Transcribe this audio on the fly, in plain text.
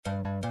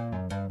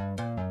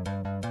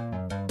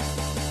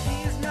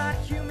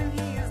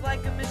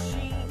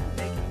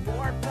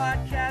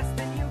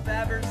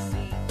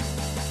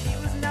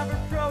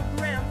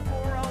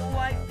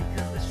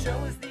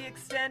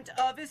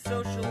his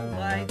social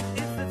life.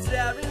 It's the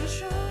Taryn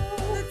Show.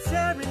 The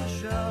Taryn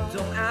Show.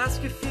 Don't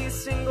ask if he's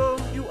single,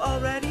 you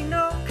already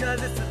know.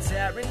 Cause it's the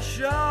Taryn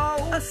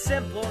Show. A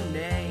simple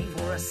name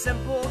for a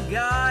simple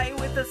guy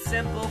with a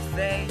simple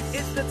face.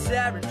 It's the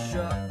Taryn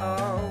Show.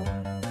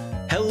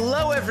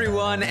 Hello,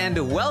 everyone,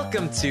 and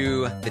welcome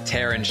to The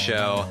Taryn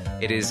Show.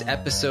 It is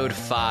episode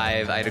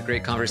 5. I had a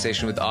great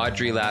conversation with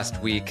Audrey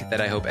last week that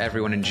I hope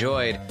everyone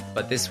enjoyed.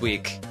 But this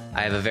week,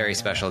 I have a very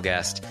special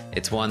guest.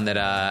 It's one that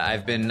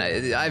I've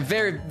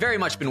very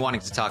much been wanting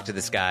to talk to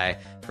this guy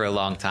for a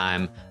long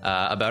time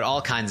about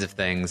all kinds of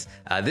things.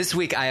 This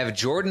week, I have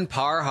Jordan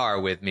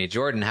Parhar with me.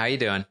 Jordan, how you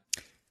doing?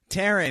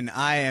 Taryn,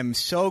 I am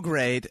so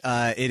great.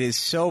 It is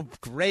so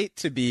great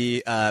to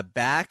be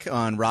back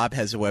on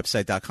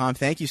robhasawebsite.com.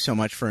 Thank you so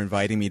much for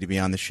inviting me to be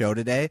on the show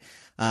today.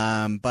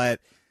 But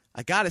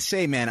I got to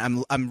say,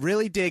 man, I'm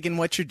really digging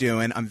what you're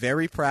doing. I'm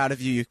very proud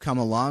of you. You've come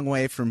a long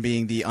way from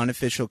being the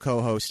unofficial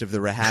co-host of the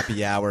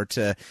Happy Hour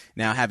to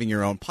now having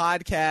your own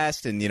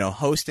podcast and,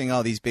 hosting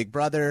all these Big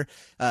Brother,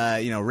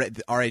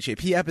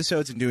 RHAP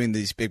episodes and doing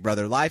these Big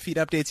Brother live feed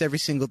updates every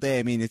single day.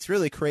 I mean, it's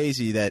really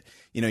crazy that,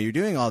 you're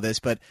doing all this.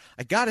 But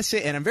I got to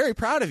say, and I'm very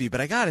proud of you,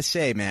 but I got to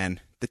say, man,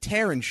 the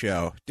Taryn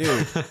Show,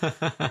 dude,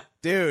 I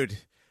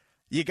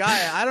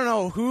don't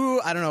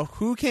know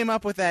who came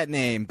up with that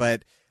name,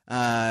 but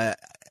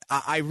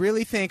I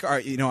really think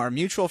our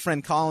mutual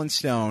friend Colin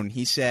Stone,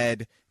 he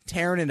said,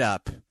 "Tearing it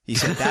up." He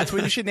said, that's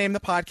what you should name the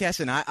podcast.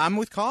 And I'm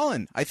with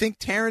Colin. I think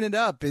Tearing It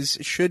Up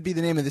should be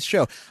the name of the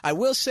show. I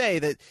will say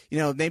that,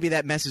 maybe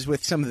that messes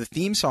with some of the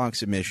theme song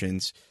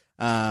submissions.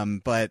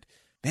 But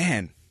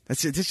man,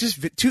 it's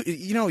just too,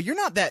 you're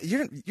not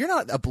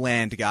a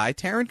bland guy,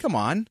 Taryn, come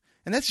on.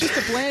 And that's just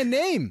a bland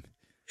name.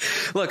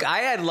 Look, I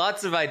had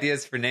lots of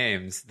ideas for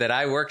names that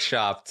I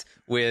workshopped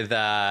with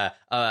a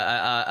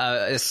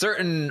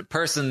certain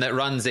person that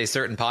runs a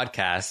certain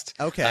podcast.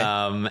 Okay.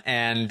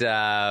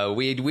 And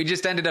we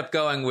just ended up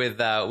going with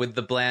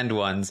the bland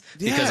ones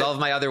because all of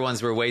my other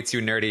ones were way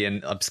too nerdy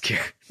and obscure.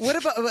 What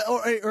about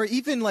or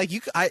even like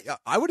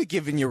I would have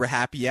given you a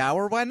Happy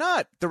Hour. Why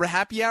not? The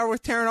Happy Hour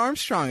with Taryn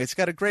Armstrong. It's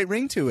got a great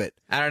ring to it.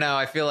 I don't know.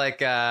 I feel like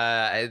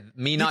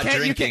me not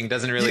drinking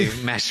doesn't really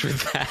mesh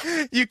with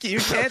that. You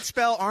can't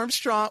spell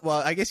Armstrong.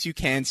 Well, I guess you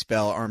can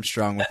spell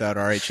Armstrong without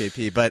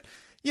RHAP, but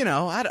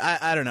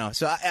I don't know.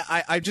 So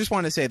I just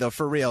want to say though,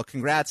 for real,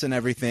 congrats on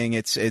everything.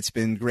 It's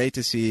been great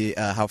to see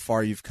how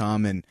far you've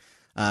come, and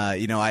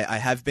I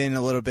have been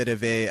a little bit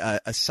of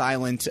a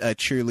silent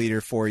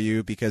cheerleader for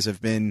you because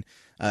I've been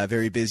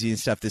very busy and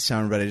stuff this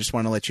summer. But I just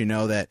want to let you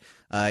know that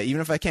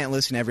even if I can't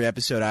listen to every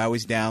episode, I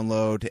always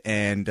download,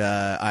 and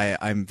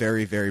I'm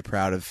very, very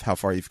proud of how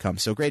far you've come.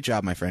 So great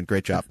job, my friend.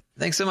 Great job.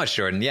 Thanks so much,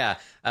 Jordan. Yeah.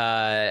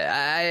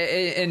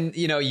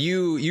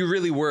 You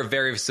really were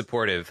very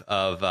supportive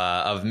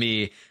of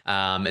me,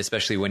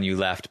 especially when you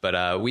left,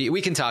 but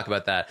we can talk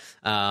about that.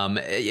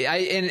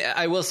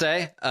 I will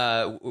say,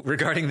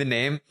 regarding the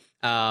name,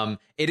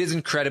 it is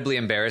incredibly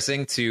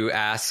embarrassing to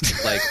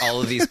ask like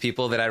all of these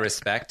people that I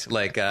respect,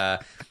 like,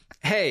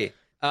 hey,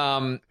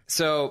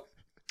 so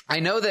I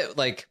know that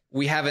like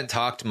we haven't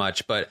talked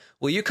much, but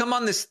will you come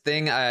on this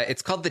thing?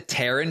 It's called the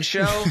Taryn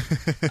Show.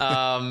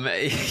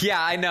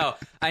 Yeah, I know.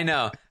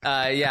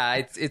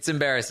 Yeah, it's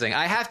embarrassing.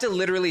 I have to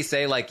literally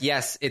say like,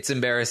 yes, it's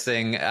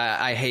embarrassing.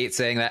 I hate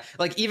saying that.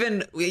 Like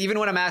even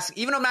when I'm asked,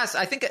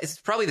 I think it's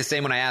probably the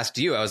same when I asked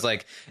you. I was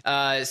like,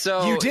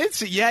 so you did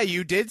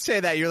say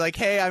that. You're like,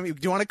 hey, do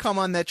you want to come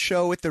on that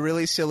show with the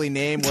really silly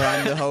name where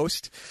I'm the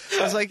host?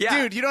 I was like,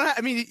 dude, you don't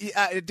have,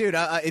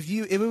 if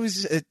it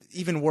was an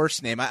even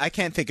worse name, I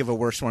can't think of a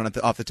worse one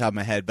off the top of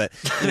my head, but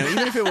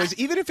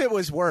even if it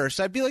was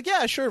worse, I'd be like,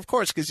 yeah, sure, of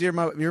course, because you're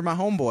my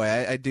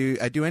homeboy. I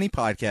do any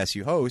podcast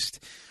you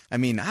host. I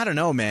mean, I don't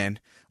know, man.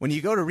 When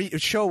you go to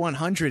show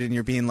 100 and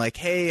you're being like,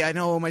 hey, I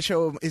know my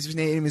show, his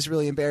name is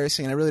really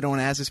embarrassing, and I really don't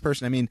want to ask this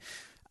person. I mean,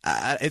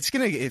 it's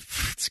gonna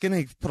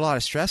put a lot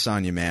of stress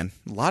on you, man.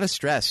 A lot of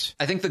stress.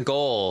 I think the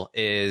goal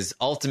is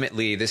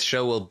ultimately this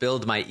show will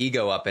build my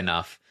ego up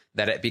enough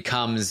that it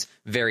becomes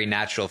very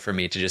natural for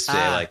me to just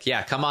say like,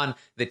 yeah, come on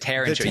the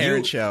Taryn Show.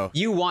 Taryn Show.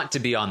 You want to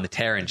be on the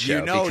Taryn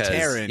Show. Because,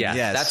 Taryn. Yeah,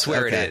 yes. That's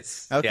where it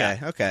is. Okay.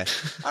 Yeah. Okay.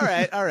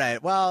 All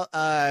right. Well,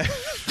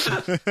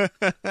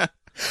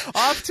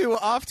 off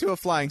to a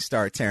flying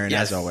start, Taryn,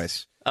 as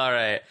always. All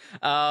right.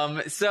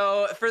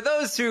 So for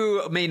those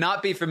who may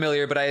not be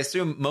familiar, but I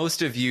assume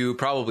most of you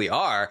probably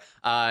are,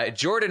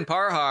 Jordan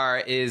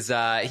Parhar is,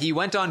 he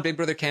went on Big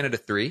Brother Canada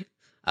 3.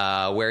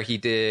 Where he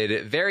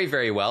did very,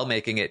 very well,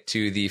 making it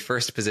to the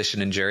first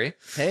position in jury.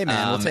 Hey,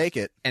 man, we'll take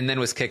it. And then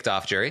was kicked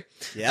off jury.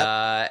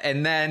 Yeah.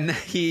 And then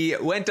he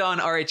went on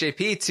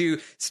RHAP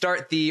to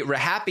start the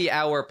Happy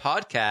Hour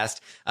podcast,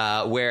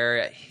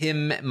 where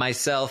him,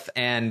 myself,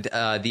 and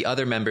the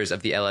other members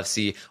of the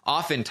LFC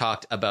often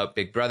talked about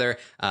Big Brother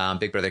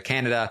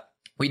Canada.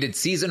 We did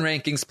season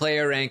rankings,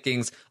 player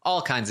rankings,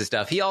 all kinds of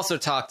stuff. He also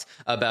talked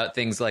about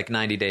things like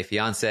 90 Day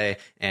Fiancé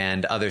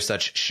and other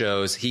such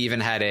shows. He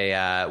even had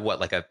a,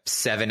 like a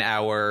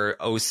 7-hour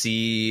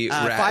OC?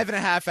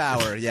 5.5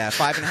 hour. Yeah,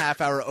 5.5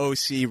 hour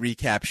OC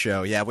recap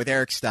show. Yeah, with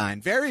Eric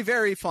Stein. Very,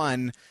 very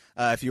fun.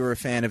 If you were a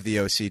fan of the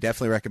OC,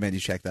 definitely recommend you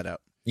check that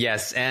out.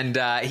 Yes, and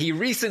he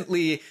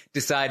recently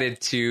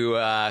decided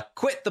to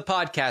quit the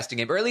podcasting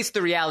game, or at least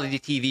the reality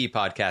TV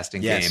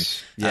podcasting game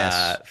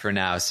for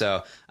now.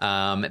 So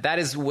that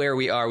is where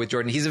we are with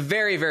Jordan. He's a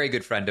very, very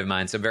good friend of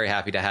mine, so I'm very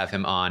happy to have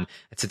him on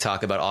to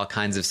talk about all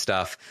kinds of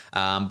stuff.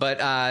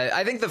 But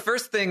I think the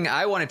first thing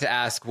I wanted to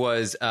ask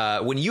was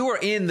when you were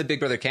in the Big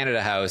Brother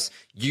Canada house,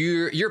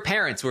 your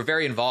parents were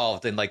very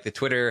involved in like the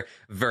Twitter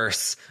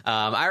verse.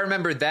 I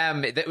remember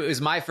them. It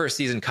was my first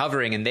season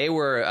covering, and they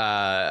were.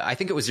 I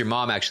think it was your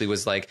mom actually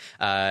was like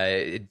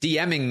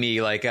DMing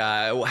me like,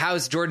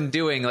 "How's Jordan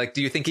doing? Like,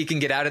 do you think he can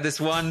get out of this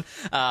one?"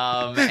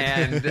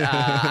 And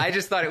I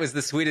just thought it was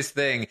the sweetest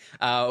thing.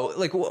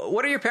 Like,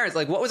 what are your parents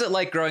like? What was it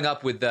like growing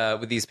up with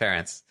these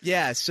parents?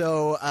 Yeah.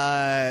 So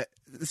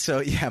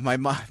yeah, my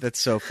mom. That's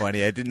so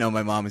funny. I didn't know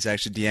my mom was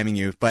actually DMing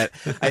you, but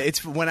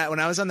it's when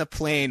I was on the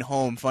plane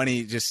home.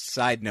 Funny, just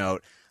side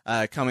note.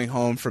 Coming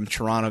home from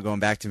Toronto, going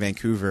back to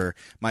Vancouver,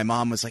 my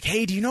mom was like,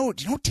 "Hey, do you know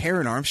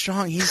Taron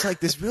Armstrong? He's like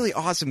this really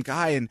awesome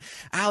guy." And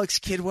Alex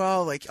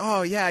Kidwell, like,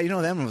 "Oh yeah, you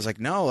know them." I was like,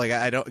 "No, like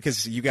I don't,"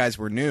 because you guys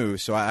were new,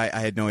 so I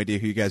had no idea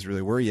who you guys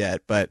really were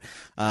yet. But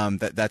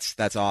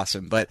that's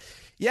awesome. But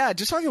yeah,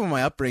 just talking about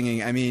my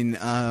upbringing. I mean,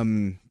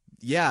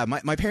 yeah,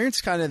 my parents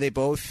kind of they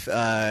both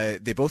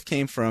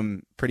came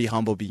from pretty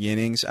humble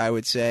beginnings, I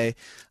would say.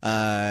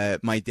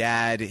 My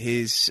dad,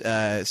 his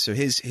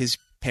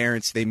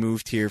parents, they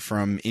moved here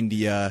from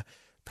India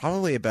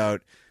probably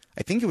about,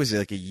 I think it was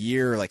like a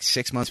year, like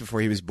 6 months before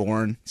he was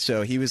born.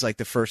 So he was like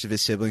the first of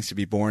his siblings to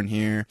be born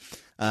here.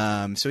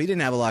 So he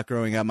didn't have a lot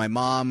growing up. My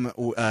mom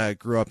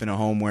grew up in a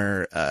home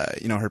where,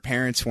 her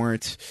parents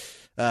weren't,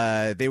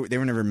 they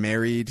were never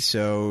married.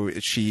 So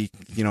she,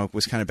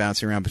 was kind of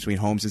bouncing around between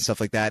homes and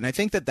stuff like that. And I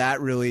think that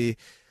really,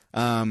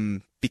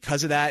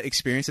 because of that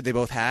experience that they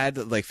both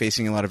had, like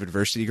facing a lot of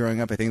adversity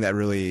growing up, I think that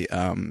really,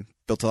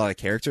 built a lot of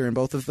character in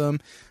both of them.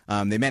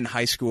 They met in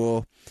high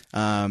school,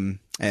 and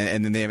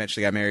then they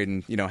eventually got married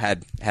and,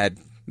 had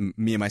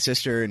me and my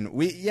sister. And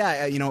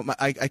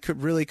I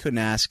couldn't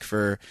ask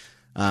for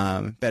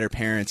better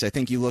parents. I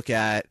think you look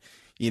at,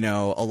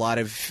 a lot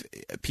of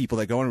people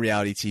that go on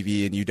reality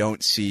TV and you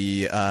don't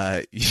see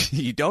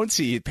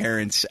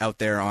parents out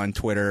there on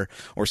Twitter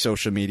or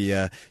social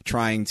media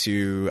trying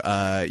to,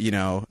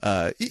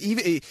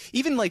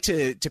 even like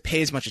to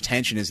pay as much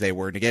attention as they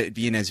were, to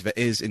being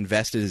as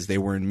invested as they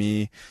were in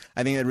me.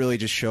 I think that really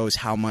just shows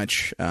how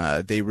much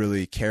they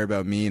really care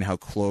about me and how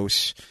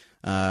close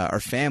our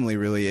family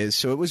really is.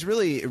 So it was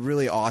really,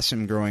 really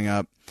awesome growing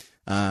up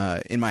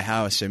in my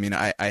house. I mean,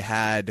 I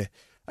had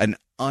an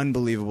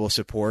unbelievable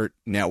support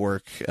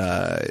network,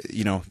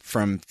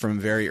 from a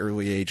very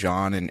early age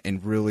on,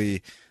 and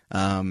really,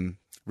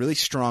 really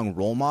strong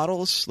role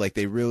models. Like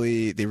they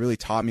really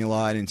taught me a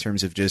lot in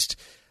terms of just,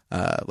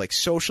 like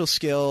social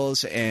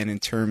skills, and in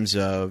terms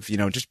of,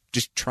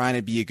 just trying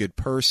to be a good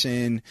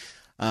person,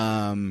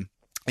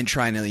 and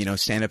trying to,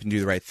 stand up and do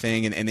the right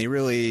thing. And they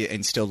really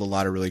instilled a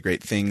lot of really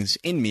great things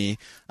in me.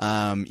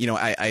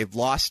 I've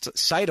lost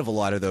sight of a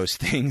lot of those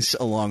things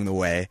along the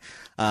way.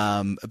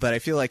 But I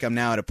feel like I'm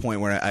now at a point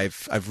where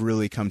I've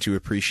really come to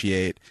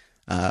appreciate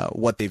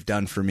what they've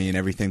done for me and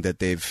everything that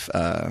they've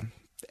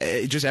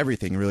just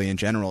everything really in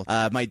general.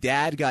 My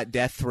dad got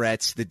death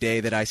threats the day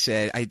that I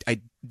said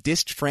I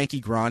dissed Frankie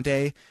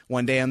Grande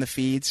one day on the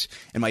feeds,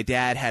 and my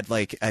dad had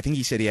I think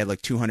he said he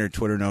had 200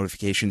 Twitter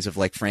notifications of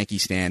Frankie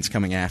stans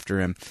coming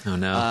after him. Oh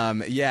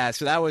no. Yeah,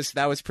 so that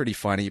was pretty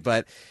funny.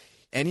 But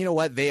and you know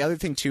what? The other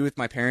thing too with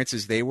my parents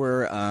is they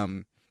were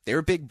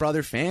Big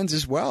Brother fans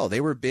as well.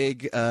 They were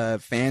big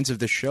fans of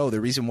the show.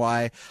 The reason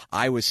why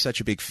I was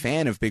such a big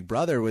fan of Big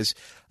Brother was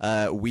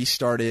we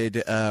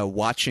started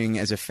watching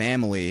as a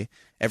family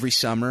every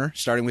summer,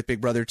 starting with Big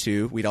Brother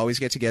 2. We'd always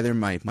get together,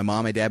 my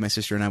mom, my dad, my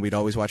sister, and I, we'd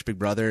always watch Big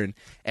Brother. And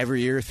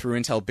every year through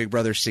until Big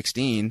Brother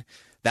 16,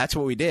 that's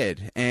what we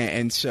did.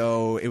 And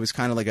so it was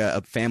kind of like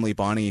a family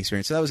bonding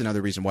experience. So that was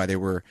another reason why they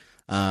were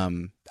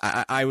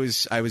I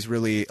was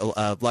really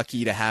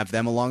lucky to have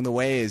them along the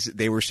way, is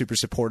they were super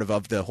supportive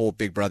of the whole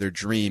Big Brother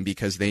dream,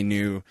 because they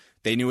knew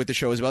what the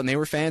show was about, and they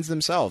were fans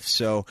themselves.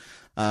 So,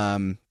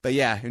 but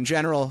yeah, in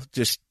general,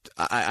 just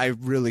I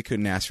really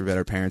couldn't ask for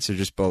better parents. They're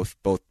just both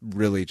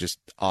really just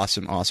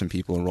awesome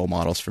people and role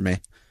models for me.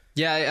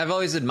 Yeah, I've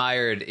always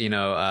admired,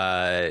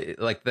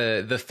 like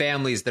the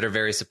families that are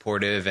very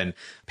supportive, and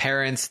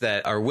parents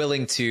that are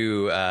willing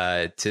to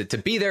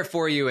be there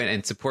for you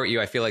and support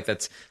you. I feel like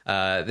that's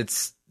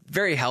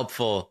very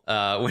helpful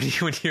when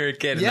you're a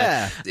kid.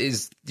 Yeah.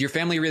 Is your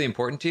family really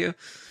important to you?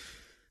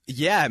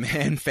 Yeah,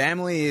 man.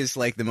 Family is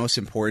the most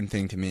important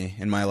thing to me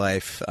in my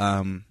life.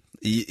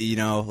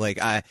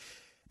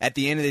 At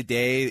the end of the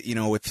day,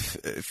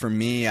 for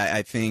me,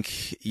 I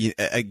think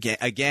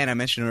again, I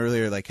mentioned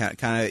earlier,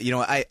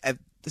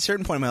 a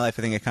certain point in my life,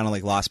 I think I kind of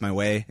like lost my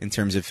way in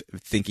terms of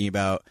thinking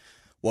about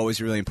what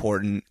was really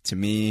important to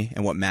me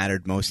and what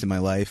mattered most in my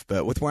life.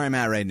 But with where I'm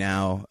at right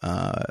now,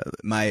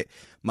 my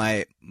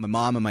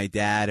mom and my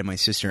dad and my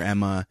sister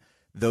Emma,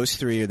 those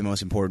three are the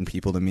most important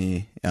people to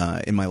me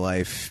in my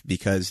life,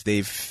 because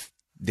they've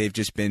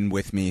just been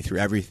with me through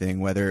everything,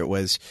 whether it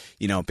was,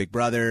 Big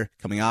Brother,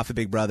 coming off of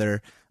Big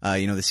Brother,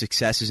 the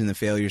successes and the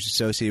failures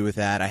associated with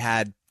that. I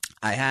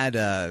had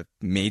a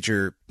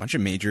bunch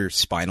of major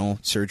spinal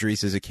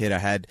surgeries as a kid. I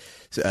had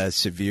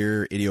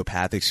severe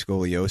idiopathic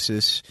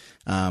scoliosis.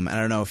 I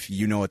don't know if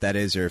you know what that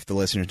is or if the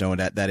listeners know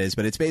what that is,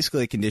 but it's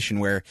basically a condition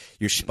where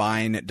your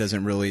spine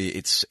doesn't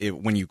really,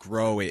 when you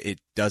grow,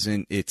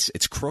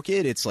 it's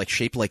crooked. It's like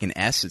shaped like an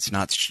S. It's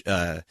not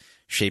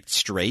shaped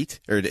straight,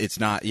 or it's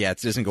not,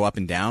 it doesn't go up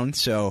and down.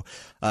 So,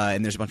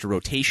 and there's a bunch of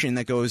rotation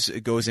that goes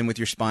in with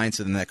your spine.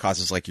 So then that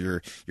causes like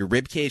your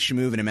rib cage to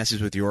move, and it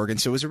messes with your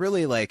organs. So it was a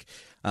really like,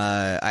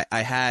 I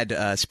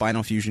had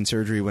spinal fusion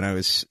surgery when I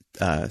was,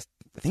 I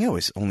think I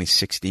was only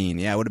 16.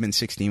 Yeah, I would have been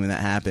 16 when that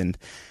happened.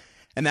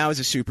 And that was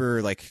a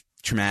super like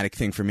traumatic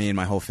thing for me and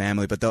my whole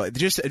family. But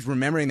just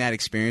remembering that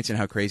experience and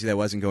how crazy that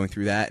was and going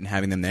through that and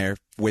having them there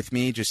with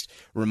me just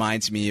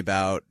reminds me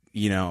about,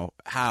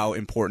 how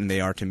important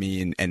they are to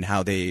me and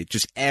how they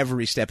just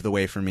every step of the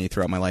way for me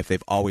throughout my life,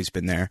 they've always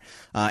been there.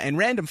 And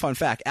random fun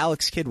fact,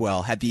 Alex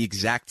Kidwell had the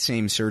exact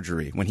same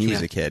surgery when he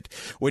was a kid,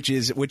 which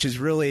is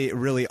really,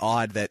 really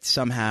odd that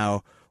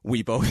somehow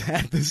we both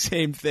had the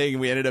same thing.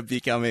 We ended up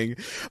becoming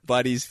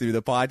buddies through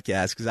the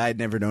podcast because I had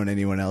never known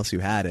anyone else who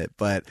had it.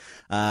 But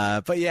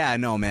yeah,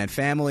 no, man,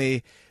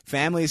 family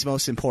is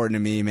most important to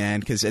me,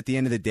 man, because at the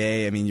end of the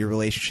day, I mean, your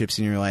relationships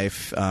in your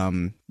life,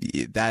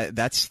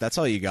 that's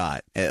all you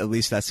got. At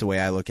least that's the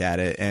way I look at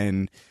it.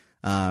 And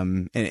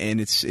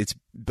it's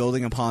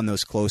building upon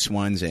those close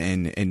ones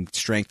and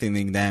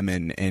strengthening them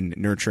and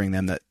nurturing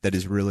them that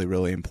is really,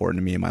 really important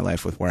to me in my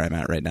life with where I'm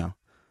at right now.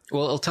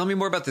 Well, tell me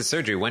more about the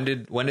surgery. When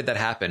did that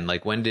happen?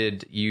 Like, when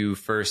did you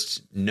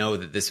first know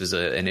that this was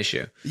an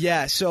issue?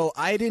 Yeah, so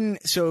I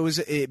didn't. So it was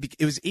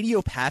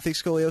idiopathic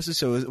scoliosis.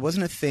 So it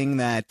wasn't a thing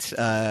that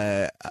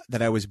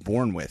I was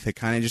born with. It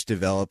kind of just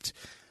developed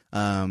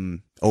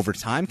over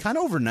time, kind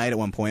of overnight at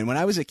one point. When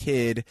I was a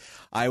kid,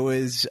 I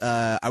was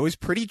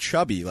pretty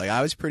chubby. Like,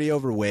 I was pretty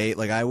overweight.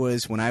 Like,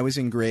 when I was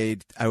in the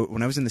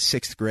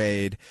 6th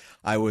grade,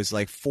 I was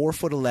like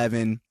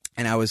 4'11".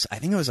 And I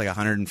think I was like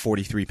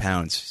 143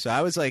 pounds. So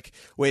I was like,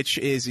 which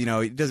is,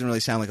 it doesn't really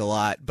sound like a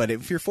lot, but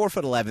if you're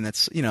 4'11",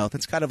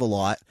 that's kind of a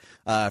lot,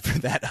 for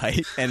that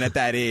height and at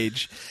that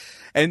age.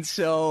 And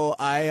so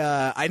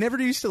I never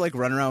used to like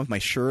run around with my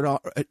shirt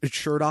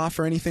off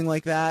or anything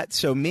like that.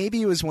 So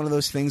maybe it was one of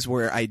those things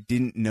where I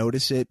didn't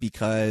notice it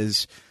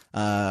because,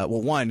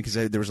 because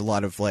there was a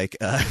lot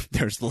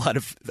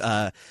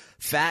of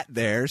fat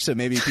there, so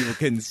maybe people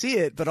couldn't see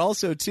it, but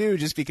also too,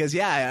 just because,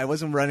 I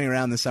wasn't running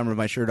around the summer with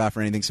my shirt off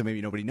or anything, so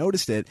maybe nobody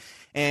noticed it.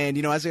 And,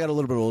 as I got a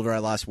little bit older, I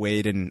lost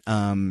weight and,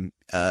 it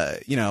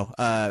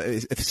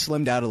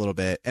slimmed out a little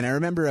bit. And I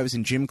remember I was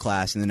in gym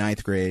class in the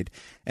 9th grade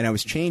and I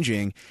was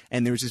changing,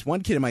 and there was this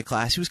one kid in my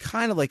class who was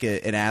kind of like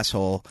an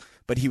asshole,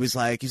 but he's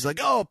like,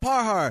 "Oh,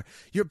 Parhar,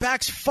 your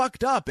back's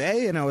fucked up,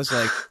 eh?" And I was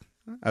like,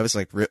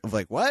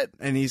 what?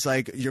 And he's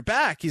like, "Your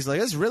back." He's like,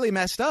 "That's really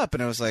messed up."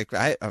 And I was like,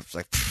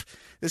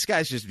 this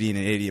guy's just being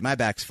an idiot. My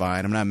back's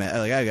fine. I'm not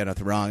I got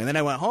nothing wrong. And then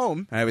I went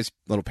home. I was a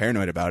little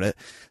paranoid about it.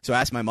 So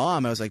I asked my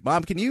mom. I was like,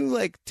 "Mom, can you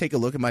like take a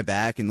look at my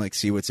back and like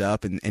see what's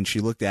up?" And she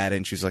looked at it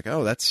and she was like,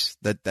 "Oh,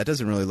 that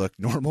doesn't really look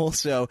normal."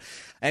 So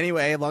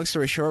anyway, long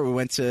story short, we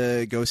went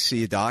to go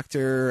see a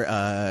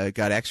doctor,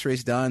 got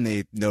x-rays done.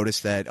 They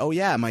noticed that,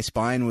 my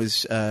spine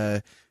was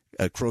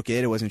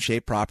crooked. It wasn't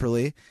shaped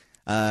properly.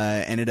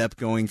 Ended up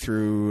going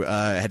through,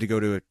 had to go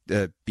to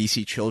a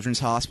BC Children's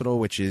Hospital,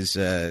 which is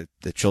the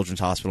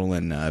Children's Hospital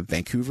in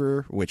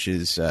Vancouver, which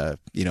is, the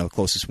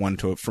closest one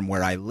from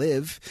where I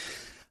live.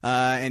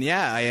 I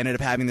ended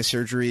up having the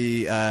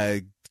surgery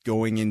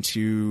going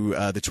into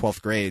the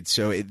 12th grade.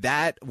 So it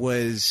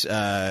was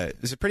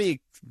a pretty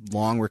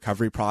long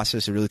recovery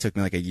process. It really took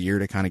me like a year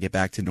to kind of get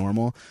back to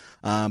normal.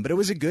 But it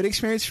was a good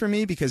experience for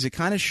me because it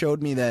kind of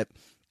showed me that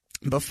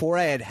before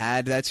I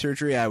had that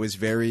surgery, I was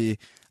very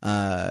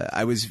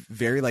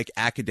like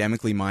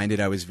academically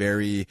minded. I was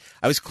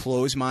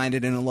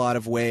closed-minded in a lot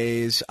of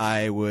ways.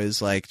 I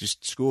was like,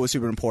 just school was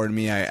super important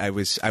to me. I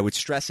would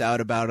stress out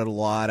about it a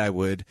lot. I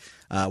would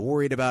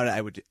worried about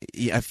it.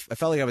 I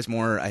felt like I was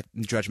more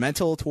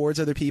judgmental towards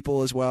other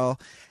people as well.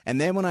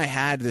 And then when I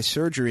had the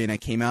surgery and I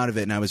came out of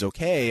it and I was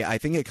okay, I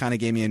think it kind of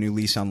gave me a new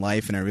lease on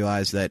life. And I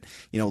realized that,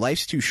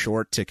 life's too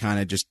short to kind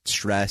of just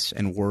stress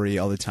and worry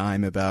all the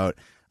time about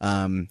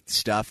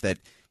stuff that,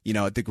 in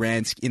the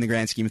grand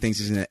scheme of things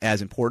isn't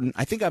as important.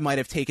 I think I might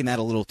have taken that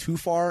a little too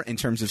far in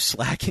terms of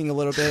slacking a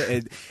little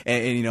bit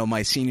and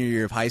my senior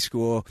year of high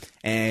school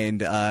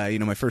and,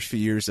 my first few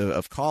years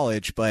of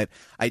college. But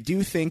I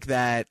do think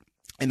that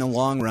in the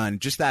long run,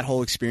 just that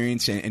whole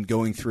experience and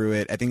going through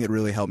it, I think it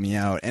really helped me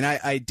out. And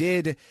I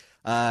did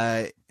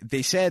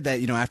they said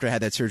that, after I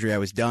had that surgery, I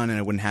was done and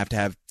I wouldn't have to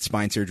have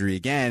spine surgery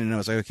again. And I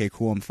was like, okay,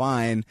 cool, I'm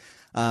fine.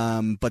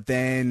 But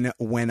then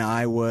when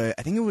I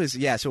think it was,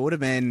 so it would have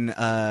been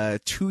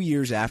 2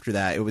 years after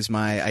that. It was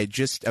I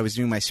was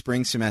doing my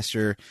spring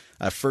semester,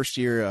 first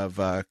year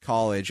of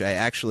college. I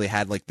actually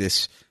had like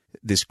this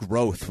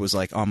growth was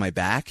like on my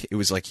back. It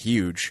was like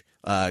huge.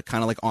 Kind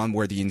of like on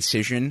where the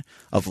incision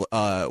of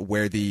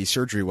where the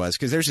surgery was,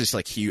 because there's this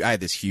like huge, I had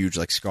this huge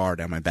like scar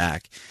down my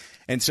back.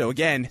 And so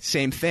again,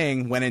 same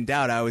thing. When in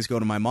doubt, I always go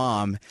to my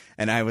mom,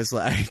 and I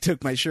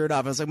took my shirt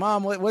off. I was like,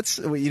 Mom, what's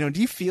do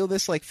you feel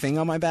this like thing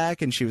on my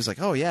back? And she was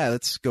like, oh yeah,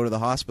 let's go to the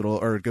hospital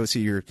or go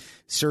see your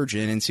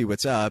surgeon and see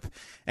what's up.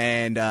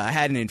 And I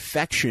had an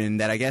infection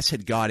that I guess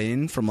had got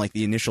in from like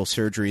the initial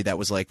surgery that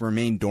was like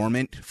remained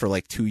dormant for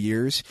like 2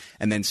 years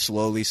and then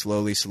slowly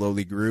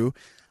grew.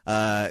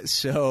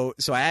 So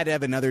I had to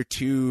have another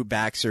 2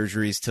 back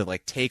surgeries to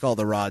like take all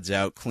the rods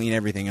out, clean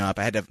everything up.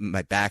 I had to have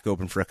my back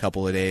open for a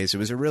couple of days. It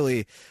was a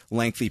really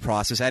lengthy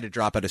process. I had to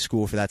drop out of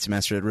school for that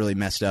semester. It really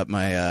messed up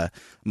my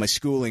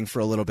schooling for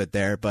a little bit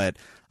there. But,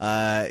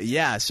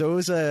 so it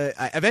was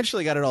I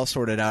eventually got it all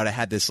sorted out. I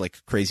had this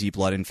like crazy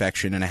blood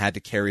infection, and I had to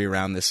carry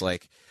around this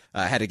like,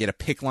 I had to get a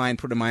PICC line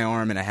put in my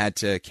arm, and I had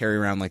to carry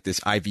around like this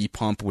IV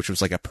pump, which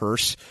was like a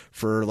purse,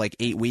 for like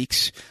 8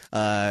 weeks,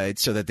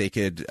 so that they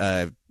could,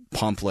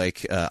 pump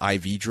like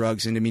IV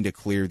drugs into me to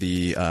clear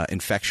the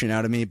infection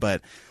out of me.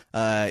 But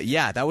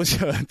that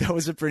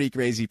was a pretty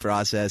crazy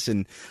process,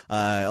 and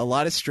a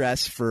lot of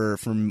stress for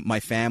my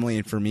family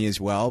and for me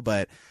as well.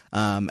 But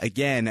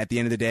again, at the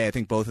end of the day, I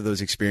think both of those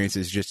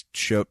experiences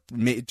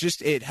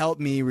it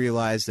helped me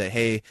realize that,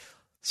 hey,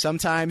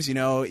 sometimes,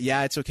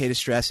 it's okay to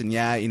stress, and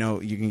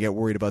you can get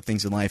worried about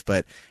things in life,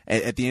 but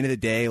at the end of the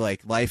day,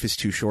 like, life is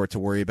too short to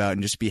worry about,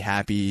 and just be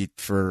happy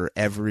for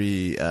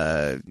every,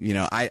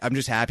 I'm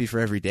just happy for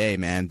every day,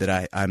 man,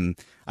 that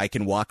I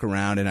can walk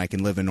around and I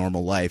can live a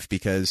normal life,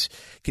 because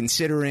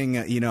considering,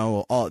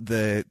 all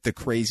the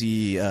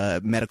crazy,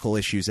 medical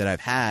issues that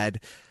I've had,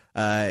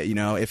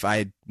 if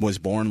I was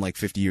born like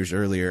 50 years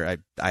earlier,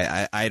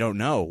 I don't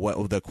know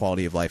what the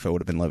quality of life I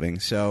would have been living.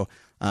 So,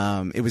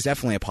 it was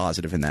definitely a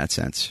positive in that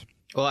sense.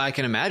 Well, I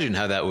can imagine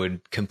how that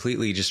would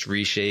completely just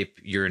reshape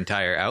your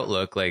entire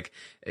outlook. Like,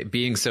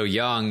 being so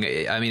young,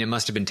 I mean, it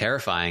must have been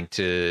terrifying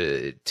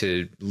to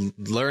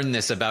learn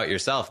this about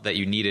yourself, that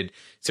you needed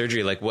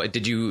surgery. Like, what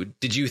did you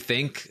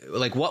think?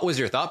 Like, what was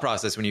your thought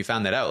process when you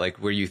found that out? Like,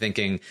 were you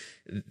thinking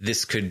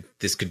this could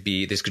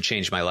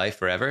change my life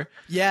forever?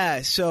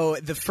 Yeah. So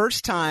the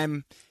first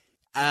time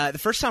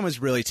was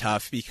really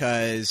tough,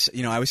 because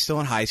I was still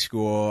in high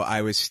school.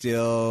 I was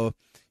still,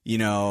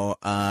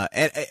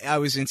 I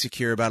was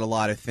insecure about a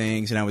lot of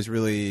things, and I was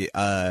really,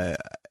 I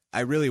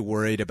really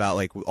worried about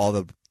like all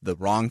the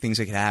wrong things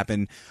that could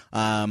happen.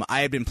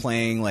 I had been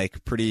playing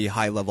like pretty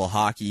high level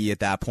hockey at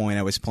that point.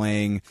 I was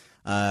playing,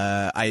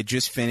 I had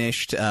just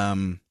finished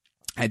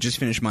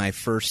my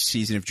first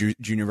season of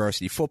junior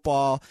varsity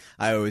football.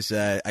 I was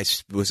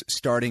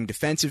starting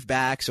defensive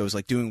back, so I was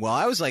like doing well.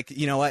 I was like,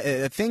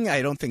 a thing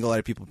I don't think a lot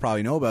of people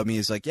probably know about me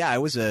is like, I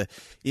wasn't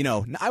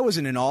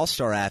an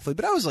all-star athlete,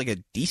 but I was like a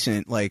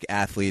decent like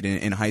athlete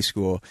in high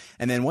school.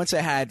 And then once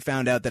I had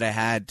found out that I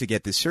had to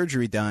get this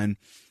surgery done,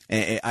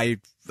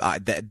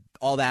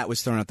 all that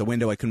was thrown out the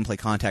window. I couldn't play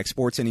contact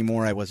sports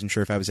anymore. I wasn't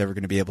sure if I was ever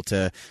going to be able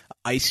to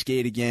ice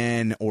skate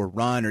again, or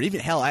run, or even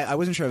I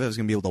wasn't sure if I was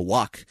going to be able to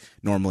walk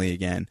normally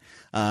again.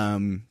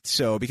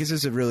 So because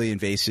it's a really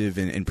invasive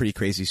and pretty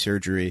crazy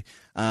surgery.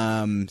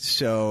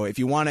 So if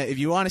you want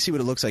to see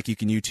what it looks like, you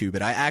can YouTube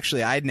it.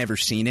 I'd never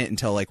seen it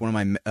until like one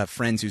of my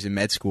friends who's in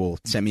med school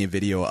sent me a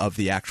video of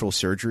the actual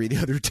surgery the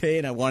other day,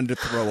 and I wanted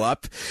to throw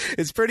up.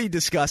 It's pretty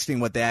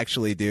disgusting what they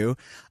actually do.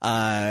 So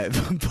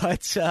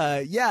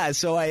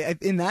I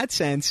in that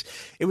sense,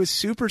 it was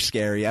super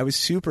scary. I was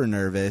super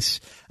nervous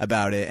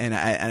about it, and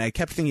I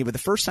kept thinking, but the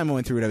first time I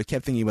went through it, I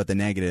kept thinking about the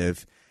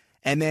negative.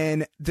 And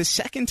then the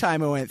second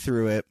time I went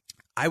through it,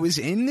 I was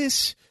in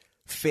this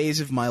phase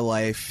of my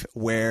life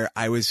where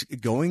I was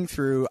going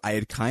through, I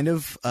had kind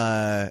of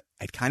gotten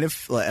kind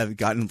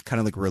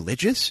of like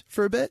religious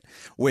for a bit,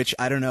 which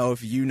I don't know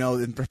if you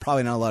know,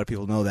 probably not a lot of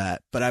people know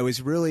that, but I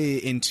was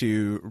really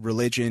into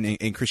religion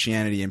and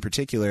Christianity in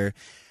particular.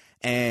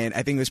 And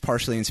I think it was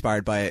partially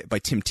inspired by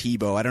Tim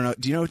Tebow. I don't know.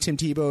 Do you know who Tim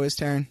Tebow is,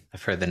 Taryn?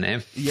 I've heard the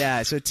name.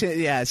 Yeah. So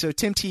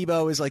Tim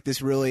Tebow is like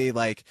this really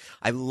like,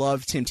 I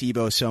love Tim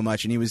Tebow so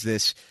much. And he was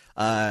this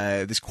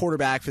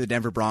quarterback for the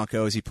Denver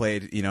Broncos. He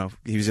played,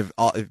 he was an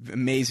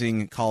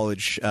amazing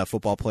college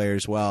football player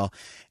as well.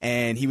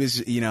 And he was,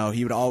 he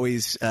would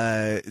always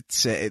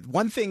say,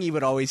 one thing he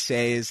would always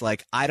say is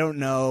like, I don't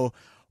know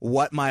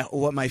what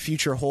my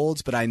future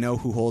holds, but I know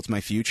who holds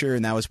my future.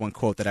 And that was one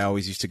quote that I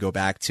always used to go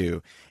back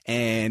to.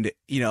 And,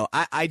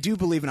 I do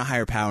believe in a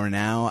higher power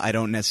now. I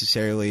don't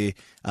necessarily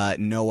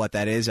know what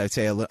that is. I'd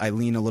say I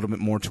lean a little bit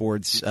more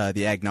towards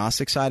the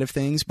agnostic side of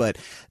things, but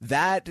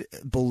that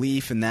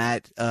belief and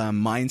that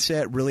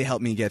mindset really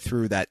helped me get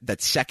through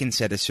that second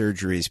set of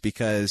surgeries,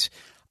 because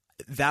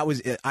that was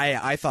it.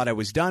 I thought I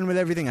was done with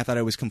everything. I thought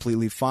I was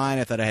completely fine.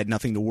 I thought I had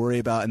nothing to worry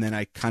about. And then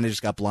I kind of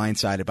just got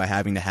blindsided by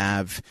having to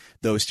have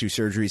those 2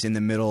 surgeries in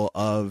the middle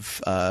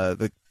of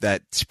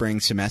that spring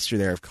semester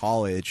there of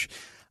college.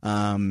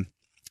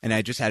 And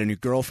I just had a new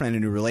girlfriend, a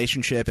new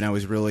relationship, and I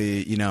was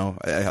really,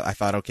 I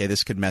thought, okay,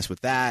 this could mess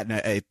with that.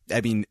 And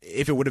I mean,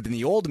 if it would have been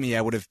the old me,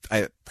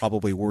 I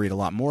probably worried a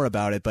lot more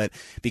about it. But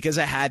because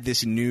I had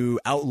this new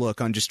outlook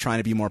on just trying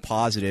to be more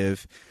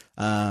positive,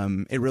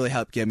 it really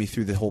helped get me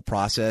through the whole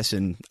process,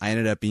 and I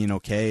ended up being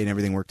okay, and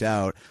everything worked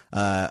out.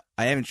 I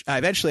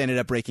eventually ended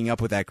up breaking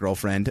up with that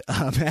girlfriend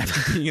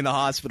after being in the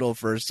hospital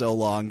for so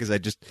long, because I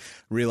just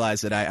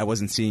realized that I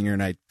wasn't seeing her,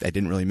 and I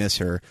didn't really miss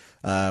her,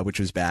 which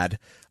was bad.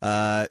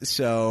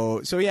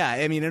 So yeah,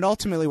 I mean, it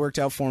ultimately worked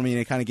out for me, and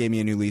it kind of gave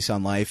me a new lease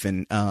on life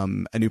and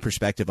a new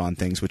perspective on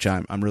things, which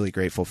I'm really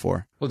grateful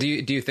for. Well, do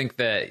you think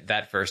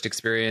that first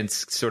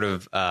experience sort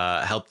of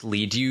helped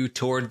lead you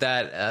toward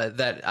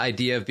that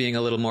idea of being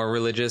a little more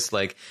religious?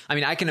 Like, I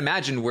mean, I can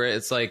imagine where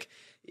it's like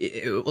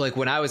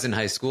when I was in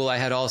high school, I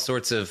had all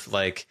sorts of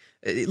like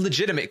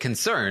legitimate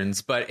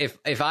concerns, but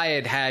if I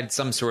had had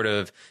some sort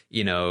of,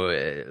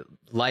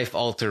 life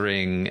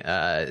altering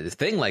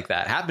thing like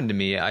that happen to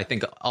me, I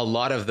think a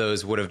lot of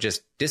those would have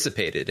just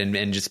dissipated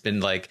and just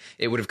been like,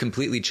 it would have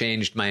completely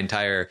changed my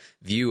entire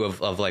view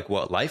of like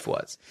what life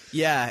was.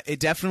 Yeah, it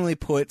definitely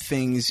put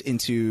things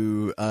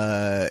into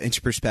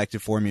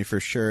perspective for me, for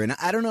sure. And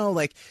I don't know,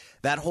 like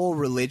that whole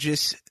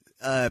religious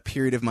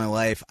period of my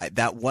life,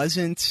 that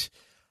wasn't,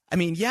 I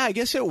mean, yeah, I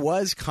guess it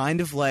was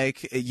kind of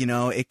like,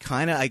 it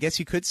kind of, I guess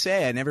you could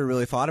say, I never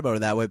really thought about it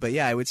that way. But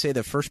yeah, I would say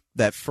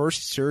that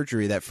first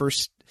surgery,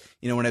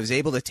 when I was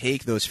able to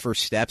take those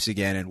first steps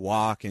again and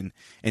walk and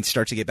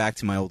start to get back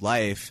to my old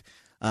life,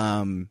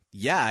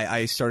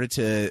 I started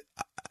to,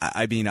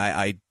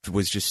 I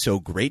was just so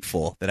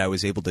grateful that I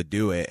was able to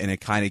do it. And it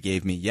kind of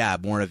gave me,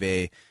 more of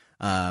a,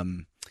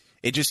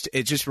 it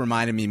just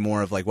reminded me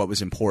more of like what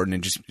was important,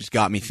 and just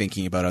got me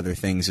thinking about other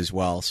things as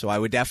well. So I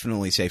would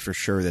definitely say for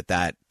sure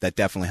that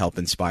definitely helped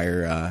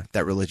inspire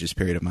that religious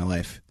period of my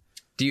life.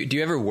 Do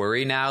you ever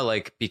worry now,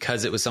 like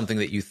because it was something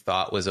that you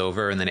thought was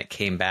over and then it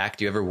came back?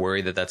 Do you ever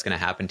worry that that's going to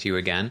happen to you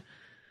again?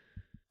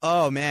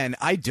 Oh man,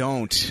 I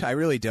don't. I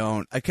really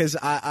don't, because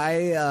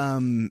I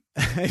mean,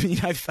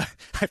 I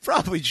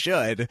probably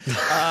should,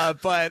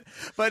 but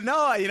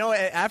no,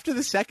 after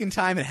the second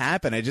time it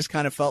happened, I just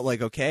kind of felt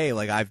like, okay,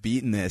 like I've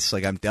beaten this,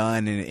 like I'm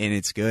done, and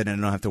it's good, and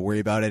I don't have to worry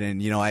about it.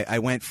 And I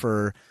went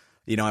for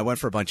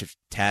a bunch of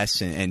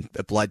tests and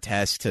a blood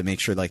test to make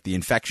sure like the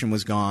infection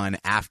was gone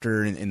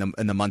after in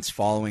the months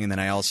following, and then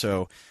I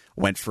also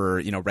went for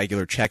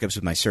regular checkups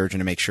with my surgeon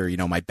to make sure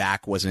my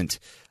back wasn't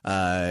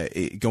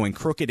going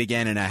crooked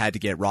again, and I had to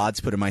get rods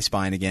put in my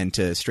spine again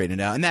to straighten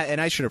it out. And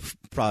I should have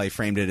probably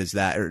framed it as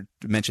that, or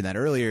mentioned that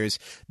earlier. Is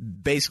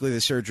basically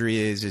the surgery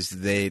is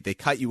they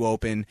cut you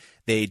open,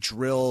 they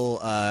drill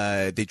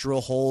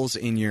holes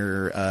in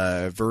your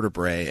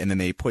vertebrae, and then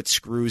they put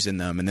screws in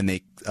them, and then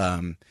they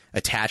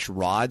attach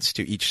rods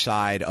to each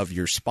side of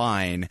your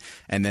spine,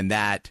 and then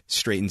that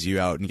straightens you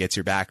out and gets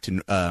your back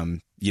to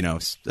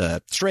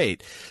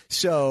straight.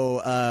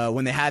 So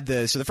when they had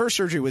the first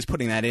surgery was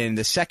putting that in.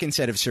 The second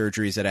set of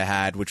surgeries that I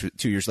had, which was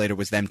 2 years later,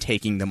 was them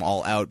taking them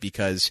all out,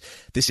 because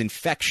this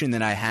infection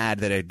that I had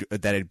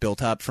that had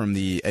built up from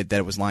that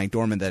it was lying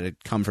dormant, that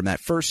had come from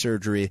that first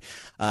surgery,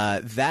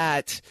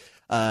 if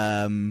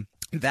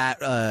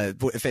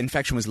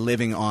infection was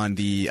living on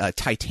the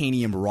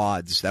titanium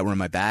rods that were in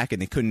my back,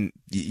 and they couldn't,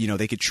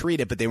 they could treat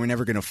it, but they were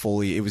never going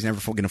to it was never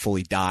going to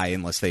fully die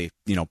unless they,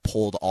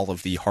 pulled all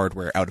of the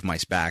hardware out of my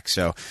back.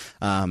 So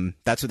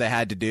that's what they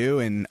had to do,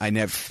 and I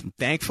never,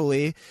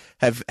 thankfully,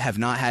 have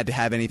not had to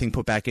have anything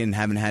put back in,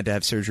 haven't had to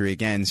have surgery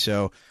again.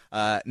 So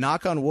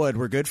knock on wood,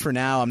 we're good for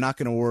now. I'm not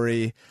going to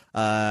worry.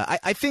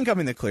 I think I'm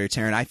in the clear,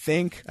 Taryn.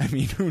 I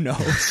mean, who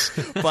knows?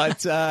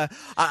 But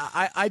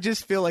I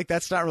just feel like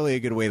that's not really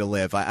a good way to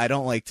live. I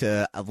don't like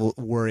to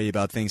worry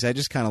about things. I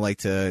just kind of like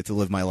to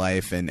live my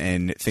life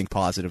and think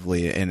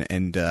positively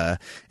and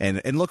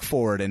look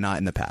forward and not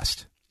in the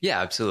past. Yeah,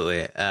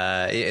 absolutely.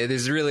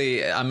 There's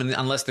really,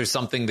 unless there's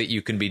something that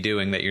you can be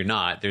doing that you're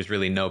not, there's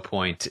really no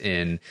point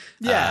in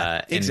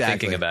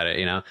thinking about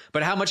it,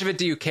 But how much of it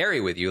do you carry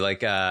with you?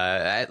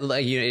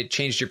 It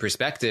changed your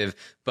perspective,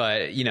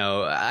 but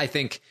I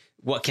think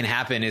what can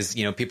happen is,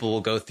 people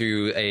will go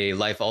through a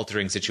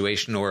life-altering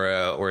situation or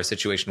a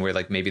situation where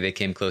like maybe they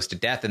came close to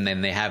death, and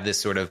then they have this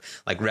sort of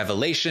like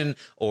revelation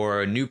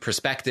or a new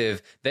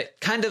perspective that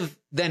kind of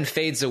then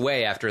fades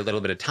away after a little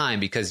bit of time,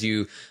 because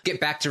you get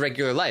back to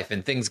regular life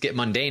and things get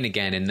mundane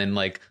again, and then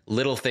like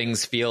little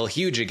things feel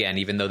huge again,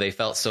 even though they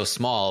felt so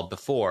small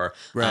before.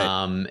 Right.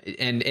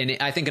 And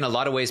I think in a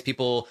lot of ways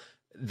people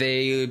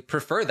they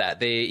prefer that.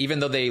 They, even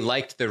though they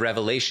liked the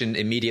revelation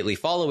immediately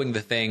following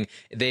the thing,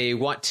 they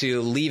want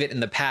to leave it in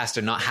the past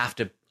and not have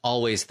to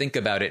always think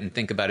about it and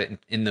think about it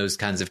in those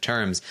kinds of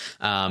terms.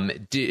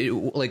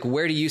 Like,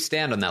 where do you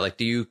stand on that? Like,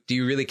 do you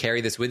really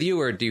carry this with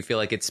you, or do you feel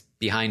like it's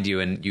behind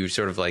you and you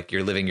sort of like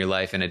you're living your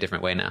life in a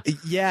different way now?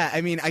 Yeah, I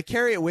mean, I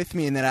carry it with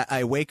me in that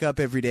I wake up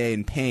every day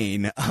in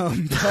pain.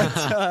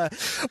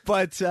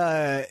 But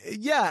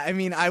yeah, I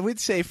mean, I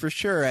would say for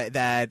sure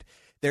that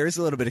there is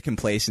a little bit of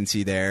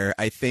complacency there.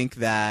 I think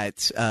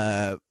that,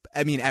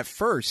 I mean, at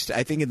first,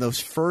 I think in those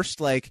first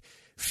like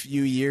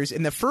few years,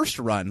 in the first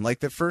run, like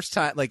the first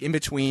time, like in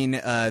between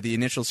the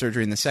initial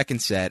surgery and the second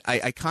set,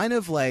 I kind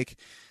of like,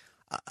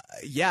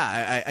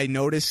 I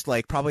noticed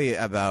like probably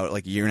about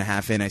like a year and a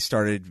half in, I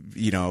started,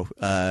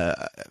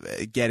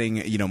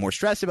 getting, more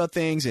stressed about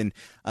things. And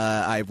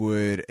I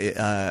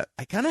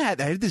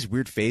had this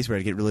weird phase where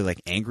I'd get really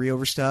like angry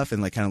over stuff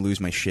and like kind of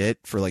lose my shit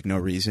for like no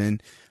reason.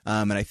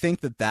 And I think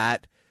that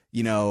that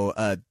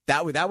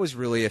was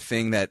really a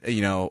thing that,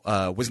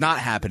 was not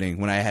happening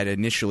when I had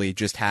initially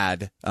just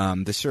had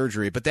the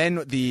surgery. But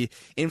then the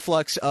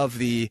influx of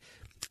the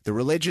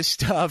religious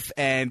stuff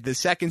and the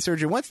second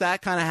surgery, once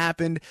that kind of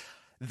happened,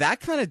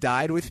 that kind of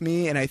died with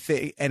me. And I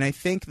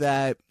think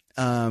that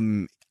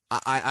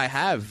I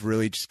have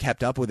really just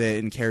kept up with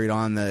it and carried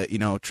on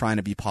the, trying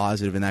to be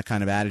positive and that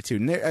kind of attitude.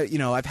 And there,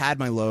 I've had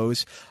my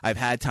lows. I've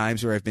had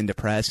times where I've been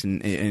depressed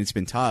and it's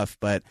been tough.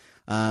 But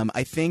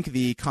I think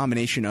the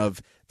combination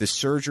of the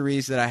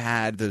surgeries that I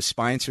had, the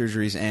spine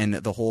surgeries, and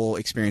the whole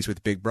experience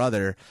with Big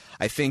Brother,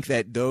 I think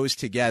that those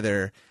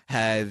together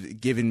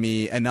have given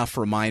me enough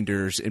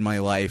reminders in my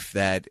life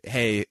that,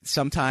 hey,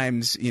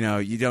 sometimes,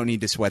 you don't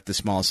need to sweat the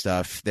small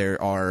stuff.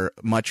 There are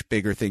much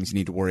bigger things you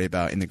need to worry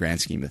about in the grand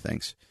scheme of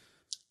things.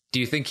 Do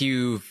you think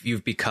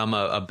you've become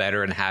a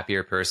better and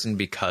happier person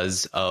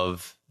because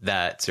of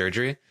that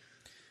surgery?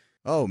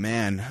 Oh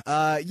man.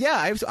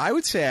 Yeah, I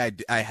would say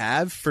I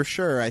have for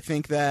sure. I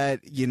think that,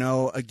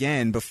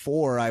 again,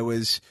 before I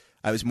was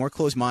more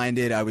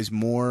closed-minded. I was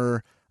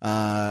more,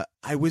 I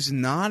was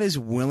not as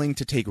willing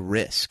to take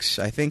risks.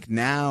 I think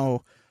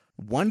now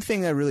one thing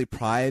that I really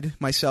pride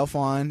myself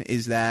on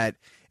is that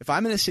if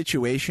I'm in a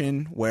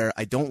situation where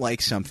I don't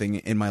like something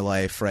in my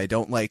life, or I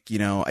don't like,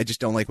 I just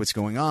don't like what's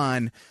going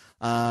on,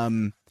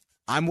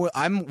 I'm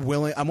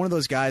willing. I'm one of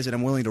those guys that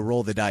I'm willing to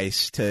roll the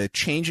dice, to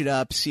change it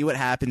up, see what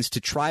happens, to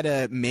try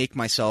to make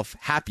myself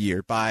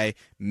happier by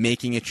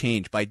making a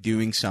change, by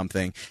doing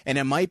something. And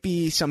it might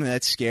be something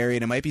that's scary,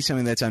 and it might be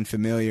something that's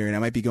unfamiliar, and I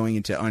might be going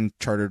into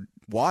uncharted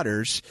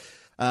waters.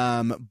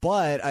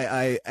 But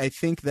I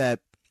think that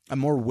I'm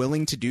more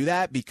willing to do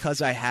that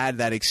because I had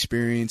that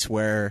experience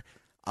where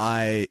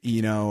I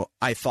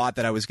thought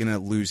that I was going to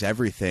lose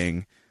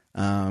everything.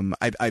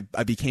 I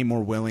became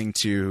more willing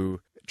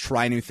to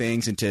try new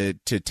things and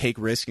to take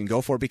risk and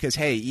go for it, because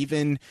hey,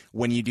 even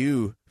when you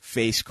do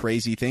face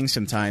crazy things,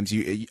 sometimes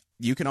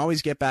you can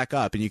always get back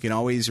up and you can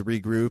always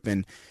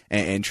regroup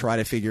and try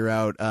to figure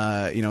out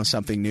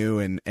something new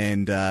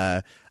and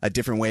a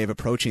different way of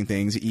approaching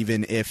things,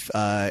 even if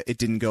it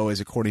didn't go as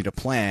according to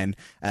plan,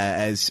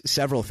 as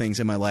several things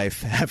in my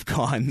life have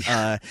gone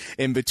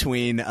in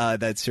between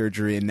that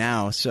surgery and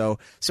now. So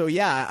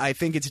yeah, I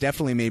think it's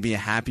definitely made me a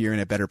happier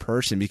and a better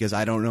person, because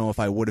I don't know if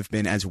I would have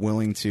been as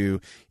willing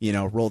to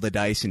roll the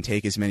dice and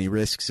take as many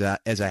risks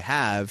as I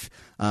have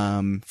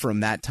from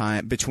that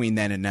time between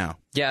then and now.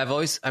 Yeah, I've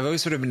always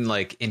sort of been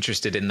like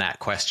interested in that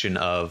question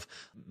of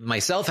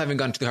myself having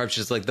gone to the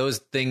hardships. Like, those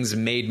things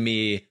made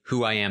me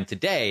who I am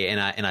today,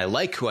 and I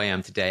like who I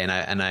am today,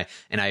 and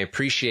I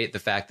appreciate the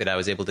fact that I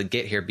was able to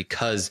get here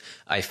because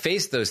I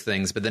faced those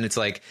things. But then it's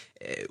like,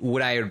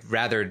 would I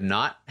rather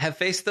not have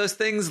faced those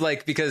things?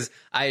 Like, because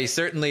I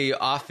certainly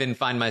often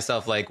find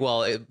myself like,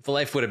 well,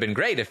 life would have been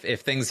great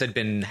if things had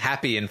been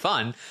happy and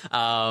fun.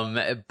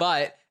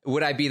 But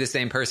would I be the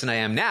same person I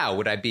am now?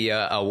 Would I be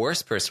a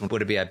worse person?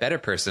 Would I be a better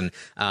person?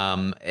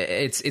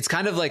 It's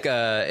kind of like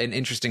an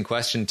interesting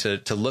question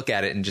to look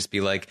at it and just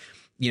be like,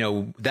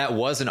 that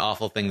was an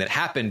awful thing that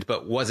happened,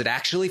 but was it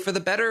actually for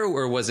the better,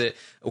 or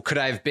could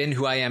I have been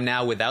who I am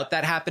now without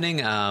that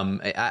happening?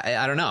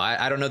 I don't know.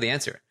 I don't know the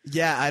answer.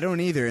 Yeah, I don't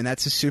either. And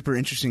that's a super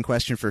interesting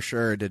question for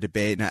sure to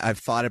debate. And I've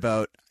thought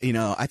about,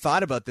 I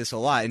thought about this a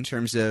lot in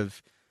terms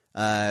of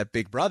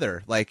Big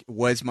Brother. Like,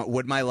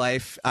 would my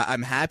life,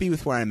 I'm happy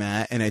with where I'm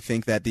at, and I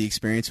think that the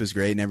experience was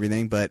great and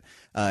everything, but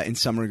in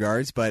some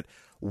regards, but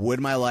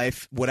would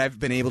I've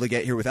been able to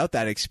get here without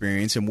that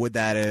experience, and would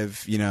that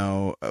have,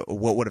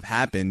 what would have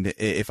happened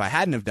if I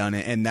hadn't have done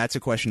it? And that's a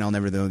question I'll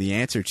never know the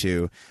answer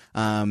to.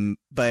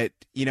 But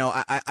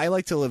I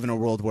like to live in a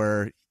world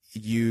where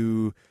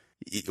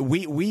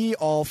we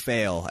all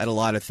fail at a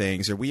lot of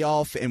things, or we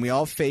all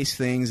face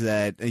things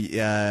that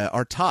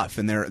are tough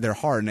and they're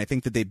hard, and I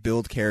think that they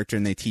build character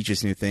and they teach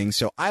us new things.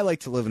 So I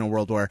like to live in a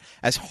world where,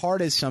 as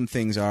hard as some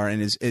things are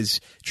and as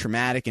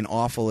traumatic and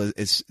awful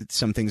as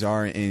some things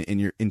are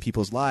in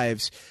people's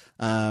lives,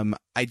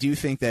 I do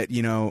think that,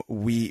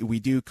 we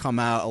do come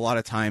out, a lot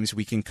of times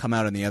we can come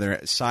out on the other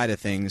side of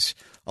things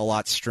a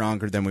lot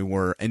stronger than we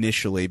were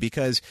initially,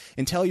 because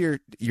until you're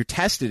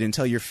tested,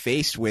 until you're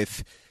faced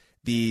with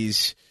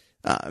these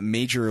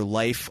major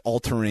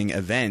life-altering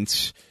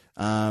events,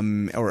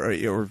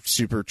 or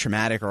super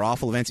traumatic or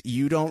awful events,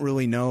 you don't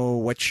really know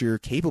what you're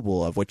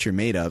capable of, what you're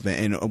made of.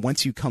 And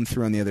once you come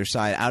through on the other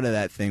side, out of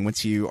that thing,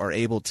 once you are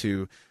able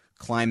to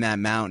climb that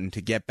mountain,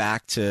 to get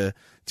back to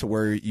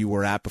where you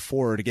were at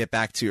before, to get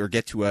back to, or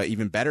get to an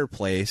even better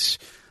place,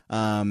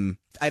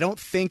 I don't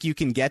think you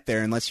can get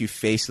there unless you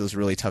face those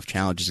really tough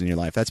challenges in your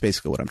life. That's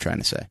basically what I'm trying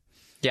to say.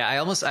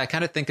 Yeah, I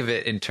kind of think of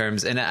it in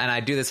terms, and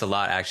I do this a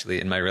lot actually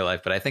in my real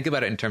life, but I think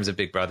about it in terms of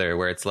Big Brother,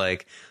 where it's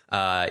like,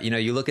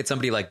 you look at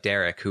somebody like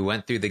Derek, who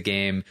went through the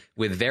game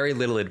with very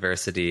little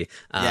adversity,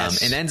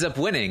 Yes. and ends up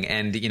winning,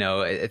 and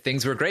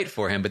things were great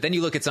for him. But then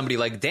you look at somebody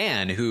like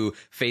Dan, who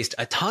faced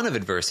a ton of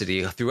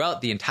adversity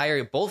throughout the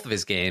both of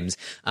his games,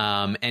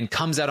 and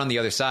comes out on the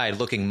other side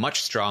looking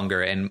much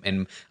stronger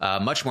and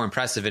much more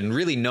impressive, and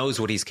really knows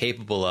what he's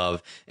capable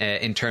of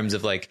in terms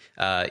of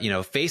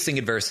facing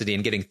adversity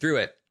and getting through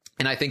it.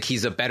 And I think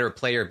he's a better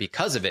player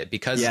because of it,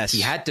 because Yes. he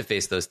had to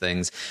face those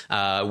things.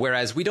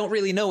 Whereas we don't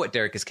really know what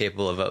Derek is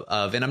capable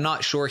of. And I'm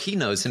not sure he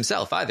knows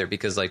himself either,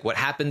 because what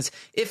happens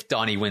if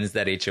Donnie wins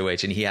that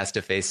HOH and he has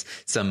to face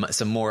some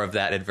more of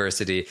that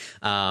adversity?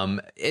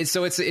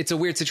 So it's a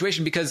weird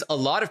situation, because a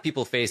lot of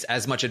people face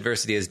as much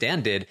adversity as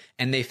Dan did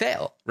and they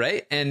fail,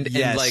 right? And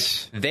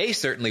Yes. they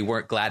certainly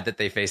weren't glad that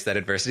they faced that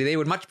adversity. They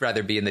would much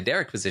rather be in the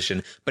Derek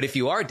position. But if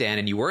you are Dan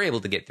and you were able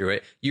to get through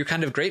it, you're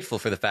kind of grateful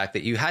for the fact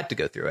that you had to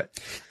go through it.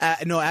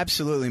 No,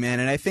 absolutely,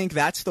 man. And I think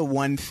that's the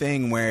one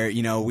thing where,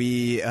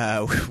 we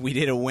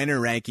did a winner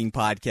ranking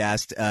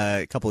podcast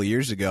a couple of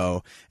years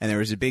ago, and there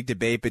was a big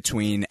debate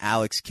between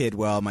Alex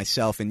Kidwell,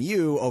 myself, and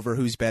you over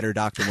who's better,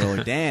 Dr. Will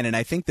or Dan. And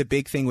I think the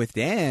big thing with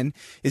Dan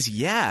is,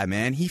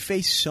 man, he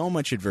faced so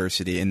much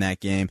adversity in that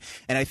game.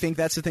 And I think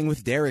that's the thing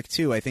with Derek,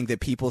 too. I think that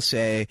people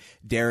say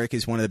Derek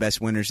is one of the best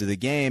winners of the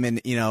game.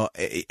 And,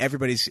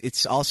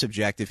 it's all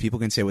subjective. People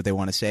can say what they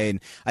want to say. And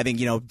I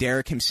think,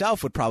 Derek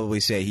himself would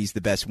probably say he's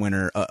the best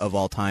winner of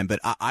all time, but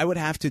I would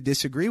have to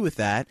disagree with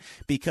that,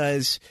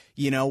 because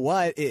you know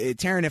what,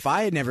 Taryn, if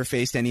I had never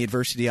faced any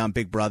adversity on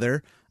Big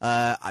Brother,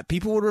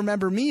 people would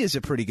remember me as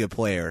a pretty good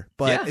player.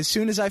 But as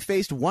soon as I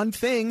faced one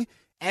thing,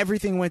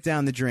 everything went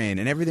down the drain,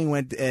 and everything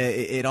went.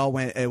 It all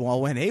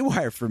went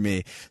haywire for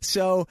me.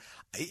 So,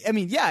 I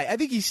mean, I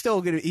think he's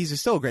still good. He's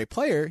still a great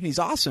player. He's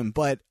awesome,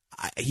 but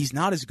he's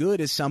not as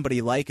good as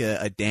somebody like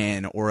a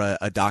Dan or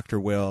a Dr.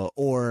 Will,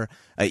 or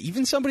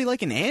even somebody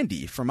like an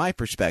Andy, from my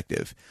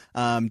perspective.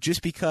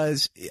 Just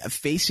because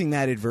facing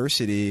that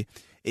adversity,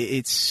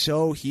 it's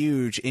so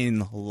huge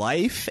in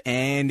life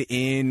and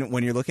in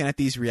when you're looking at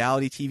these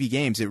reality TV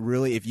games. It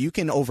really, if you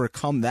can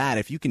overcome that,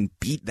 if you can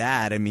beat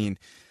that, I mean,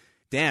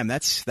 damn,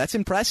 that's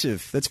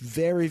impressive. That's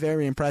very,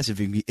 very impressive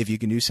if you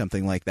can do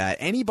something like that.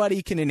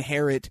 Anybody can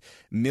inherit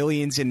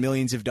millions and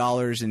millions of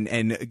dollars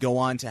and go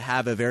on to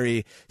have a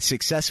very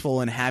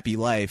successful and happy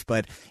life.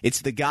 But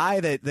it's the guy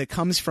that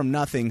comes from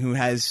nothing, who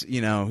has,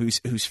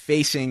 who's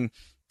facing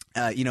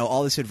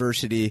all this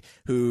adversity,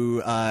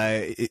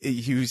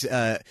 who's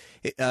a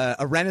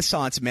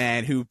Renaissance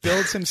man who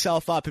builds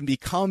himself up and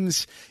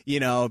becomes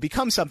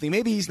something.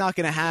 Maybe he's not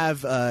going to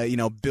have,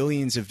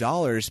 billions of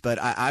dollars, but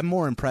I'm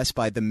more impressed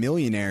by the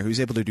millionaire who's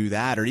able to do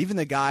that, or even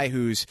the guy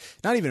who's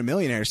not even a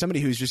millionaire,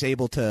 somebody who's just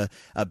able to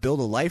build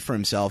a life for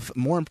himself.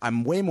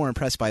 I'm way more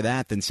impressed by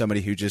that than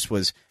somebody who just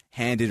was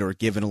handed or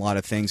given a lot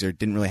of things or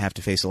didn't really have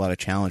to face a lot of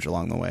challenge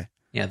along the way.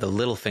 Yeah, the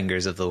little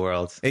fingers of the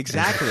world.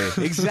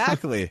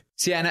 Exactly.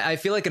 So, and I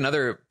feel like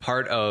another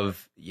part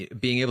of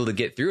being able to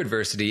get through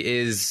adversity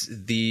is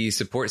the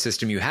support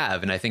system you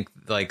have. And I think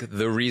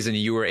the reason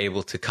you were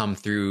able to come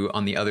through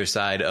on the other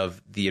side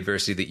of the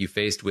adversity that you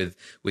faced with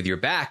your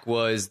back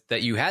was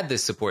that you had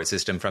this support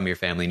system from your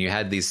family and you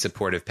had these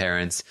supportive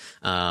parents.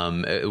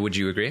 Would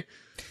you agree?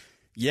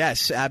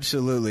 Yes,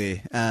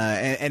 absolutely.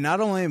 And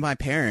not only my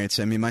parents,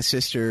 I mean, my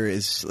sister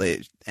is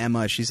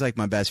Emma, she's like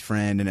my best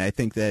friend. And I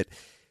think that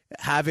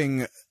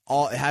having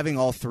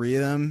all three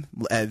of them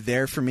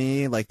there for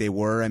me, like they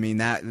were, I mean,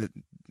 that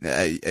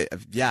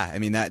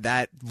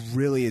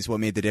really is what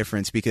made the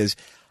difference, because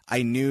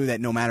I knew that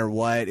no matter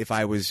what, if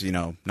I was,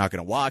 not going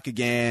to walk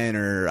again,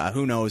 or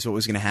who knows what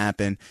was going to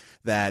happen,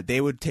 that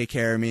they would take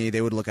care of me,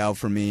 they would look out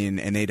for me,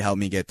 and they'd help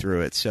me get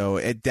through it. So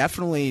it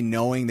definitely,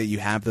 knowing that you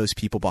have those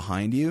people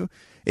behind you,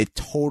 it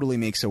totally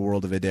makes a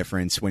world of a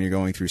difference when you're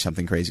going through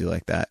something crazy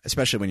like that,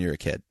 especially when you're a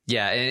kid.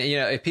 Yeah,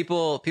 and if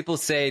people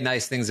say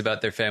nice things about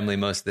their family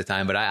most of the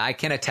time, but I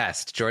can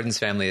attest, Jordan's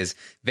family is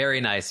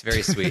very nice,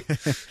 very sweet.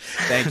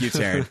 Thank you,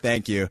 Taryn.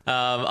 Thank you.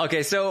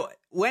 Okay, so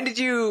when did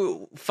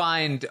you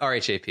find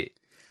RHAP?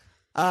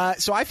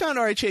 So I found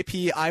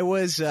RHAP. I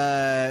was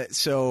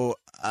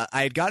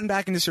I had gotten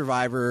back into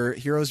Survivor,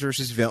 Heroes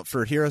versus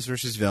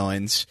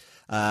Villains.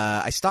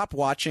 I stopped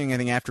watching, I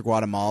think, after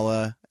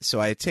Guatemala, so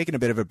I had taken a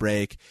bit of a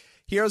break.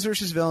 Heroes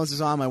versus Villains is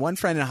on. My one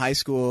friend in high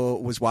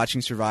school was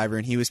watching Survivor,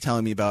 and he was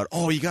telling me about,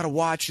 oh, you got to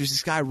watch. There's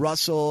this guy,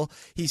 Russell.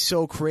 He's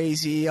so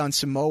crazy on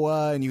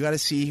Samoa, and you got to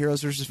see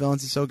Heroes versus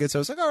Villains. It's so good. So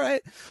I was like, all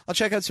right, I'll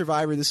check out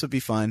Survivor. This will be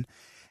fun.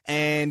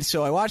 And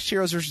so I watched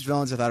Heroes vs.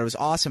 Villains. I thought it was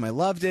awesome. I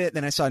loved it.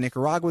 Then I saw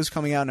Nicaragua was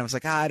coming out, and I was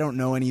like, I don't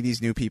know any of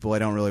these new people. I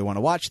don't really want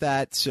to watch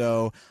that.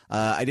 So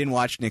I didn't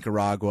watch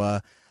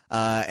Nicaragua.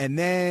 And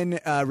then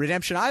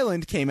Redemption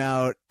Island came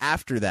out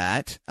after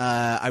that.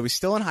 I was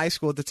still in high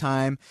school at the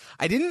time.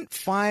 I didn't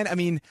find,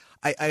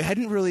 I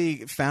hadn't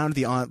really found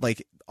the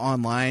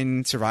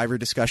online Survivor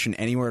discussion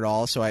anywhere at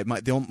all. So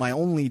my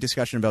only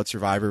discussion about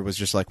Survivor was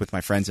just like with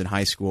my friends in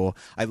high school.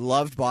 I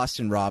loved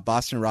Boston Rob.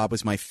 Boston Rob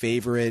was my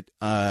favorite.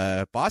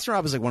 Boston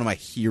Rob was like one of my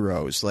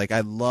heroes. Like I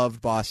loved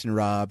Boston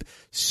Rob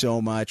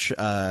so much.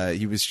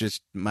 He was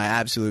just my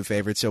absolute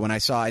favorite. So when I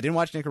didn't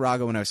watch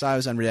Nicaragua. When I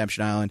was on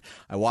Redemption Island,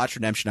 I watched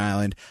Redemption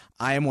Island.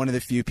 I am one of the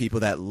few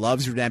people that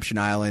loves Redemption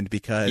Island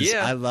because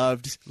I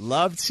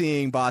loved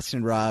seeing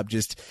Boston Rob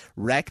just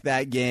wreck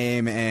that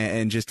game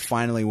and just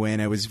finally win.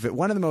 It was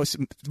one of the most.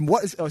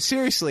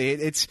 Seriously,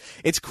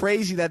 it's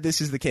crazy that this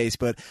is the case,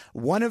 but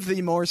one of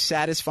the more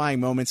satisfying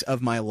moments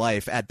of my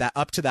life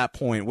up to that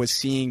point was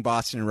seeing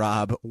Boston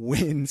Rob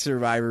win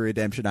Survivor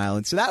Redemption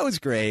Island. So that was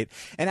great.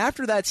 And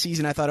after that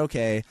season, I thought,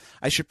 okay,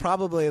 I should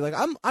probably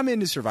I'm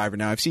into Survivor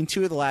now. I've seen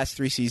 2 of the last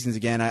 3 seasons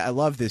again. I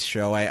love this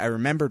show. I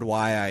remembered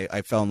why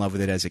I fell in love with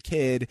it as a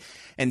kid,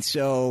 and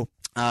so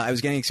I was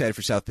getting excited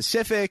for South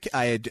Pacific.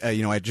 I had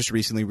I just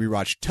recently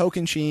rewatched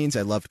Tocantins.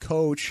 I loved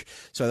Coach,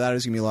 so I thought it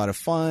was gonna be a lot of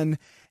fun.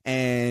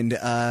 And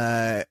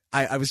I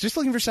was just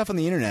looking for stuff on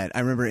the internet.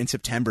 I remember in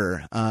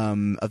September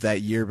of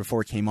that year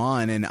before it came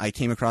on, and I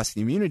came across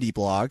the Immunity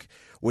blog,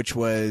 which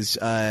was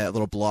a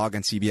little blog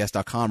on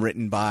CBS.com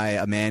written by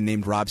a man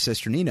named Rob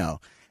Cesternino.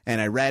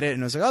 And I read it,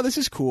 and I was like, oh, this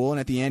is cool. And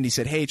at the end, he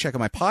said, hey, check out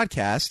my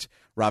podcast.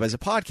 Rob has a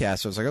podcast.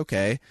 So I was like,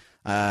 okay.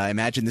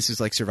 Imagine this is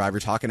like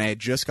Survivor Talk, and I had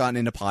just gotten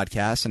into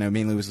podcasts, and I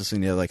mainly was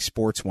listening to like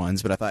sports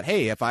ones, but I thought,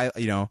 hey, if I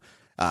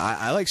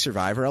like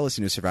Survivor, I'll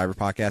listen to a Survivor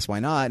podcast, why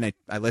not? And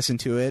I listened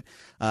to it.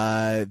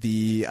 I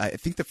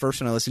think the first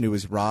one I listened to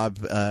was Rob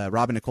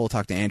and Nicole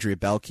talked to Andrea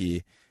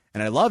Belke,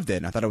 and I loved it,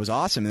 and I thought it was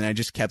awesome, and I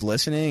just kept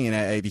listening, and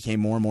I became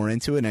more and more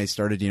into it, and I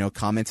started,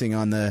 commenting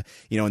on the,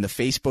 in the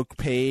Facebook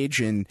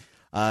page and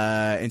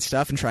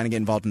stuff, and trying to get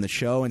involved in the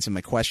show, and some of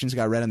my questions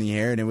got read on the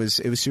air, and it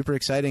was super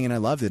exciting, and I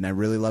loved it, and I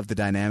really loved the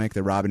dynamic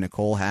that Rob and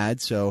Nicole had.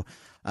 So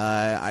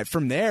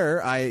from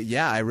there,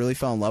 I really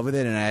fell in love with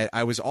it, and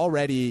I was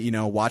already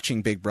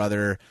watching Big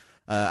Brother.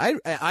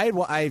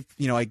 I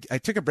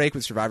took a break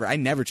with Survivor. I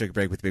never took a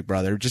break with Big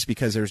Brother just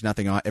because there was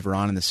nothing ever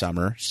on in the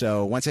summer.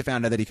 So once I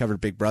found out that he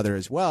covered Big Brother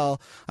as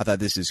well, I thought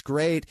this is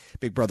great.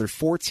 Big Brother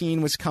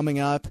 14 was coming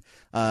up,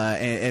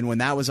 and when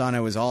that was on,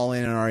 I was all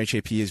in on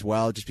RHAP as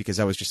well, just because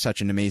that was just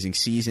such an amazing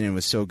season, and it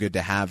was so good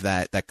to have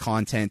that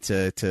content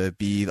to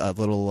be a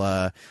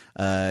little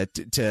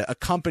to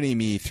accompany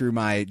me through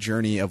my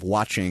journey of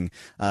watching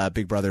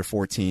Big Brother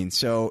 14.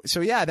 So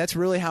yeah, that's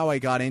really how I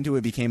got into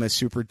it. Became a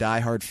super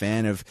diehard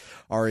fan of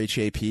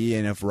RHAP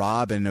and of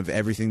Rob and of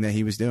everything that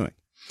he was doing.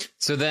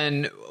 So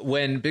then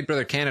when Big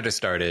Brother Canada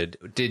started,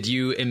 did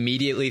you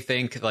immediately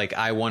think like,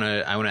 I want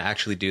to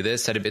actually do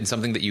this? Had it been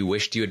something that you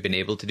wished you had been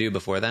able to do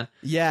before then?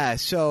 Yeah.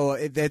 So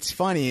that's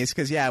funny. It's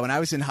because, when I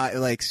was in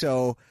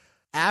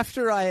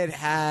after I had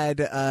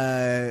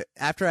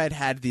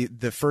had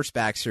the first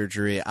back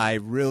surgery, I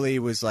really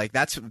was like,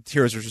 that's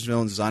Heroes vs.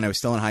 Villains was on. I was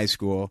still in high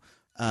school.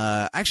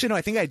 Actually, no,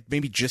 I think I'd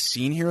maybe just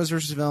seen Heroes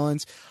vs.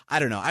 Villains. I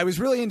don't know. I was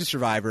really into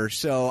Survivor,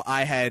 so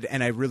I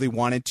really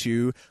wanted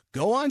to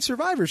go on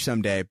Survivor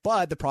someday.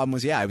 But the problem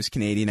was, I was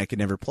Canadian. I could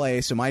never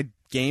play. So my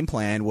game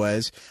plan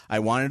was I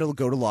wanted to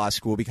go to law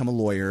school, become a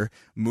lawyer,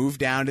 move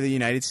down to the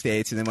United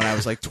States. And then when I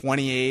was like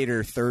 28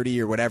 or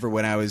 30 or whatever,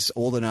 when I was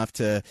old enough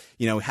to,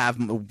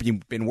 have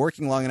been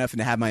working long enough and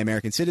to have my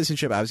American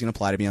citizenship, I was going to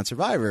apply to be on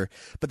Survivor.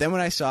 But then when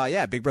I saw,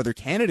 Big Brother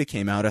Canada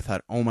came out, I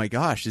thought, oh my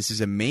gosh, this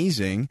is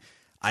amazing.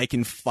 I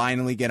can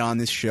finally get on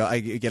this show. I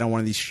get on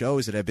one of these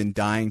shows that I've been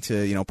dying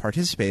to,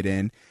 participate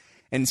in.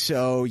 And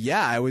so,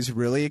 I was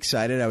really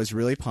excited. I was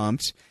really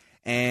pumped.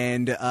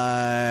 And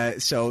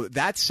so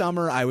that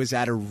summer I was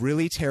at a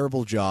really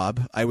terrible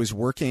job. I was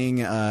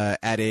working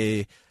at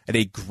a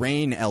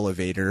grain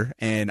elevator,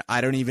 and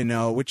I don't even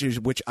know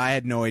which I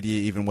had no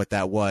idea even what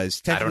that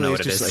was. I don't know what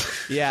it is.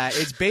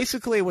 It's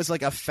basically, it was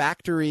like a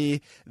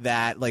factory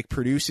that like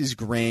produces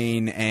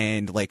grain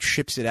and like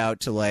ships it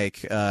out to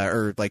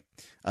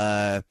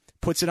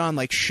puts it on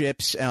like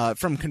ships,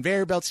 from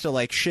conveyor belts to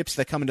like ships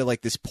that come into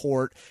like this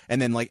port,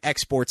 and then like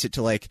exports it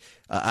to like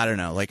I don't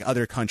know, like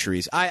other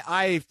countries.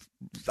 I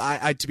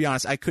to be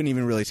honest, I couldn't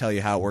even really tell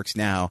you how it works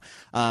now.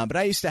 But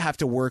I used to have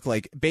to work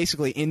like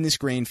basically in this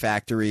grain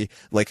factory,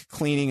 like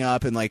cleaning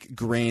up and like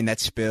grain that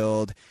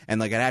spilled, and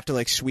like I'd have to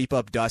like sweep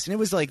up dust. And it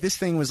was like, this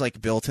thing was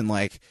like built in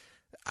like,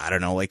 I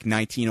don't know, like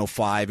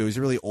 1905. It was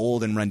really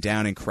old and run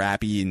down and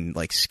crappy and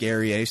like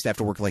scary. I used to have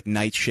to work like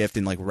night shift,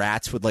 and like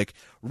rats would like,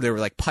 there were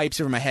like pipes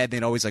over my head. And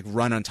they'd always like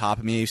run on top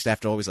of me. I used to have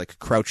to always like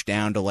crouch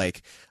down to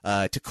like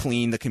to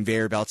clean the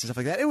conveyor belts and stuff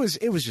like that. It was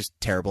just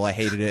terrible. I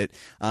hated it.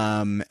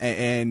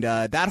 And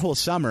that whole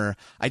summer,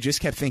 I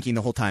just kept thinking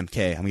the whole time,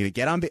 okay, I'm gonna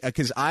get on,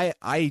 because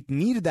I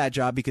needed that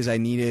job because I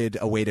needed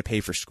a way to pay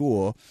for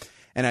school,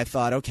 and I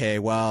thought, okay,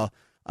 well,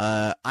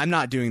 I'm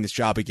not doing this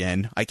job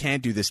again. I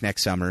can't do this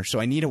next summer. So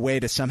I need a way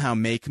to somehow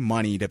make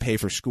money to pay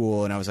for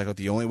school. And I was like, oh,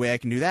 the only way I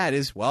can do that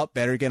is, well,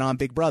 better get on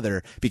Big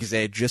Brother, because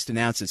they had just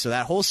announced it. So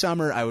that whole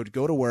summer I would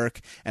go to work,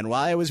 and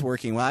while I was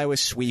working, while I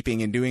was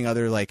sweeping and doing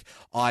other like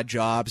odd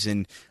jobs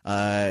and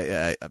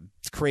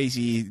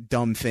crazy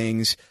dumb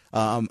things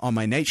on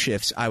my night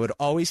shifts, I would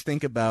always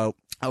think about,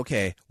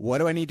 okay, what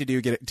do I need to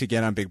do to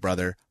get on Big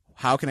Brother?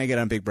 How can I get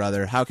on Big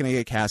Brother? How can I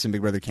get cast in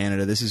Big Brother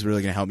Canada? This is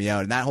really going to help me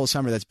out. And that whole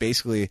summer, that's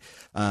basically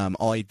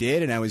all I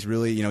did. And I was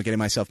really, getting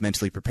myself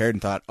mentally prepared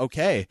and thought,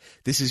 okay,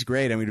 this is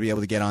great. I'm going to be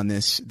able to get on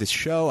this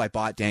show. I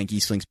bought Dan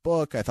Giesling's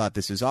book. I thought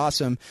this was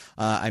awesome.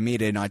 I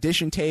made an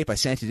audition tape. I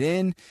sent it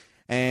in.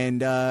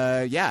 And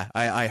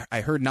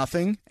I heard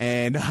nothing,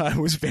 and I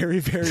was very,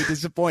 very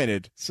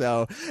disappointed.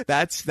 So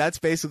that's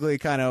basically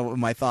kind of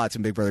my thoughts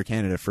when Big Brother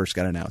Canada first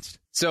got announced.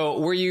 So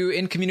were you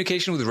in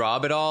communication with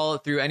Rob at all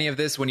through any of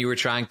this when you were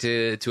trying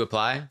to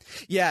apply?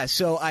 Yeah,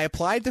 so I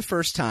applied the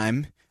first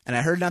time, and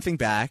I heard nothing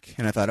back,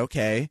 and I thought,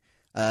 okay,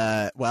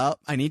 well,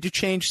 I need to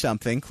change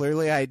something.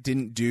 Clearly I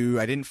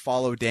didn't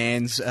follow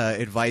Dan's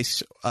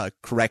advice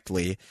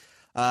correctly.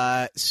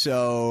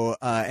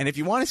 And if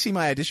you want to see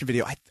my audition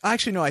video, I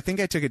think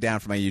I took it down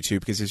from my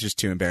YouTube because it's just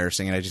too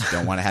embarrassing, and I just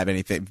don't want to have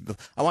anything.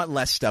 I want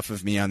less stuff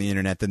of me on the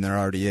internet than there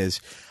already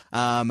is.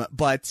 So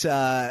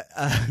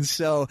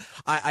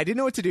I didn't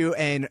know what to do,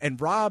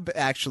 and Rob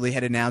actually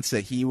had announced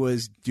that he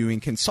was doing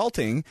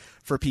consulting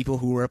for people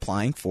who were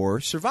applying for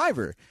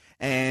Survivor.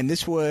 And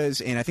this was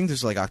I think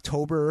this was like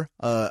October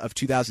of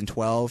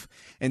 2012.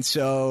 And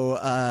so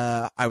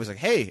I was like,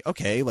 hey,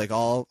 okay, like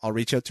I'll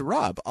reach out to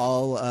Rob.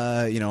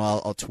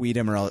 I'll tweet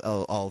him, or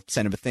I'll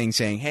send him a thing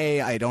saying, hey,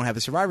 I don't have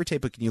a Survivor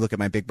tape, but can you look at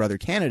my Big Brother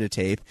Canada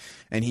tape?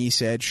 And he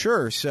said,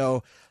 sure.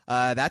 So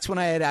that's when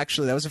that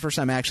was the first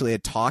time I actually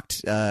had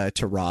talked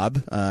to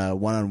Rob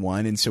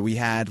one-on-one. And so we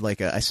had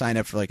I signed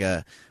up for like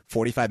a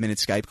 45-minute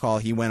Skype call.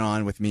 He went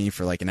on with me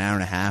for like an hour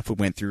and a half. We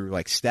went through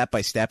like step by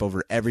step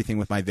over everything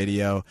with my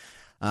video.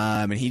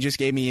 And he just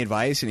gave me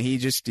advice, and he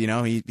just,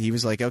 he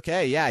was like,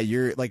 okay, yeah,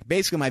 you're like,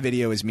 basically my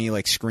video is me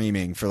like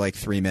screaming for like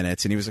 3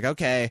 minutes. And he was like,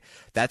 okay,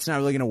 that's not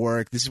really going to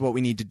work. This is what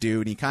we need to do.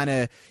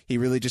 And he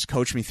really just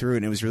coached me through it,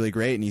 and it was really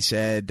great. And he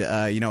said,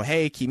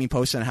 hey, keep me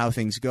posted on how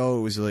things go.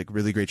 It was like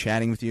really great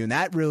chatting with you. And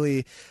that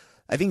really,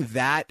 I think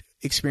that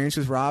experience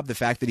with Rob, the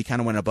fact that he kind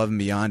of went above and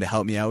beyond to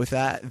help me out with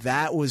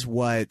that was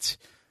what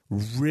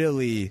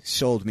really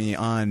sold me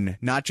on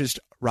not just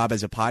Rob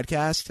as a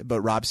podcast, but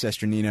Rob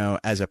Cesternino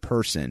as a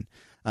person.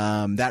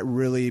 That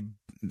really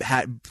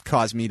had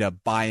caused me to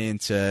buy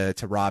into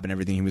Rob and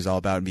everything he was all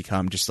about, and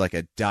become just like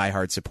a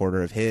diehard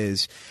supporter of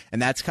his.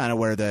 And that's kind of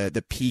where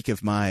the peak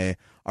of my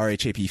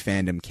RHAP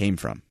fandom came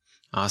from.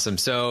 Awesome.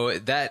 So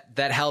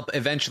that help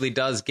eventually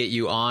does get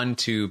you on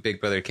to Big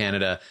Brother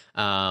Canada.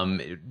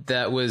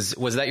 Was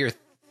that your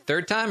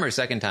third time or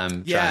second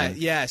time trying?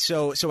 Yeah.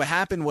 So what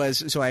happened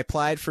was, I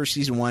applied for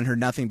season 1, heard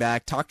nothing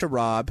back, talked to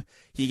Rob.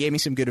 He gave me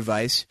some good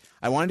advice.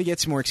 I wanted to get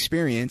some more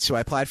experience, so I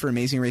applied for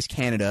Amazing Race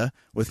Canada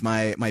with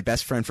my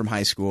best friend from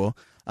high school.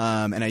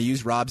 And I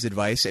used Rob's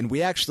advice, and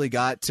we actually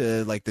got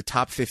to like the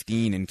top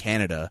 15 in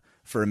Canada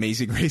for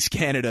Amazing Race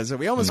Canada. So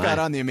we almost got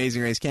on the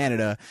Amazing Race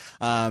Canada.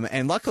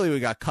 And luckily we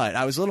got cut.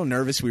 I was a little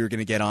nervous we were going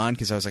to get on,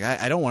 because I was like,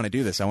 I don't want to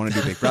do this. I want to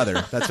do Big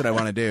Brother. That's what I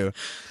want to do.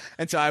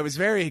 And so I was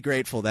very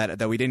grateful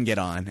that we didn't get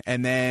on.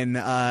 And then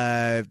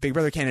Big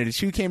Brother Canada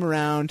 2 came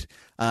around.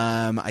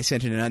 I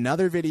sent in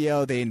another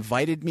video. They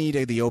invited me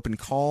to the open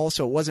call,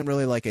 so it wasn't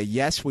really like a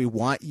yes, we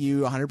want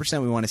you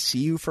 100%, we want to see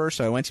you first.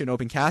 So I went to an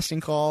open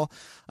casting call,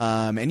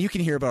 and you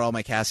can hear about all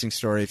my casting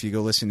story if you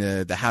go listen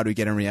to the How to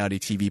Get on Reality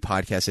TV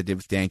podcast I did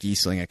with Dan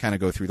Giesling. I kind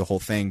of go through the whole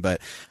thing,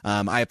 but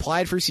I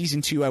applied for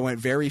season 2. I went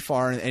very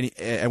far, and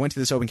I went to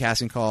this open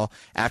casting call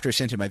after I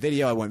sent in my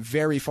video. I went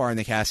very far in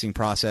the casting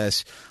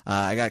process.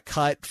 I got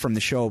cut from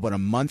the show about a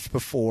month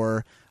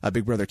before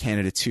Big Brother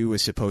Canada 2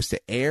 was supposed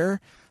to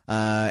air.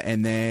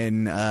 And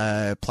then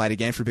applied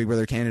again for Big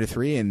Brother Canada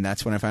 3, and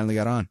that's when I finally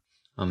got on.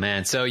 Oh,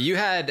 man. So you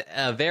had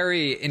a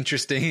very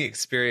interesting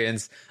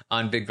experience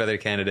on Big Brother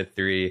Canada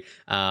 3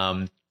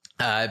 coming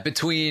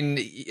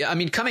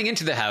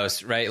into the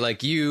house, right?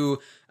 Like you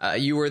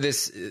were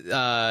this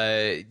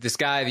guy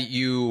that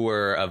you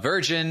were a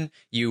virgin.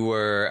 You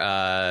were,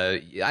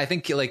 I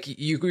think like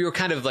you were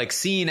kind of like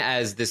seen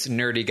as this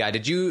nerdy guy.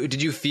 Did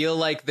you feel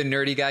like the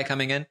nerdy guy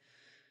coming in?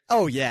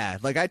 Oh, yeah.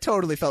 Like, I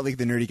totally felt like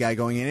the nerdy guy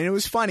going in. And it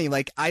was funny.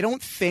 Like, I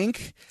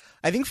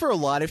think for a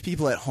lot of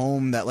people at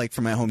home that, like,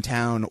 from my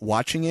hometown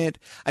watching it,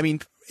 I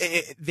mean,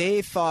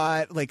 they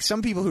thought, like,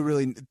 some people who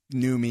really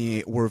knew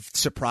me were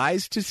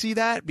surprised to see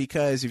that,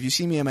 because if you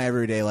see me in my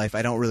everyday life,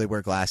 I don't really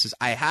wear glasses.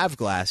 I have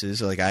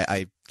glasses, like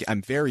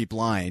I'm very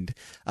blind,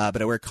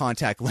 but I wear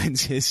contact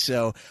lenses.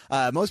 So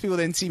most people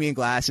didn't see me in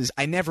glasses.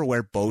 I never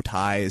wear bow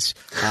ties.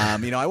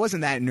 I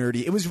wasn't that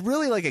nerdy. It was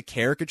really like a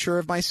caricature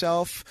of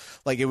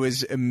myself. Like, it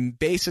was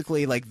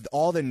basically like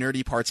all the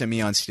nerdy parts of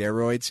me on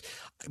steroids.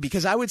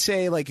 Because I would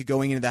say, like,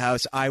 going into the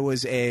house, I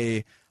was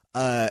a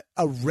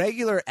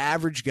regular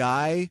average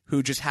guy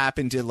who just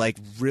happened to, like,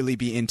 really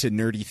be into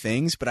nerdy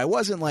things, but I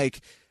wasn't like,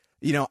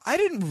 I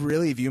didn't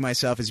really view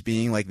myself as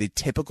being like the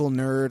typical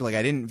nerd. Like,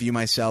 I didn't view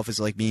myself as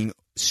like being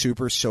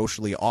super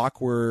socially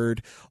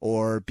awkward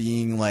or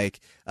being like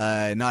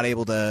not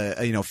able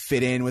to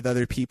fit in with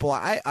other people.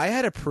 I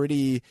had a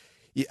pretty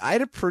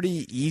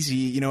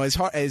easy, as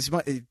hard as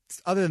much,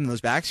 other than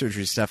those back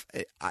surgery stuff.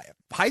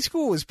 High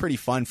school was pretty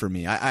fun for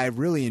me. I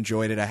really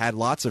enjoyed it. I had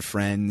lots of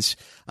friends.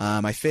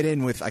 I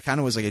kind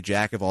of was like a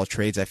jack of all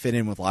trades. I fit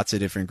in with lots of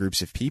different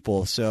groups of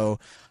people. So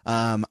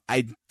I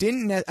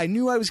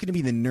knew I was going to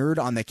be the nerd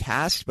on the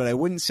cast, but I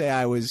wouldn't say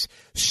I was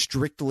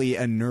strictly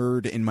a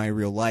nerd in my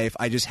real life.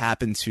 I just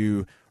happened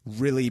to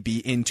really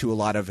be into a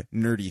lot of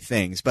nerdy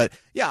things. But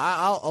yeah,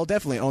 I'll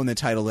definitely own the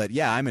title that,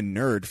 yeah, I'm a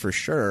nerd for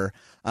sure.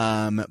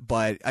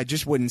 But I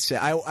just wouldn't say,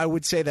 I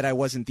would say that I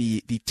wasn't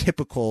the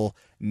typical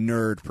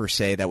nerd per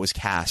se that was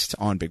cast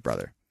on Big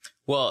Brother.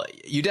 Well,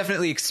 you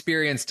definitely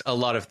experienced a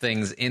lot of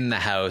things in the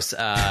house.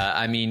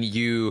 I mean,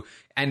 you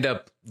end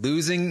up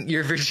losing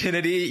your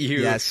virginity.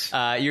 Yes.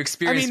 You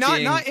experienced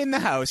not in the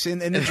house, in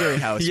the jury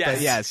house, yes.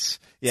 But yes.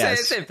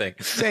 Yes. Same thing.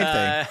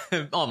 Same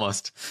thing.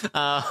 Almost.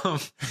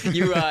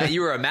 You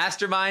were a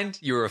mastermind.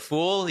 You were a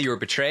fool. You were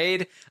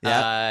betrayed.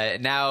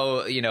 Yep.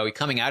 Now,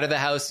 coming out of the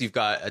house, you've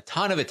got a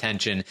ton of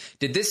attention.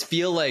 Did this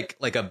feel like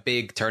a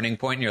big turning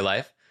point in your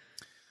life?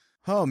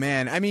 Oh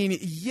man. I mean,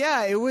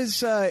 yeah, it was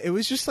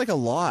just like a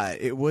lot.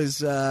 It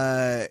was,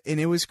 and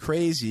it was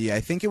crazy. I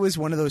think it was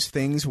one of those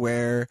things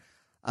where,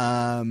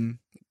 in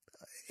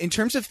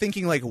terms of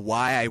thinking like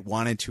why I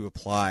wanted to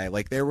apply,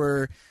 like there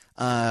were,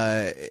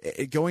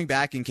 going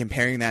back and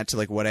comparing that to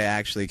like what I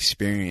actually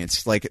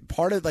experienced, like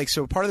part of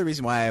the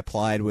reason why I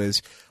applied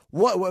was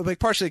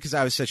partially because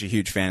I was such a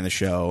huge fan of the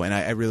show and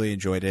I really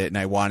enjoyed it and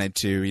I wanted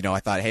to, I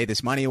thought, hey,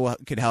 this money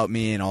could help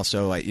me and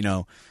also like,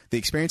 the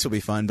experience will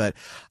be fun. But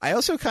I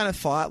also kind of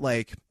thought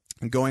like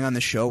going on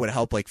the show would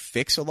help like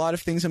fix a lot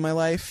of things in my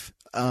life.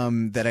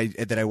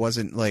 That I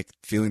wasn't like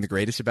feeling the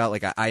greatest about.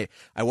 Like I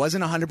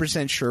wasn't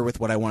 100% sure with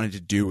what I wanted to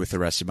do with the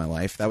rest of my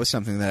life. That was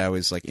something that I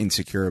was like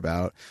insecure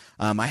about.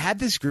 I had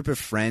this group of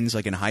friends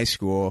like in high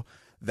school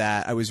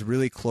that I was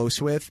really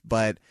close with,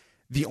 but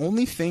the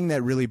only thing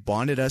that really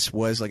bonded us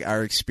was like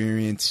our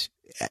experience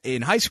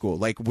in high school.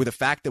 Like with the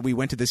fact that we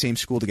went to the same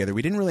school together,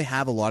 we didn't really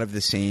have a lot of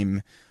the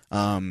same,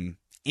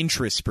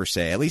 interests per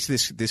se, at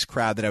least this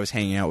crowd that I was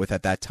hanging out with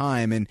at that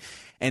time.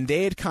 And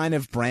they had kind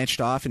of branched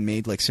off and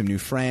made like some new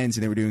friends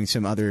and they were doing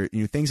some other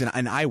new things.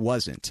 And I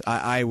wasn't.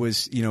 I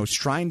was,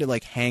 trying to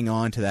like hang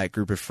on to that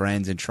group of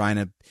friends and trying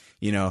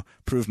to,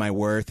 prove my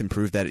worth and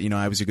prove that,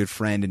 I was a good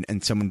friend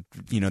and someone,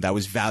 that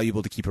was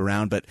valuable to keep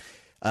around. But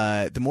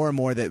the more and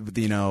more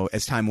that,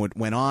 as time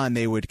went on,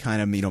 they would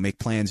kind of, make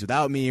plans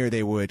without me, or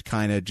they would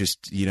kind of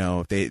just,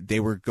 they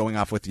were going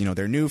off with,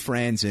 their new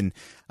friends. And,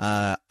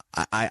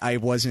 I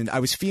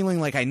was feeling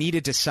like I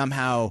needed to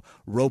somehow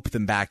rope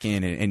them back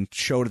in and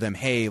show to them,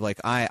 hey, like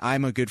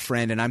I'm a good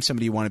friend and I'm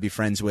somebody you want to be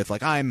friends with.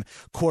 Like I'm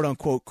quote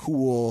unquote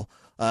cool,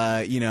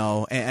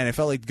 and I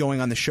felt like going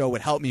on the show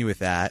would help me with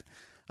that.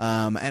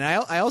 And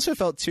I also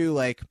felt too,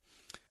 like,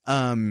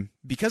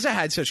 because I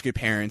had such good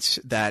parents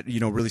that,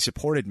 really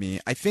supported me,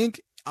 I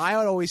think I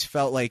had always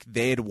felt like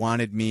they had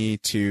wanted me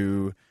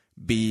to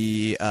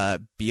be a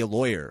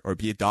lawyer or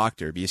be a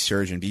doctor, be a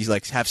surgeon,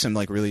 have some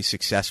like really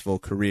successful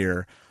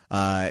career,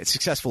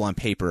 successful on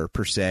paper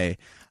per se,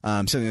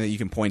 something that you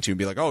can point to and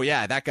be like, oh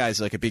yeah, that guy's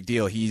like a big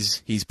deal.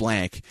 He's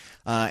blank.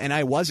 And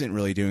I wasn't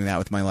really doing that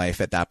with my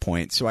life at that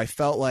point. So I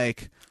felt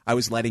like I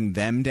was letting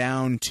them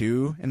down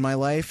too in my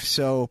life.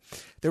 So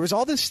there was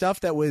all this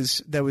stuff that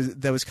was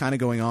kind of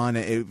going on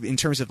in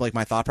terms of like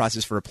my thought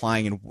process for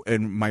applying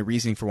and my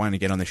reasoning for wanting to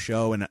get on the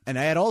show. And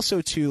I had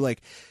also too,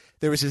 like,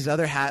 there was this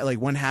other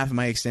one half of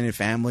my extended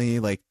family.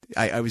 Like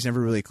I was never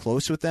really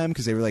close with them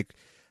because they were like,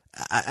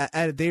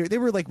 they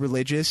were like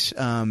religious.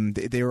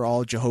 They were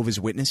all Jehovah's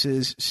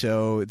Witnesses.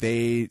 So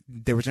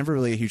there was never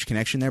really a huge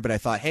connection there, but I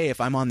thought, hey,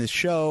 if I'm on this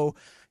show,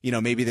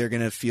 maybe they're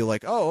going to feel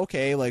like, oh,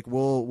 okay, like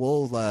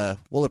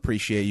we'll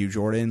appreciate you,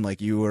 Jordan.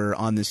 Like you were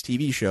on this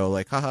TV show,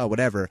 like, haha,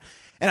 whatever.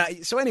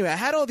 And so anyway, I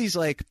had all these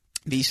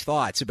these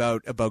thoughts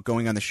about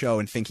going on the show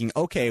and thinking,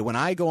 okay, when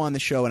I go on the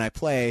show and I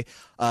play,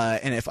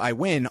 and if I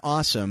win,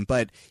 awesome.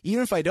 But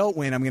even if I don't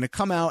win, I'm going to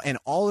come out and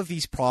all of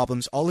these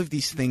problems, all of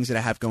these things that I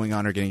have going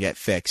on are going to get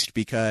fixed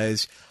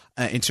because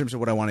in terms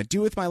of what I want to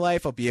do with my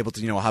life, I'll be able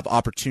to, have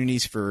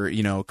opportunities for,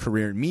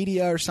 career in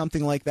media or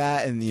something like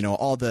that. And,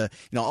 all the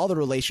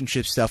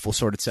relationship stuff will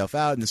sort itself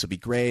out and this will be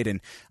great. And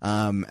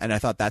I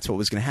thought that's what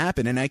was going to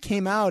happen. And I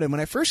came out, and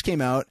when I first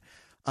came out,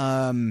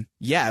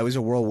 yeah, it was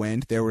a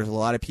whirlwind. There was a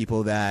lot of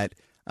people that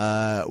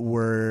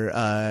were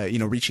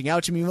reaching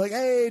out to me like,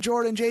 hey,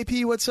 Jordan,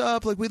 JP, what's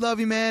up? Like, we love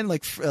you, man.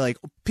 Like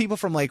people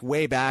from like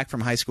way back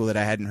from high school that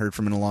I hadn't heard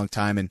from in a long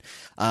time, and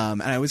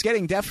I was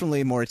getting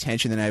definitely more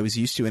attention than I was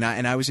used to, and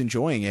I was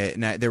enjoying it.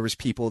 And there was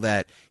people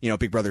that,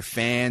 Big Brother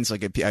fans,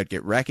 like I'd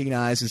get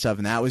recognized and stuff,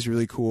 and that was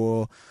really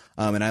cool.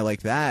 And I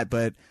liked that,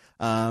 but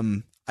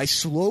I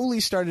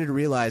slowly started to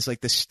realize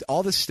like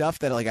all the stuff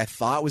that like I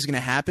thought was going to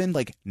happen,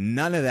 like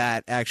none of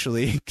that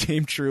actually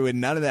came true,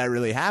 and none of that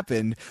really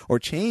happened or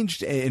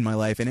changed in my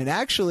life. And it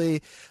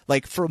actually,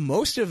 like, for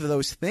most of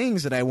those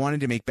things that I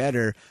wanted to make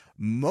better,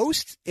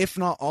 most, if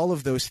not all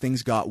of those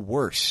things got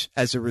worse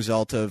as a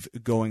result of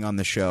going on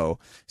the show.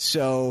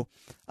 So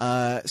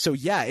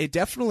yeah, it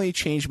definitely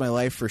changed my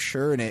life for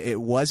sure. And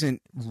it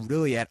wasn't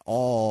really at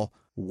all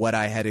what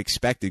I had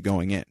expected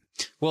going in.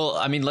 Well,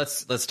 I mean,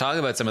 let's talk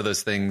about some of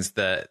those things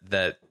that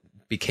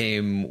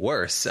became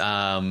worse.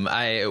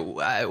 I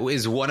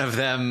is one of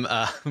them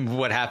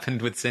what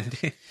happened with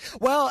Cindy?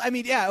 Well, I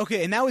mean, yeah,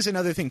 okay, and that was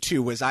another thing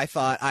too. Was I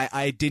thought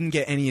I didn't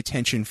get any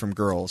attention from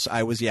girls.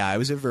 I was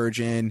a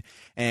virgin,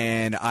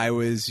 and I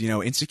was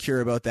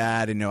insecure about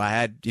that. And I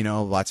had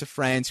lots of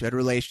friends who had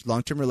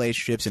long-term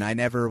relationships, and I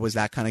never was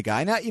that kind of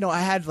guy. And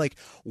I had like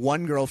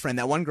one girlfriend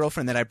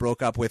that I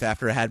broke up with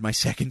after I had my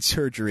second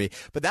surgery,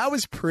 but that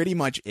was pretty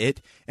much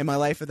it in my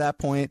life at that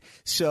point.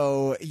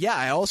 So yeah,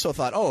 I also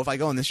thought, oh, if I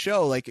go on this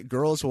show, like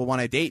girls will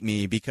want to date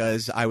me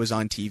because I was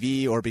on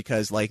TV, or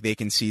because like they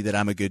can see that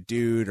I'm a good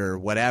dude or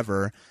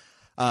whatever.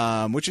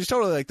 Which is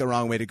totally like the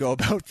wrong way to go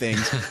about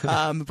things.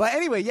 But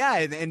anyway, yeah.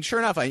 And sure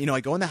enough, I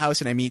go in the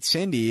house and I meet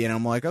Cindy, and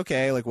I'm like,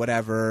 okay, like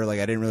whatever. Like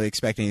I didn't really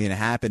expect anything to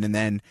happen. And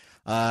then,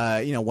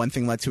 one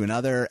thing led to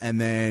another, and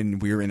then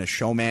we were in a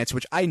showmance,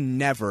 which I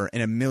never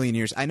in a million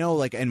years. I know,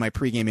 like in my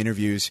pregame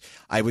interviews,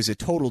 I was a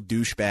total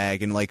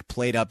douchebag and like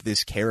played up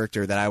this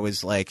character that I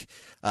was like,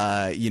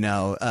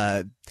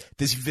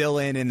 this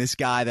villain and this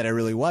guy that I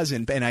really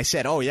wasn't. And I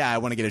said, oh yeah, I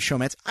want to get a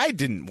showmance. I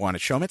didn't want a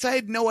showmance. I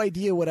had no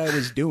idea what I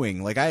was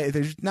doing. Like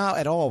there's not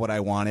at all what I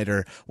wanted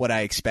or what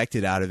I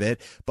expected out of it.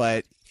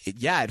 But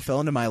yeah, it fell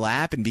into my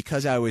lap, and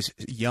because I was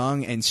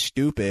young and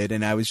stupid,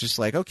 and I was just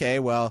like, okay,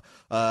 well,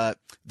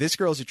 this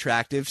girl's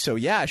attractive, so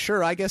yeah,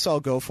 sure, I guess I'll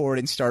go for it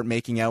and start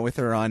making out with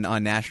her on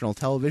national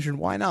television.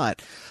 Why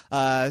not?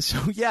 So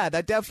yeah,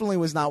 that definitely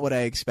was not what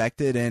I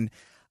expected, and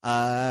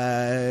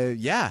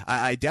yeah,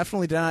 I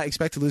definitely did not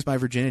expect to lose my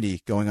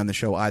virginity going on the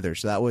show either.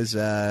 So that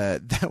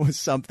was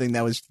something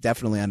that was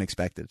definitely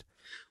unexpected.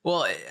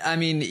 Well, I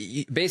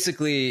mean,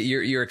 basically,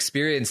 your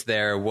experience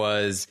there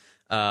was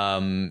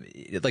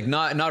like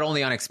not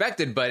only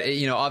unexpected, but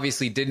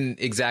obviously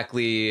didn't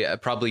exactly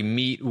probably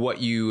meet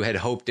what you had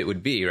hoped it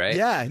would be, right?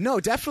 Yeah,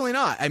 no, definitely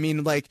not. I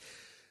mean, like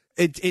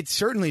it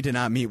certainly did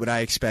not meet what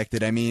I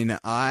expected. I mean,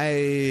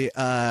 I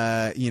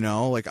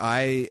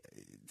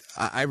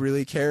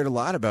really cared a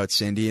lot about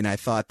Cindy, and I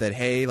thought that,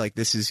 hey, like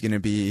this is going to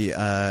be,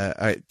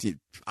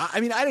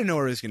 I mean, I didn't know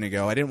where it was going to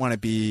go. I didn't want to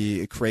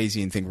be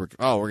crazy and think we're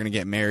going to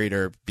get married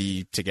or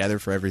be together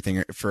for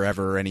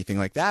forever or anything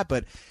like that.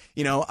 But,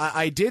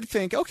 I did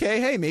think,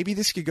 okay, hey, maybe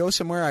this could go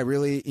somewhere. I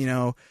really,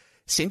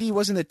 Cindy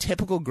wasn't the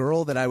typical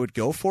girl that I would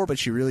go for, but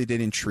she really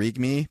did intrigue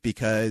me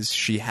because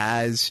she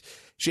has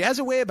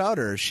a way about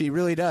her. She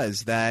really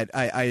does that.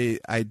 I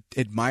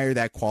admire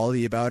that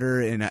quality about her.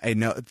 And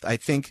I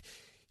think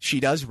she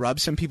does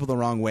rub some people the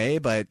wrong way,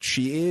 but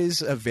she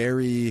is a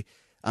very,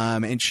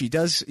 and she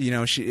does,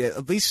 she,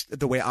 at least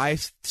the way I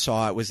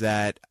saw it was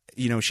that,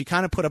 she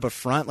kind of put up a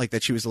front like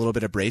that she was a little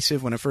bit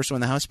abrasive when I first went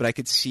in the house, but I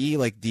could see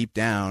like deep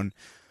down,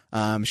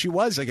 she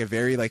was like a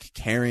very like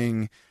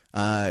caring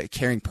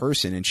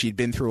person, and she'd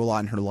been through a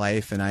lot in her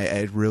life, and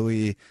I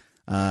really,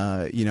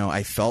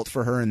 I felt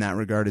for her in that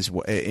regard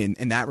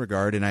in that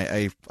regard, and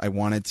I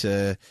wanted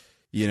to,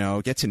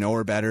 get to know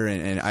her better,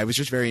 and I was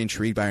just very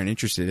intrigued by her and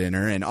interested in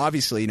her. And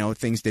obviously,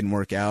 things didn't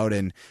work out,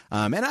 and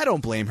I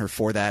don't blame her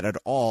for that at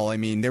all. I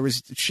mean,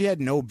 she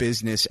had no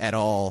business at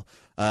all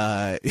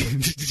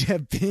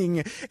being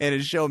in a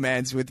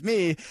showmance with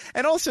me,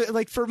 and also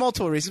like for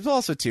multiple reasons.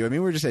 Also too, I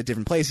mean, we're just at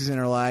different places in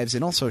our lives,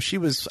 and also she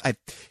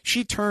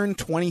turned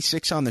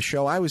 26 on the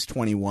show. I was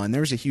 21. There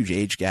was a huge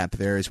age gap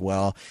there as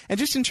well. And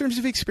just in terms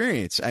of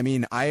experience, I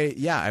mean,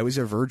 I was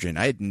a virgin.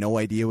 I had no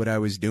idea what I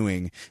was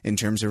doing in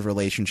terms of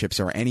relationships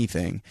or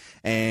anything.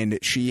 And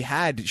she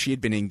had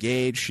been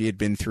engaged. She had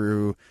been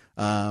through,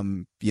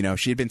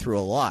 she had been through a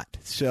lot.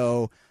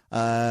 So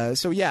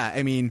yeah,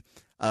 I mean,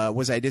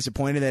 was I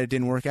disappointed that it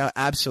didn't work out?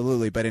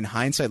 Absolutely. But in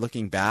hindsight,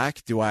 looking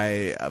back, do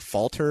I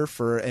fault her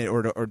for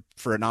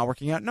it not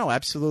working out? No,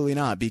 absolutely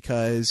not.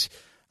 Because,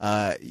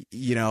 there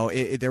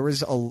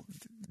was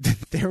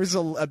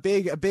a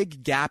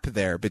big gap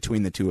there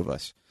between the two of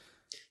us.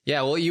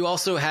 Yeah, well, you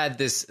also had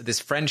this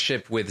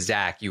friendship with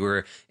Zach. You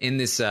were in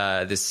this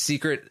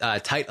secret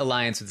tight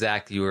alliance with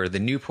Zach. You were the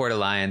Newport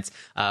Alliance,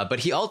 but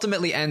he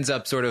ultimately ends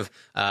up sort of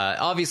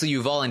obviously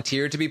you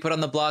volunteered to be put on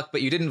the block,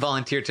 but you didn't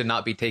volunteer to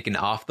not be taken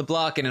off the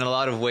block. And in a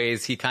lot of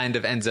ways, he kind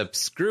of ends up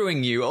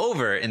screwing you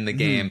over in the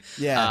game.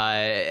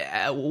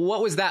 Yeah.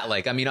 What was that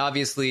like? I mean,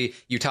 obviously,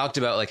 you talked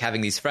about like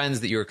having these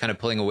friends that you were kind of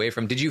pulling away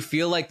from. Did you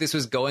feel like this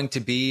was going to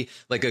be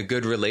like a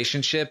good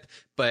relationship?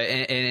 But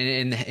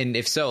and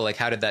if so, like,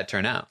 how did that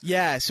turn out?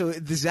 Yeah, so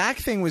the Zach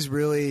thing was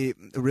really,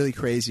 really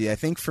crazy. I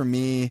think for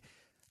me,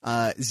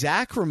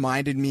 Zach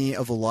reminded me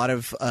of a lot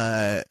of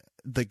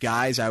the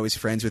guys I was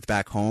friends with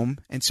back home.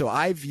 And so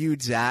I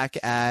viewed Zach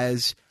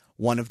as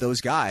one of those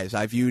guys.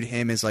 I viewed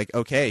him as like,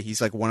 okay, he's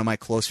like one of my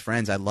close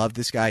friends. I love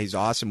this guy. He's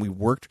awesome. We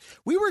worked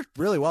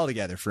really well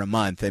together for a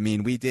month. I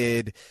mean, we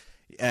did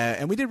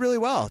really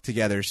well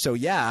together. So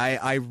yeah,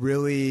 I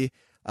really...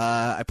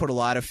 I put a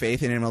lot of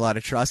faith in him, a lot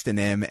of trust in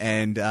him,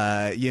 and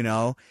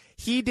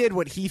he did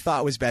what he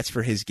thought was best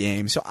for his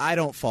game, so I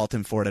don't fault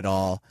him for it at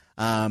all.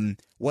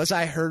 Was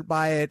I hurt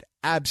by it?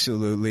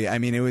 Absolutely. I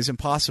mean, it was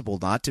impossible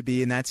not to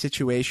be in that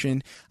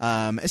situation,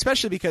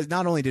 especially because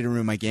not only did it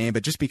ruin my game,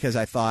 but just because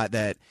I thought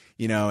that,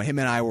 him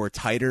and I were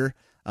tighter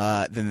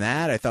than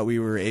that. I thought we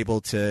were able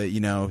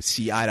to,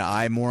 see eye to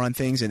eye more on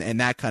things, and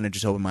that kind of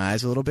just opened my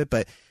eyes a little bit,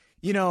 but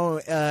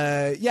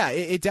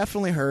it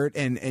definitely hurt,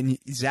 and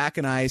Zach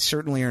and I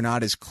certainly are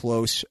not as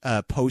close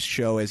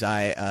post-show as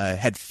I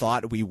had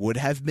thought we would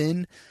have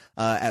been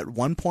at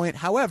one point.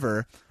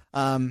 However,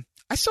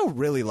 I still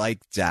really like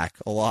Zach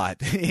a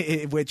lot,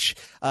 which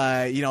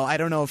I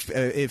don't know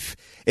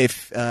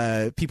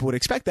if people would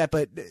expect that,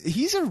 but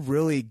he's a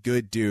really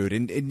good dude.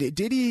 And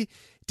did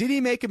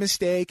he make a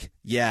mistake?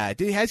 Yeah.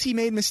 Has he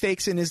made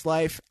mistakes in his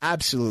life?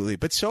 Absolutely.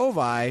 But so have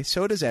I.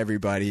 So does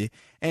everybody.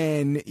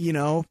 And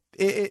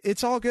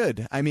it's all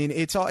good. I mean,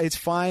 it's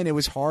fine. It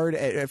was hard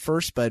at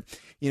first, but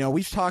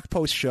we've talked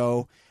post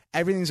show.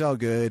 Everything's all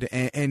good,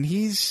 and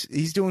he's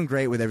doing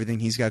great with everything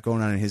he's got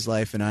going on in his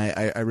life, and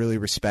I really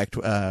respect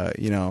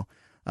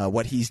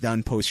what he's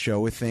done post show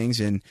with things,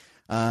 and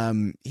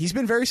he's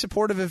been very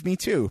supportive of me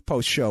too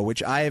post show,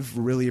 which I've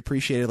really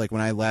appreciated. Like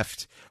when I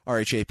left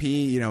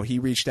RHAP, he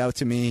reached out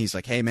to me. He's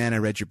like, "Hey man, I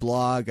read your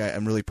blog.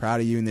 I'm really proud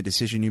of you and the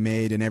decision you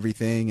made and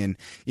everything." And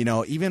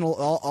even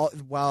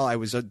while I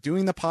was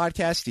doing the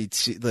podcast, he'd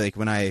see, like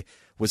when I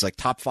was like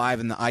top 5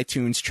 in the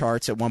iTunes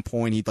charts at one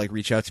point, he'd like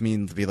reach out to me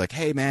and be like,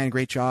 "Hey man,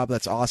 great job.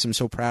 That's awesome.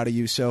 So proud of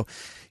you." So,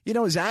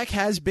 Zach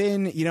has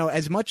been,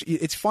 as much,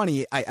 it's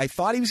funny. I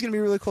thought he was going to be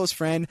a really close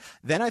friend.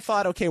 Then I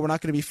thought, okay, we're not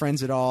going to be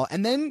friends at all.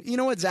 And then,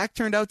 what Zach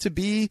turned out to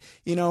be,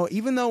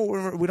 even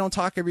though we don't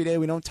talk every day,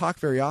 we don't talk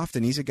very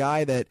often. He's a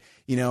guy that,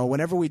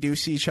 whenever we do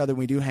see each other,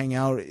 we do hang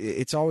out.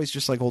 It's always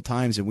just like old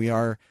times, and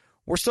we're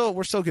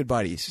still good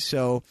buddies.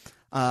 So,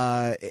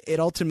 it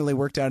ultimately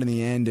worked out in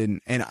the end, and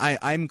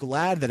I'm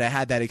glad that I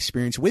had that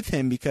experience with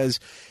him, because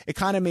it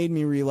kind of made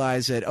me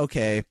realize that,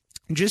 okay,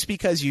 just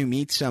because you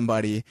meet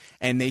somebody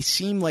and they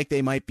seem like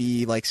they might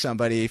be like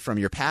somebody from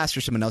your past or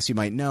someone else you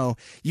might know,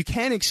 you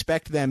can't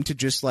expect them to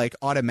just like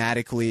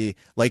automatically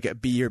like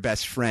be your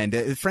best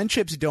friend.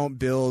 Friendships don't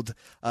build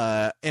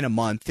in a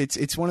month.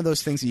 It's one of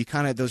those things that you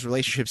kind of, those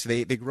relationships,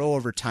 they grow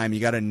over time. You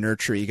got to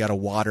nurture it. You got to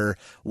water.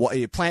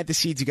 You plant the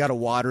seeds. You got to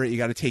water it. You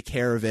got to take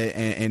care of it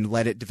and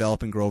let it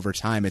develop and grow over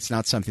time. It's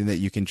not something that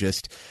you can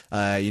just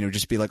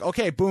just be like,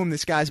 okay, boom,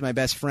 this guy's my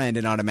best friend,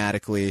 and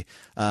automatically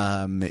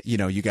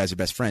you guys are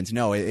best friends.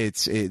 No,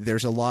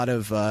 there's a lot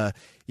of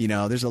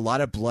there's a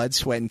lot of blood,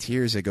 sweat, and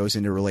tears that goes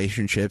into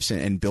relationships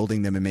and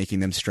building them and making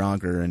them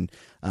stronger. And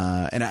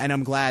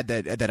I'm glad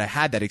that I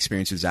had that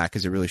experience with Zach,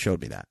 because it really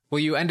showed me that. Well,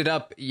 you ended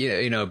up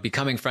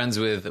becoming friends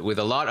with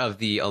a lot of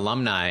the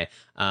alumni.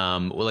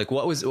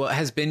 What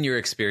has been your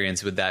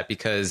experience with that?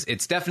 Because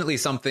it's definitely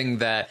something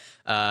that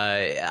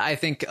I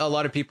think a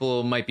lot of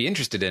people might be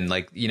interested in.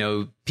 Like,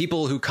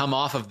 people who come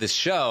off of this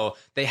show,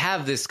 they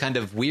have this kind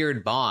of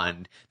weird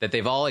bond that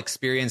they've all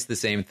experienced the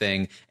same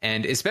thing.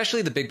 And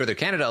especially the Big Brother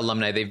Canada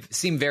alumni, they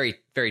seem very,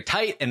 very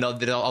tight. And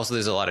also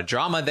there's a lot of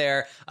drama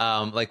there.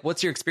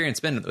 What's your experience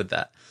been with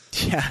that?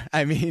 Yeah,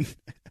 I mean...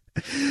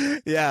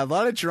 Yeah, a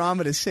lot of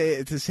drama to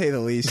say the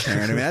least,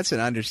 Aaron. I mean, that's an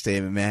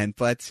understatement, man.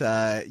 But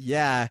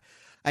yeah,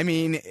 I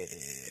mean,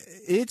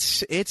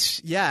 it's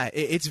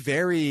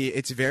very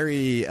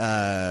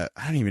I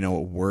don't even know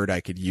what word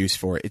I could use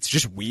for it. It's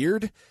just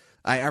weird.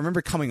 I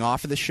remember coming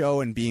off of the show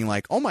and being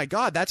like, "Oh my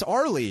God, that's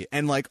Arlie,"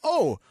 and like,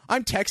 "Oh,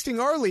 I'm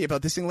texting Arlie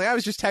about this thing." Like, I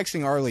was just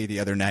texting Arlie the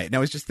other night, and I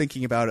was just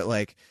thinking about it,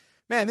 like,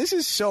 man, this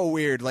is so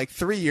weird. Like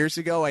 3 years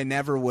ago, I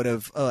never would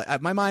have,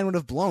 my mind would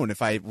have blown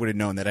if I would have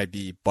known that I'd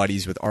be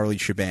buddies with Arlie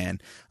Shaban.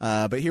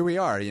 But here we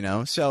are,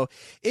 So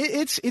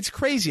it's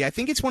crazy. I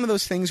think it's one of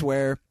those things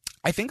where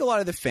I think a lot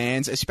of the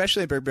fans,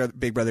 especially at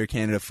Big Brother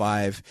Canada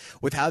 5,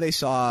 with how they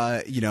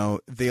saw,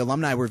 the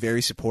alumni were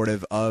very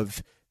supportive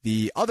of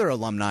the other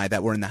alumni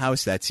that were in the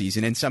house that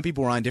season. And some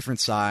people were on different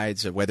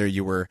sides, whether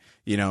you were,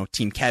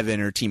 Team Kevin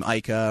or Team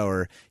Ica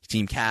or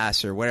Team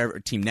Cass or whatever,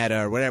 Team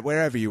Netta or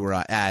wherever you were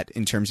at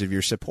in terms of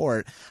your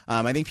support.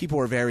 I think people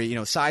were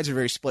very, sides are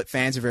very split,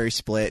 fans are very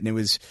split, and it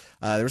was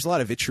there was a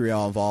lot of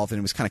vitriol involved, and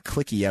it was kind of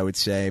cliquey, I would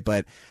say.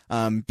 But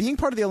being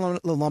part of the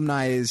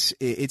alumni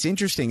it's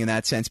interesting in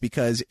that sense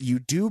because you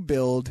do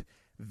build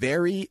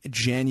very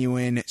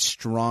genuine,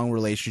 strong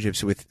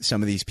relationships with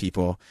some of these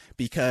people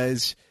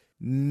because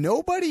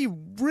nobody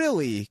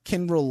really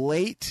can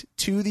relate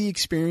to the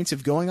experience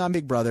of going on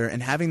Big Brother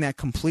and having that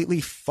completely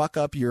fuck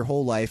up your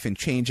whole life and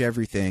change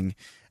everything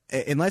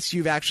unless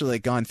you've actually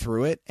gone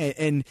through it.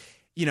 And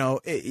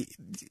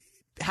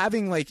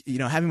having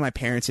my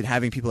parents and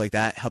having people like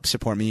that help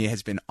support me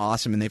has been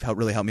awesome, and they've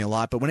really helped me a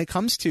lot. But when it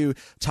comes to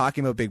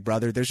talking about Big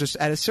Brother, there's just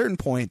at a certain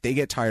point they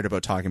get tired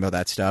about talking about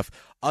that stuff.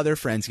 Other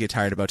friends get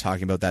tired about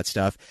talking about that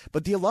stuff.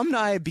 But the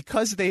alumni,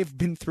 because they've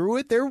been through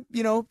it, they're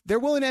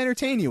willing to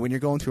entertain you when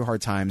you're going through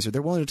hard times, or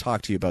they're willing to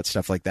talk to you about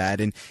stuff like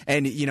that. And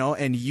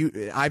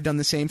I've done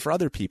the same for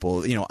other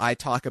people. I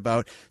talk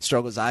about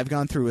struggles I've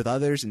gone through with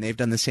others, and they've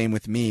done the same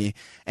with me.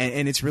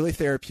 And it's really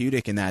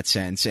therapeutic in that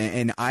sense.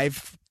 And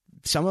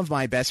some of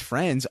my best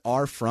friends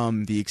are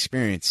from the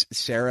experience.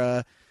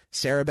 Sarah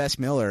Bess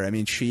Miller. I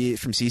mean, she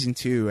from season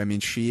 2. I mean,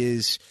 she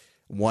is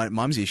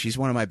Mumsy. She's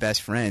one of my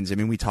best friends. I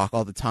mean, we talk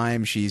all the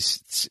time.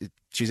 She's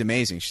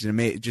amazing.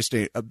 She's just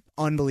an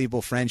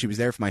unbelievable friend. She was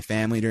there for my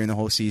family during the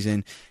whole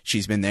season.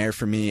 She's been there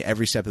for me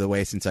every step of the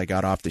way since I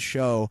got off the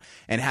show.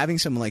 And having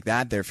someone like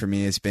that there for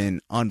me has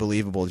been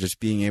unbelievable. Just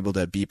being able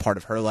to be part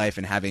of her life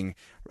and having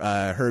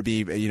her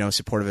be,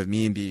 supportive of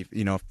me and be,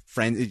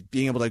 friend,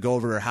 being able to go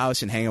over to her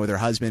house and hang out with her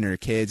husband or her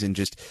kids and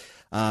just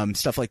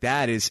stuff like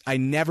that I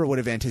never would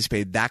have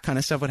anticipated that kind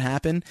of stuff would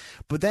happen.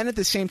 But then at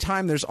the same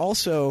time, there's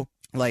also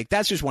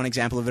that's just one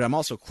example of it. I'm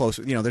also close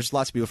with, there's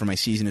lots of people from my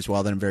season as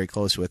well that I'm very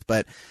close with.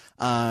 But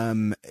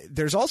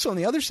there's also on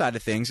the other side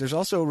of things, there's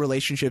also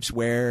relationships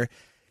where,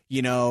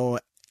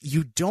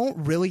 you don't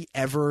really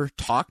ever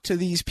talk to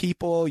these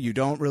people. You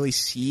don't really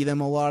see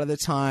them a lot of the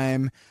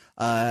time.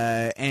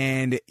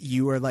 And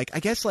you are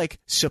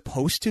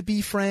supposed to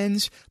be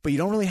friends, but you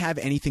don't really have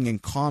anything in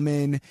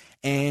common.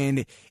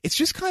 And it's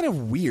just kind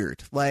of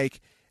weird.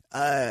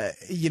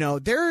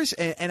 There's,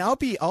 and I'll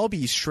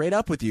be straight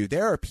up with you.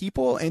 There are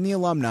people in the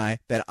alumni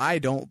that I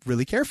don't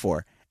really care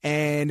for.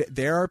 And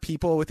there are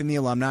people within the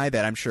alumni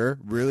that I'm sure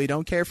really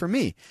don't care for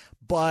me.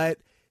 But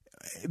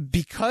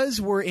because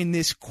we're in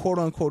this quote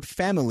unquote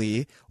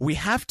family, we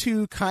have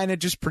to kind of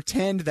just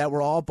pretend that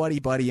we're all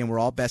buddy and we're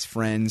all best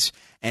friends.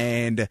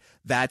 And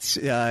that's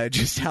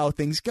just how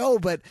things go.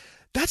 But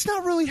that's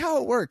not really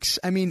how it works.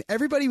 I mean,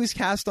 everybody was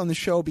cast on the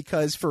show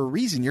because for a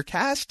reason. You're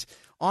cast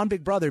on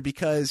Big Brother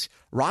because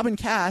Robin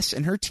Cass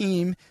and her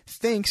team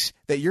thinks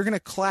that you're going to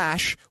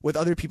clash with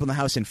other people in the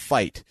house and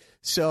fight.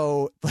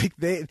 So,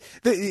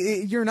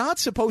 you're not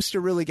supposed to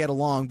really get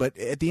along, but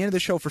at the end of the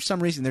show, for some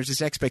reason, there's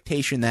this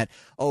expectation that,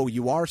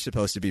 you are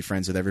supposed to be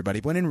friends with everybody.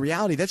 When in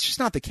reality, that's just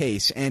not the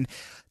case. And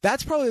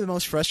that's probably the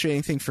most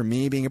frustrating thing for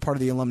me being a part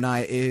of the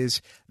alumni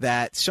is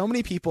that so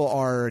many people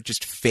are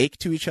just fake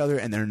to each other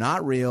and they're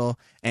not real.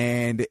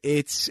 And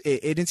it's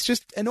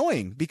just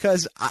annoying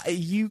because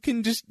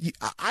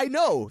I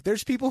know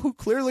there's people who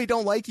clearly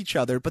don't like each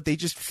other, but they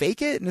just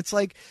fake it. And it's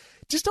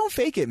just don't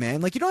fake it,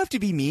 man. You don't have to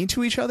be mean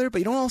to each other, but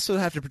you don't also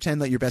have to pretend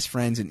that you're best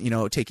friends and,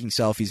 taking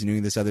selfies and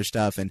doing this other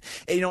stuff. And,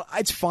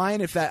 it's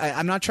fine if that,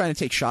 I'm not trying to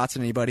take shots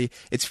at anybody.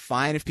 It's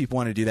fine if people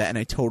want to do that. And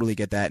I totally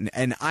get that.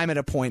 And I'm at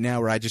a point now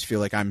where I just feel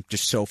like I'm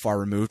just so far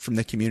removed from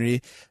the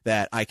community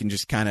that I can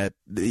just kind of,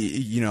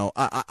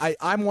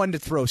 I'm one to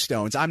throw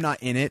stones. I'm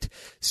not in it.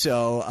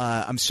 So,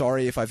 I'm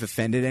sorry if I've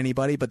offended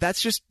anybody, but that's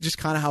just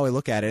kind of how I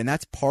look at it. And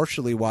that's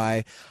partially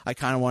why I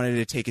kind of wanted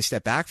to take a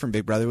step back from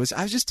Big Brother was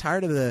I was just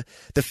tired of the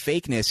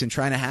fakeness and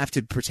trying to have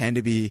to pretend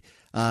to be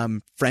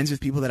friends with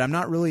people that I'm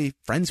not really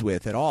friends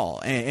with at all.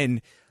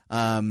 And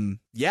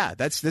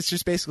that's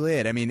just basically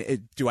it. I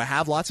mean, do I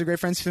have lots of great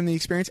friends from the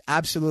experience?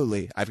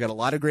 Absolutely. I've got a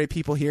lot of great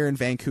people here in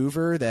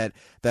Vancouver that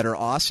are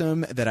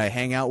awesome, that I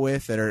hang out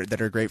with,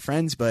 that are great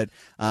friends. But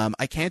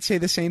I can't say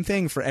the same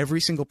thing for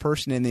every single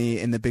person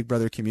in the Big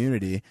Brother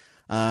community.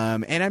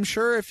 And I'm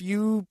sure if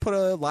you put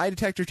a lie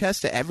detector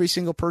test to every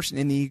single person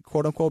in the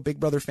quote unquote Big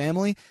Brother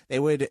family, they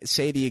would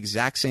say the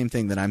exact same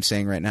thing that I'm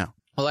saying right now.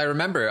 Well, I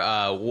remember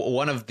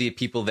one of the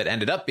people that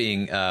ended up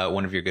being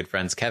one of your good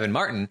friends, Kevin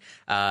Martin,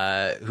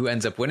 who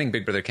ends up winning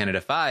Big Brother Canada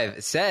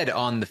 5, said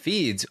on the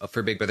feeds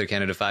for Big Brother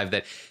Canada 5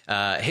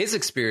 that his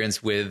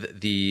experience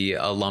with the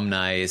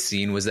alumni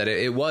scene was that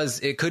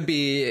it could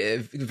be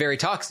very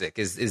toxic.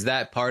 Is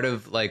that part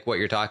of what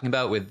you're talking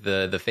about with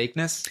the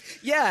fakeness?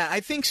 Yeah, I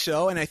think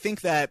so. And I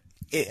think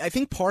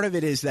part of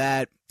it is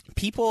that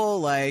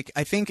people I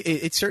think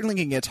it certainly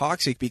can get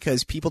toxic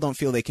because people don't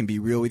feel they can be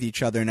real with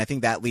each other. And I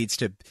think that leads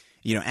to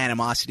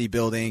animosity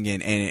building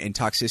and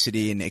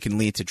toxicity, and it can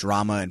lead to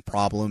drama and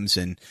problems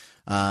and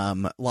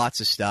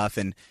lots of stuff.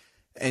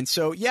 And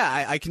so,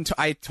 yeah,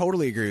 I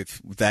totally agree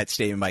with that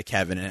statement by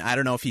Kevin. And I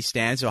don't know if he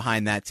stands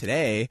behind that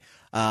today.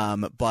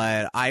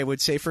 But I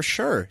would say for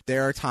sure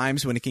there are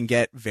times when it can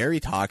get very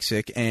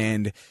toxic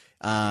and,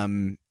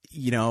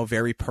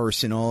 very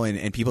personal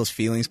and people's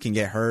feelings can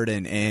get hurt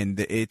and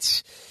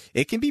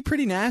it can be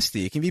pretty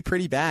nasty. It can be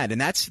pretty bad. And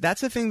that's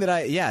the thing that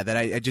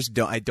I just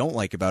don't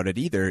like about it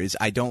either is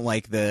I don't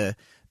like the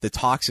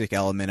toxic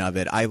element of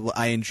it.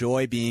 I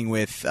enjoy being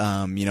with,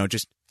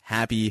 just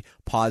happy,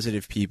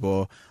 positive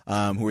people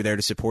who are there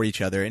to support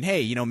each other. And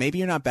hey, maybe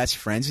you're not best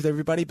friends with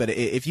everybody, but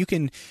if you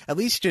can at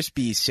least just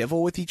be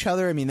civil with each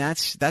other, I mean,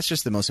 that's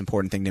just the most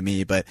important thing to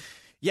me. But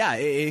yeah,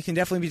 it can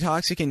definitely be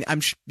toxic, and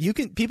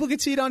people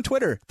could see it on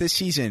Twitter this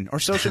season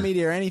or social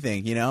media or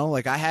anything.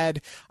 Like I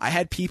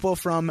had people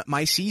from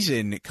my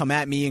season come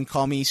at me and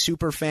call me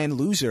super fan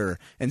loser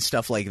and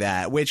stuff like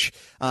that. Which,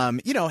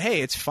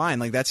 hey, it's fine.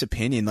 Like that's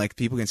opinion. Like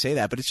people can say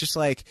that, but it's just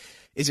like,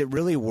 is it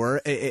really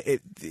worth?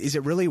 Is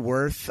it really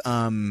worth?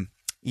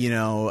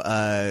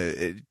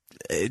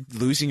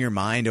 Losing your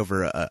mind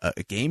over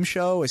a game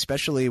show,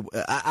 especially.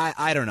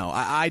 I don't know.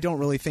 I don't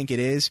really think it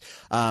is.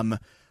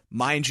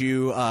 Mind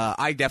you,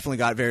 I definitely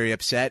got very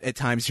upset at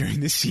times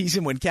during this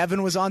season when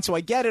Kevin was on, so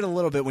I get it a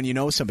little bit when you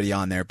know somebody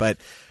on there. But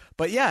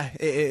yeah,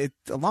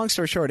 long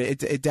story short,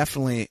 it's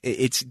definitely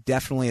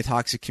a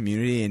toxic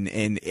community,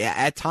 and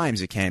at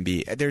times it can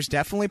be. There's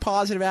definitely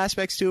positive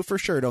aspects to it for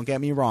sure. Don't get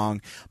me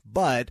wrong,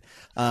 but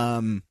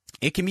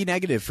it can be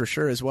negative for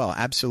sure as well.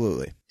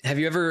 Absolutely. Have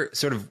you ever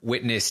sort of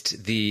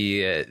witnessed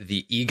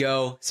the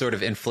ego sort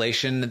of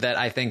inflation that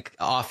I think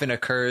often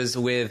occurs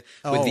with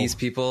these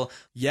people?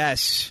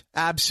 Yes,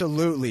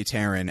 absolutely,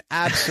 Taryn.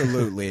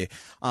 Absolutely.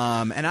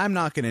 And I'm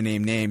not going to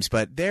name names,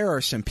 but there are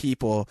some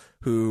people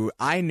who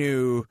I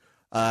knew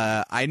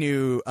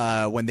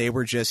when they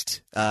were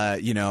just,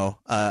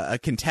 a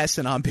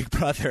contestant on Big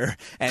Brother.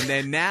 And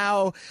then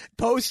now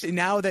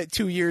that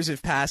 2 years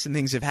have passed and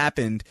things have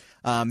happened,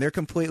 they're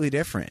completely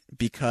different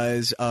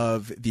because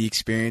of the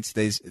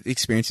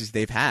experiences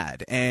they've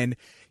had. And,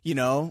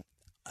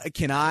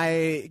 can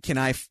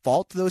I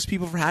fault those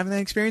people for having that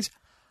experience?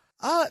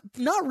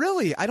 Not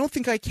really. I don't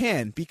think I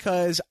can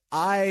because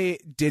I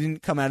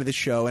didn't come out of the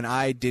show and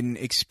I didn't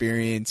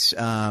experience,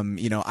 I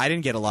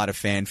didn't get a lot of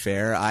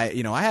fanfare. I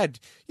had,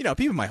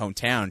 people in my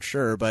hometown,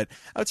 sure, but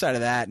outside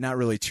of that, not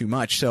really too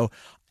much. So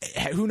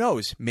who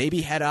knows?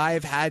 Maybe had I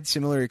have had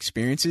similar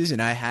experiences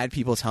and I had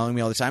people telling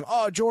me all the time,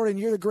 "Oh, Jordan,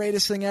 you're the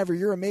greatest thing ever.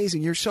 You're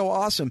amazing. You're so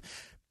awesome."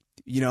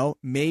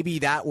 Maybe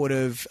that would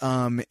have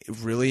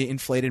really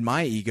inflated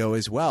my ego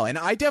as well. And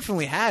I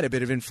definitely had a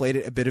bit of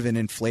an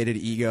inflated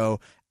ego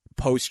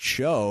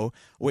post-show,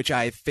 which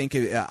I think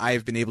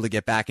I've been able to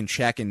get back in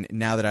check, and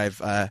now that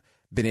I've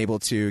been able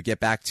to get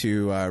back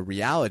to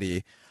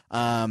reality.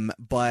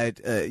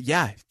 But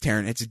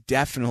Taryn, it's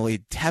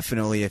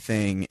definitely a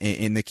thing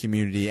in the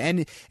community,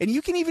 and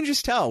you can even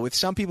just tell with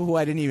some people who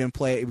I didn't even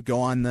I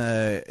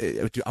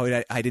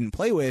didn't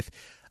play with.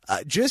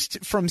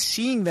 Just from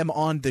seeing them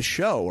on the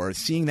show or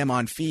seeing them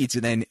on feeds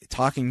and then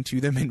talking to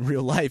them in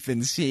real life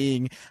and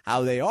seeing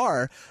how they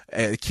are,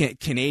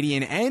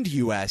 Canadian and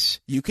U.S.,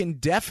 you can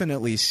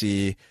definitely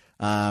see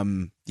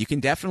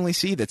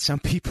that some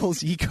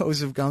people's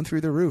egos have gone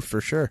through the roof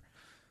for sure.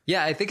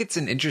 Yeah, I think it's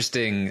an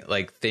interesting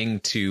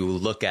thing to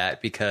look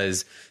at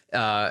because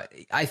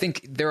I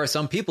think there are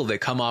some people that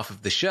come off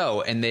of the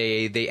show and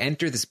they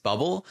enter this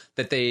bubble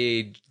that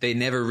they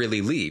never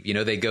really leave.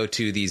 They go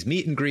to these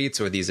meet and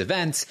greets or these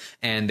events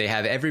and they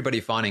have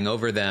everybody fawning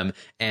over them.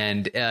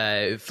 And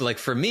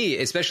for me,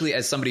 especially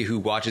as somebody who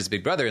watches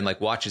Big Brother and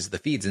watches the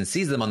feeds and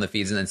sees them on the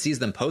feeds and then sees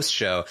them post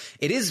show,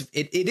 it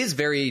is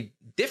very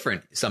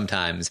different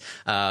sometimes,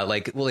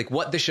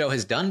 what the show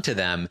has done to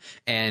them.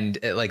 And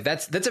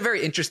that's a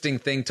very interesting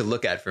thing to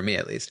look at for me,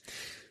 at least.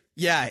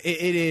 Yeah,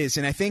 it is.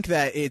 And I think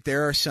that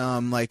there are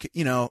some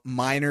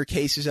minor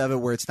cases of it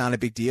where it's not a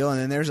big deal. And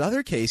then there's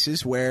other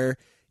cases where,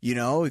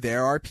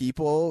 there are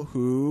people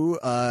who,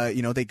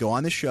 they go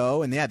on the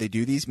show and they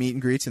do these meet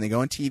and greets and they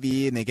go on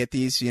TV and they get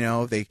these,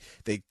 they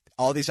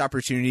all these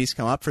opportunities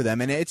come up for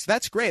them. And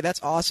that's great.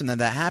 That's awesome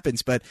that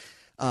happens. But,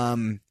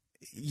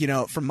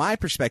 from my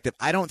perspective,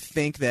 I don't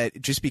think that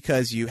just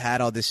because you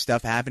had all this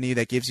stuff happen to you,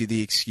 that gives you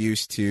the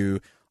excuse to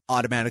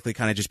automatically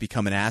kind of just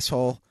become an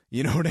asshole.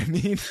 You know what I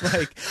mean?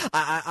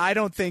 I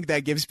don't think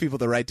that gives people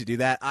the right to do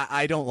that.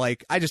 I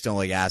just don't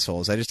like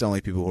assholes. I just don't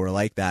like people who are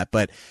like that.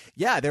 But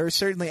yeah, there are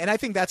certainly, and I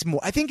think that's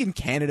more, I think in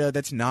Canada,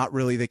 that's not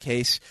really the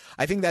case.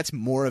 I think that's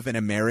more of an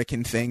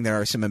American thing.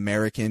 There are some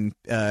American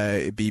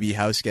BB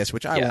house guests,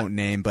 which I won't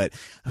name, but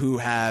who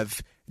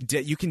have,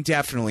 you can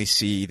definitely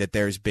see that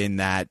there's been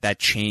that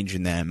change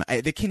in them.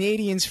 The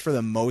Canadians, for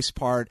the most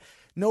part,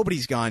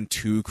 nobody's gone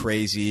too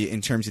crazy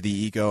in terms of the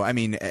ego. I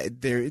mean,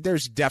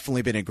 there's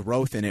definitely been a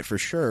growth in it for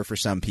sure for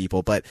some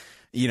people, but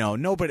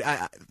nobody.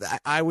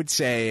 I would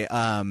say,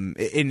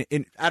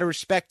 in out of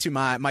respect to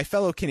my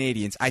fellow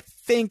Canadians, I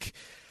think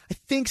I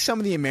think some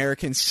of the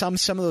Americans, some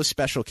of those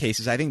special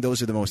cases, I think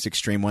those are the most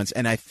extreme ones.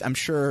 And I'm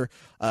sure,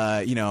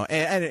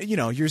 and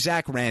your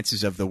Zach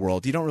Rances of the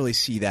world, you don't really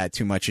see that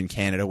too much in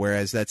Canada,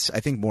 whereas that's, I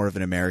think, more of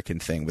an American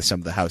thing with some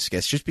of the house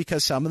guests, just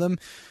because some of them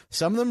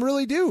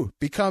really do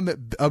become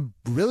a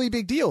really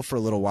big deal for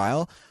a little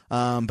while.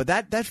 But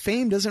that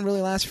fame doesn't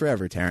really last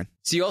forever, Taryn.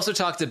 So you also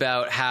talked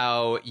about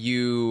how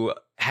you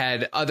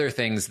had other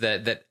things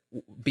that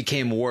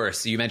became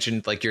worse. You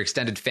mentioned like your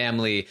extended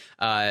family.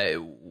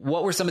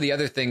 What were some of the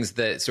other things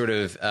that sort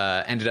of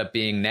ended up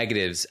being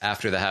negatives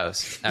after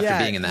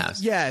being in the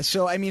house? Yeah.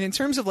 So, I mean, in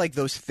terms of like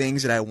those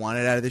things that I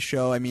wanted out of the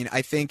show, I mean,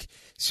 I think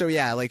so.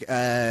 Yeah. Like,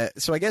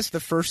 so I guess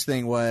the first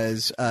thing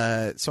was,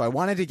 so I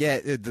wanted to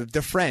get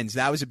the friends.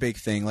 That was a big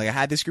thing. Like I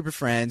had this group of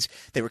friends,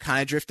 they were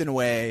kind of drifting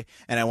away,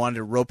 and I wanted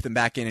to rope them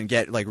back in and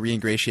get like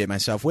reingratiate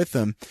myself with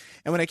them.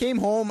 And when I came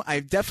home, I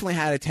definitely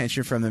had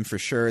attention from them for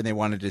sure, and they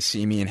wanted to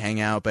see me and hang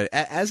out. But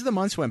as the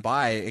months went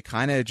by, it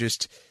kind of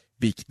just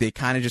they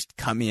kind of just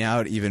cut me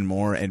out even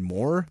more and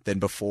more than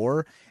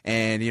before.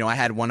 And I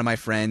had one of my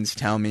friends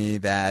tell me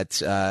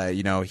that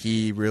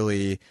he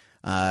really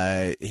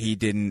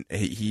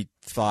he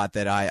thought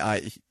that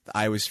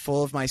I was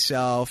full of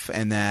myself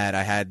and that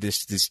I had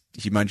this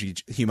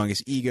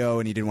humongous ego,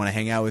 and he didn't want to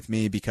hang out with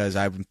me because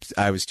I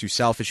was too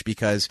selfish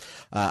because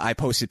I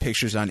posted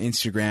pictures on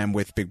Instagram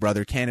with Big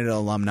Brother Canada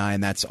alumni,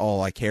 and that's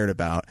all I cared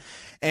about.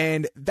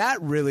 And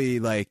that really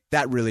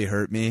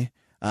hurt me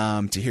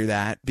to hear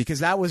that, because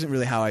that wasn't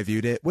really how I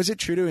viewed it. Was it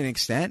true to an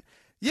extent?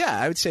 Yeah,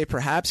 I would say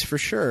perhaps, for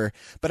sure.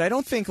 But I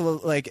don't think,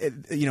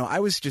 I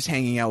was just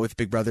hanging out with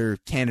Big Brother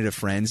Canada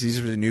friends.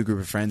 These were the new group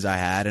of friends I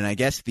had. And I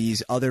guess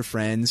these other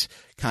friends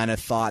kind of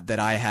thought that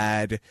I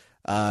had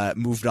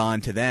moved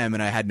on to them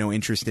and I had no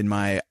interest in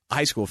my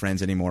high school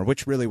friends anymore,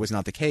 which really was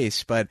not the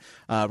case. But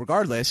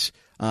regardless,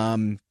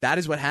 that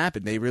is what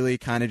happened. They really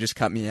kind of just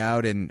cut me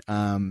out. And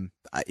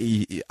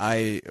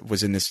I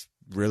was in this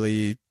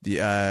really,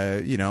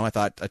 I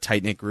thought a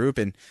tight-knit group.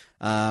 And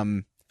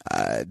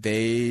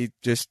they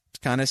just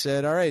kind of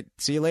said, all right,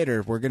 see you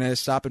later. We're going to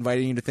stop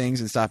inviting you to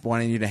things and stop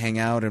wanting you to hang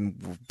out.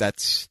 And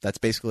that's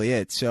basically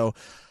it. So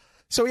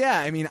yeah,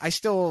 I mean, I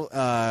still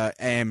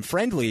am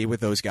friendly with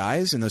those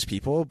guys and those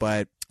people,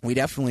 but we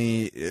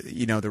definitely,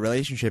 the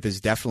relationship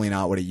is definitely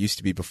not what it used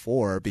to be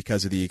before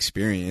because of the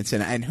experience.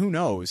 And who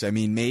knows? I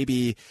mean,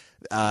 maybe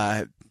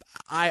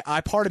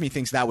I part of me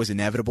thinks that was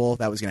inevitable.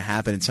 That was going to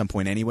happen at some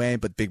point anyway,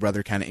 but Big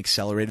Brother kind of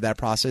accelerated that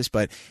process.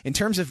 But in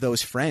terms of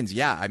those friends,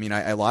 yeah, I mean,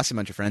 I lost a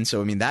bunch of friends.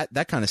 So, I mean, that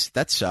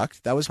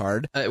sucked. That was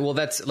hard. Well,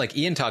 that's like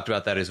Ian talked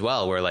about that as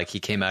well, where like he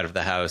came out of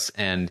the house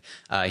and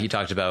he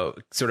talked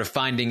about sort of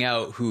finding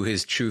out who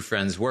his true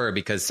friends were,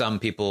 because some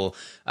people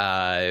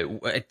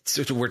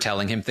were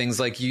telling him things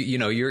like,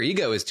 your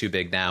ego is too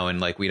big now, and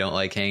like we don't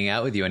like hanging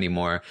out with you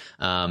anymore.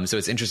 So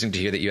it's interesting to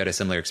hear that you had a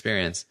similar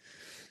experience.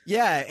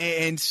 Yeah,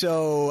 and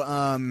so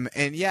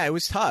it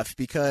was tough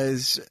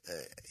because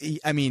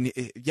I mean,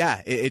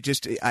 it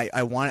just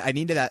I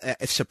needed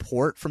that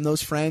support from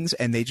those friends,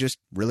 and they just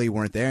really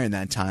weren't there in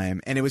that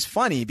time. And it was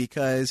funny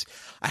because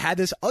I had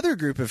this other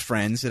group of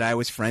friends that I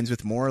was friends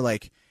with more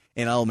like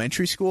in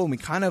elementary school, and we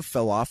kind of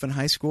fell off in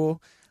high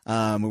school. We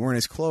weren't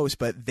as close,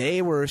 but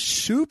they were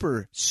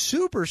super,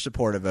 super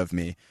supportive of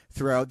me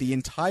throughout the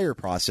entire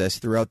process,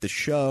 throughout the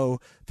show,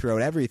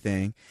 throughout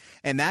everything.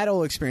 And that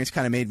whole experience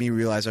kind of made me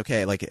realize,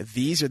 okay, like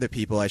these are the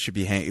people I should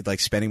be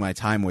spending my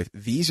time with.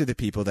 These are the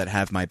people that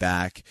have my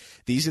back.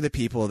 These are the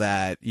people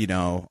that,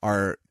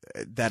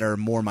 are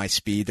more my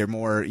speed. They're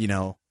more,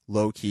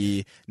 low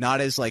key,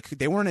 not as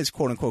they weren't as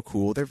quote unquote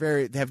cool. They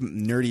have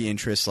nerdy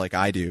interests like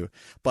I do,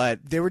 but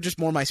they were just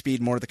more my speed,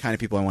 more the kind of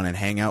people I wanted to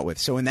hang out with.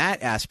 So in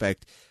that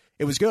aspect,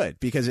 it was good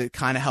because it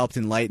kind of helped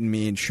enlighten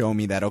me and show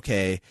me that,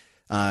 okay,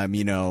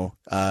 maybe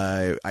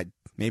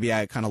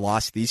I kind of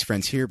lost these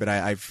friends here, but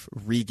I've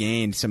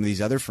regained some of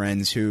these other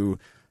friends who,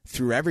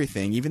 through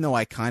everything, even though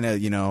I kind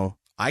of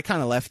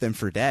left them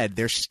for dead,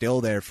 they're still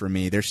there for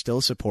me. They're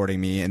still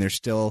supporting me, and they're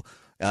still,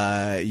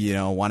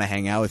 want to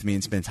hang out with me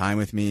and spend time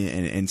with me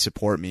and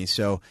support me.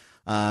 So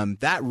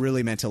that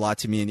really meant a lot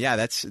to me. And yeah,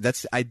 that's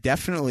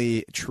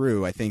definitely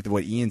true. I think that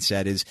what Ian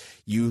said is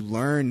you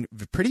learn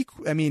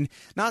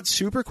not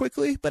super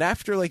quickly, but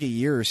after like a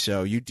year or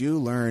so, you do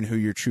learn who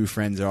your true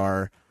friends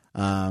are.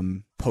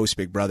 Post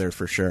Big Brother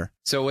for sure.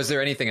 So was there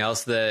anything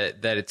else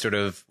that it sort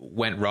of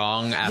went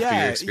wrong after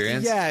your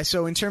experience? Yeah.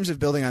 So in terms of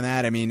building on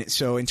that,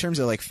 in terms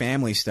of like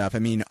family stuff,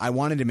 I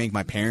wanted to make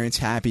my parents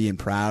happy and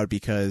proud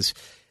because,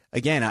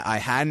 again, I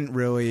hadn't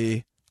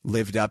really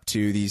lived up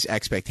to these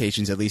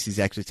expectations, at least these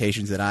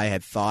expectations that I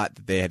had thought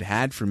that they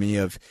had for me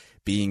of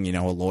being,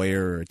 a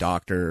lawyer or a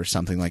doctor or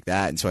something like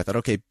that. And so I thought,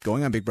 okay,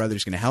 going on Big Brother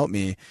is going to help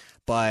me.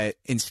 But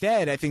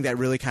instead, I think that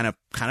really kind of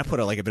put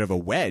a bit of a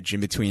wedge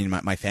in between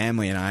my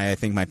family and I. I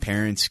think my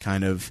parents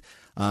kind of,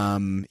 I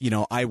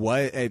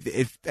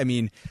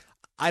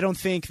don't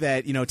think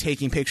that,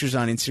 taking pictures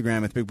on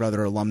Instagram with Big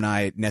Brother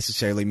alumni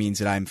necessarily means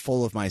that I'm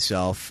full of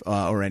myself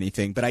or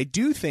anything. But I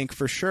do think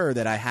for sure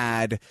that I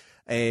had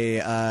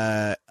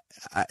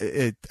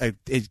a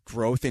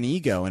growth in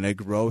ego and a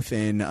growth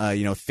in,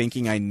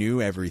 thinking I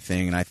knew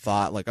everything. And I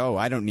thought like, oh,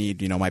 I don't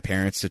need, my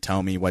parents to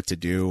tell me what to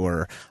do,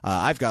 or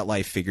I've got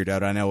life figured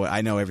out. I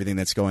know everything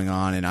that's going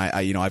on. And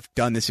I've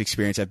done this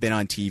experience. I've been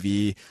on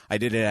TV. I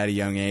did it at a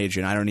young age,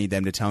 and I don't need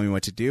them to tell me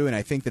what to do. And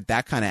I think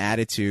that kind of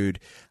attitude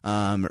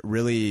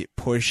really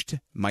pushed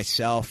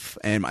myself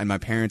and my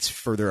parents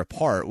further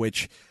apart,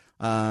 which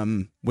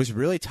was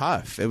really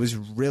tough. It was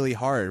really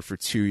hard for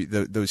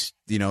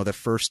the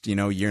first,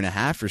 year and a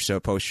half or so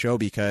post show,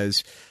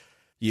 because,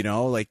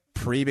 like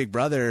pre Big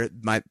Brother,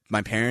 my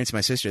parents,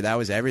 my sister, that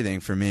was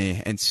everything for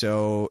me. And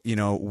so,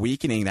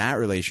 weakening that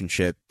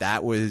relationship,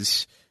 that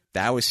was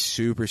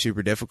super,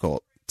 super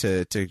difficult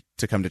to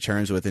come to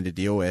terms with and to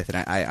deal with.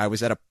 And I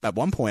was at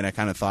one point, I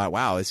kind of thought,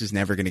 wow, this is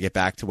never going to get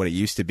back to what it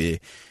used to be.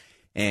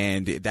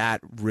 And that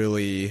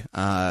really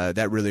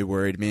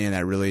worried me, and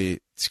that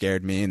really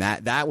scared me. And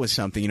that was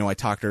something, I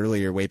talked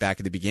earlier way back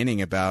at the beginning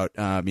about,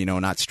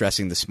 not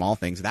stressing the small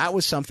things. That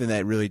was something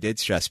that really did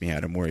stress me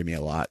out and worry me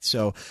a lot.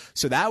 So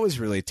that was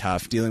really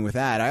tough dealing with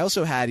that. I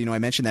also had, I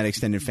mentioned that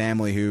extended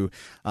family who,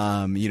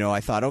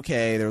 I thought,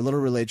 okay, they're a little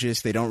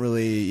religious. They don't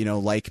really,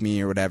 like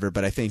me or whatever,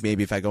 but I think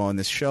maybe if I go on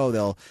this show,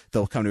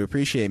 they'll come to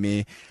appreciate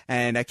me.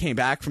 And I came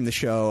back from the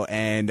show,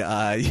 and,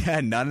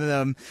 none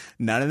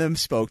of them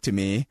spoke to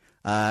me.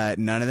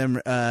 None of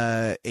them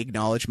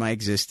acknowledged my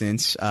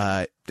existence.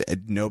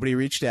 Nobody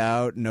reached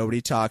out.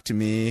 Nobody talked to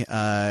me.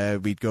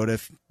 We'd go to,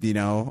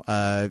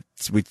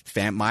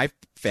 my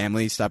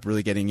family stopped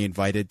really getting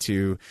invited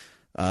to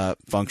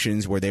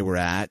functions where they were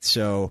at.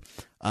 So,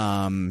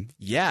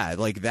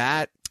 like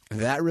that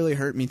really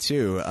hurt me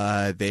too.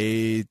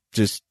 They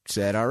just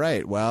said, all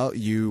right, well,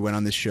 you went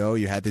on this show,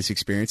 you had this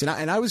experience,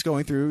 and I was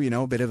going through,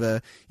 a bit of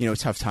a,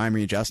 tough time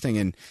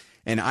readjusting.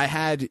 And I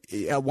had,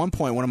 at one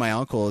point, one of my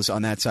uncles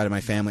on that side of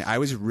my family, I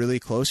was really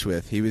close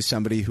with. He was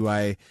somebody who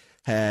I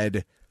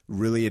had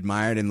really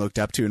admired and looked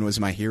up to, and was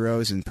my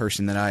heroes and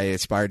person that I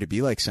aspired to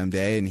be like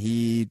someday. And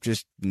he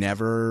just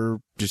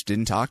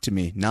didn't talk to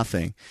me,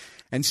 nothing.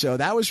 And so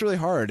that was really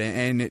hard.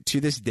 And to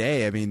this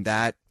day, I mean,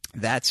 that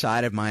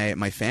side of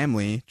my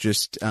family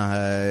just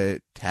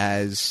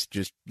has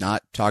just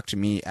not talked to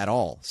me at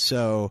all.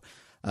 So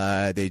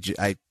they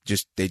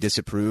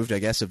disapproved, I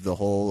guess, of the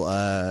whole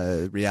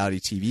reality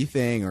TV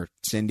thing, or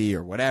Cindy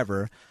or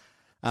whatever,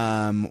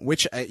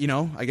 which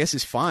I guess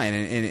is fine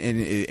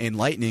and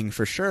enlightening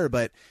for sure,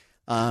 but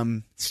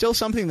still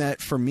something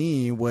that for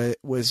me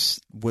was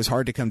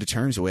hard to come to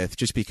terms with,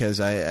 just because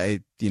I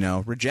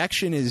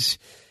rejection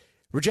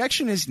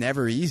is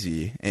never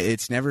easy.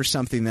 It's never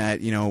something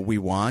that we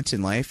want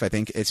in life. I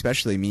think,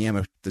 especially me,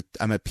 I'm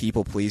a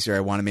people pleaser.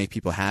 I want to make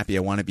people happy.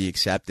 I want to be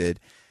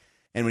accepted.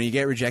 And when you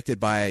get rejected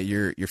by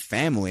your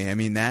family, I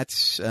mean,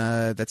 that's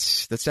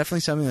definitely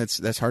something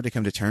that's hard to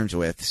come to terms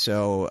with.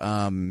 So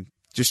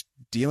just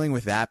dealing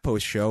with that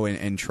post show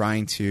and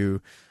trying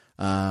to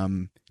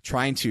come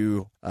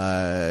to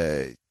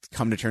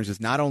terms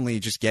with not only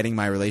just getting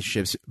my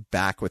relationships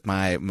back with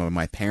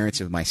my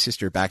parents and my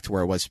sister back to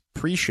where I was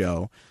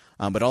pre-show,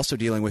 but also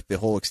dealing with the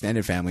whole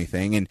extended family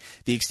thing. And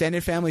the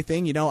extended family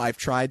thing, I've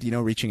tried,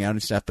 reaching out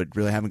and stuff, but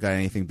really haven't got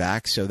anything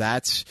back. So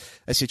that's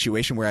a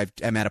situation where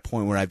I'm at a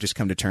point where I've just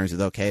come to terms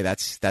with, okay,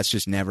 that's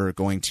just never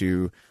going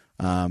to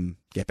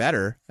get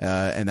better,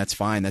 and that's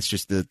fine. That's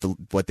just the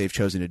what they've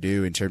chosen to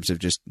do in terms of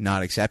just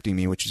not accepting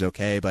me, which is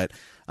okay. But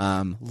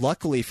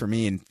luckily for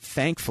me, and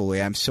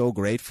thankfully, I'm so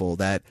grateful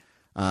that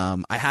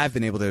I have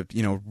been able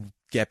to,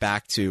 get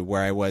back to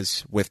where I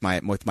was with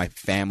my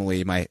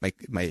family, my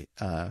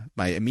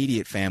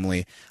immediate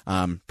family,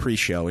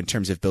 pre-show, in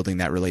terms of building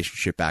that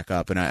relationship back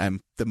up. And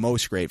I'm the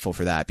most grateful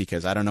for that,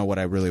 because I don't know what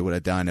I really would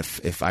have done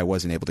if I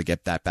wasn't able to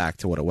get that back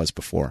to what it was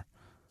before.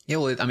 Yeah,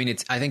 well, I mean,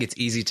 I think it's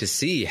easy to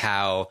see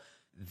how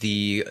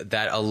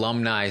that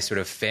alumni sort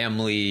of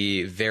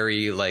family,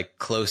 very like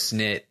close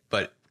knit,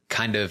 but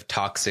kind of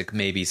toxic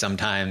maybe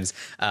sometimes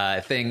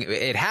thing,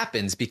 it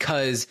happens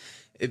because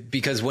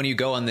when you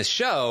go on this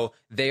show,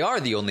 they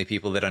are the only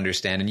people that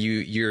understand. And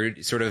you're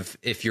sort of,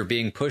 if you're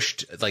being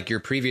pushed, like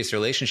your previous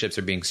relationships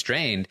are being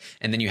strained,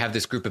 and then you have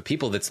this group of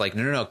people that's like,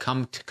 no,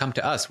 come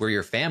to us. We're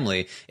your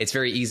family. It's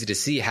very easy to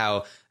see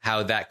how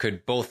that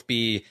could both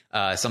be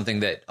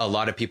something that a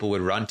lot of people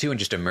would run to and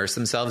just immerse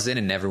themselves in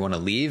and never want to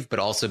leave, but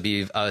also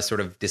be a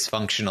sort of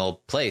dysfunctional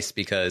place,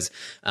 because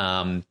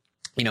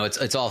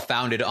it's all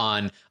founded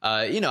on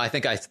I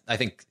think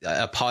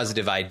a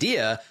positive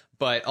idea,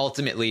 but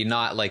ultimately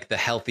not like the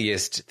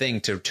healthiest thing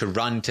to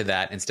run to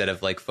that, instead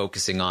of like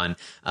focusing on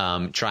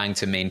trying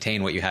to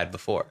maintain what you had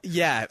before.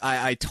 Yeah,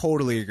 I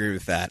totally agree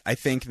with that. I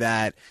think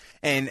that,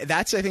 and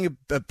that's, I think,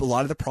 a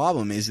lot of the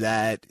problem is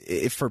that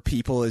for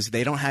people is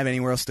they don't have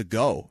anywhere else to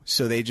go.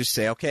 So they just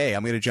say, okay,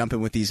 I'm going to jump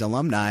in with these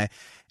alumni.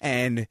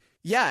 And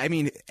yeah, I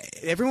mean,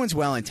 everyone's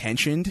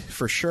well-intentioned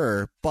for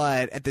sure.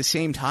 But at the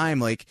same time,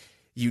 like,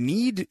 you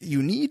need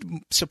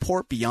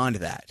support beyond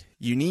that.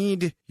 You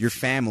need your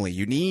family.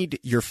 You need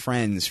your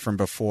friends from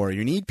before.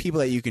 You need people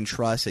that you can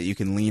trust, that you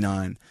can lean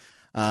on.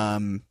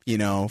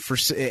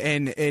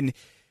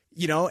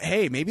 you know,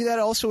 hey, maybe that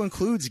also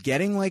includes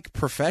getting like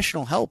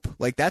professional help.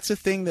 Like that's a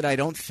thing that I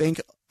don't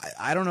think,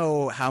 I don't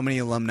know how many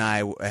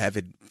alumni have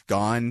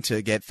gone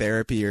to get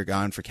therapy or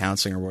gone for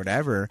counseling or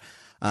whatever.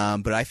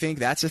 But I think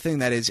that's a thing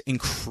that is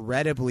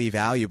incredibly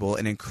valuable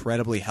and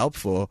incredibly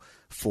helpful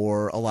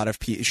for a lot of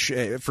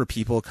for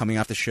people coming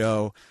off the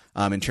show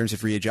in terms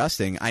of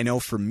readjusting. I know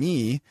for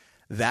me,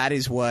 that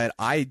is what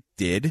I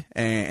did,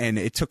 and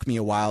it took me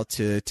a while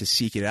to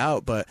seek it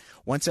out. But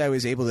once I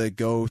was able to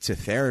go to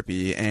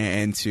therapy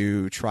and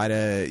to try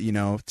to, you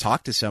know,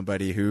 talk to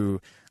somebody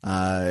who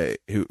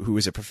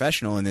is a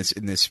professional in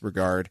this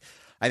regard,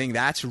 I think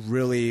that's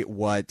really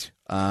what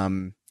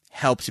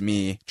helped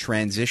me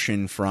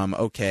transition from,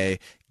 okay,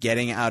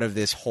 getting out of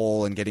this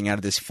hole and getting out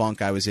of this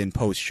funk I was in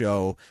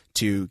post-show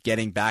to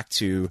getting back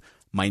to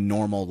my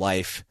normal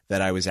life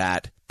that I was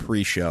at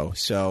pre-show.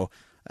 So,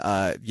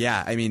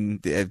 yeah, I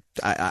mean,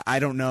 I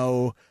don't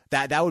know.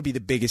 That would be the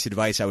biggest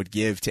advice I would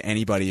give to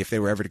anybody if they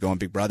were ever to go on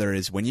Big Brother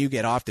is when you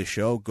get off the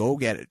show, go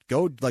get it.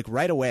 Go like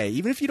right away.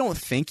 Even if you don't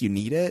think you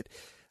need it,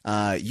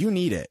 you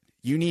need it.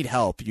 You need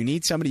help. You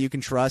need somebody you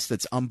can trust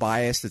that's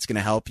unbiased, that's going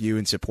to help you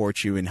and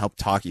support you and help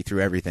talk you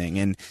through everything.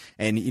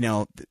 And you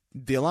know,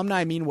 the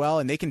alumni mean well,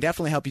 and they can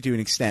definitely help you to an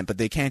extent, but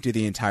they can't do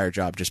the entire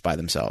job just by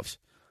themselves.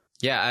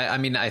 Yeah, I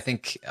mean, I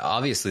think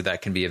obviously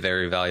that can be a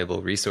very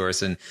valuable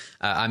resource. And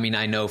I mean,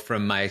 I know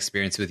from my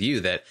experience with you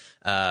that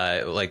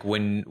like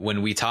when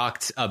we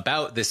talked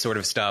about this sort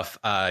of stuff,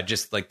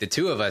 just like the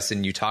two of us,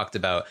 and you talked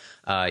about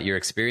your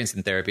experience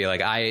in therapy,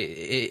 like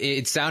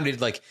it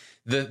sounded like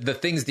the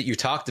things that you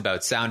talked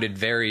about sounded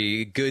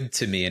very good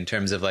to me in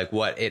terms of like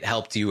what it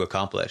helped you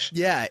accomplish.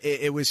 Yeah,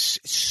 it was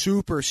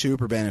super,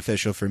 super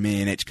beneficial for me.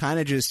 And it kind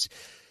of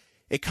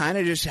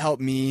just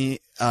helped me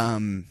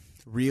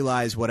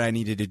realize what I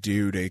needed to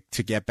do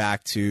to get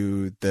back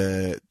to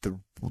the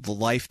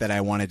life that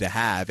I wanted to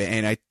have.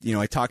 And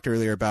I talked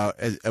earlier about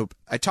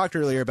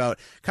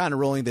kind of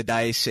rolling the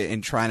dice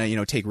and trying to, you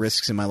know, take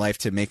risks in my life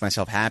to make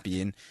myself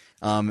happy.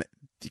 And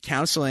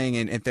counseling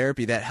and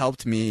therapy, that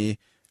helped me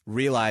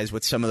realize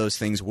what some of those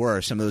things were.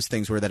 Some of those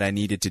things were that I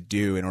needed to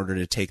do in order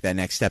to take that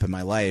next step in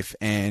my life,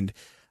 and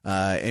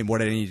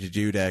what I needed to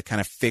do to kind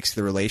of fix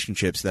the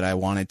relationships that I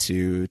wanted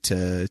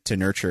to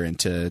nurture and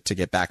to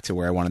get back to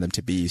where I wanted them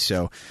to be.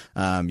 So,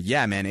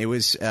 yeah, man, it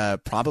was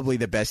probably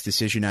the best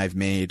decision I've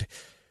made.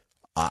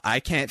 I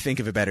can't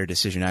think of a better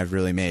decision I've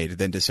really made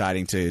than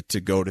deciding to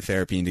go to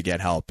therapy and to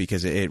get help,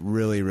 because it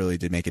really, really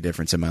did make a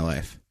difference in my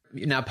life.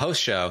 Now,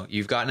 post-show,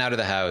 you've gotten out of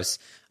the house.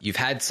 You've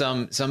had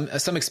some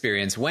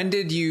experience. When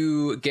did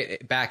you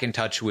get back in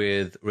touch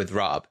with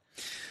Rob?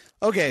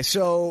 Okay,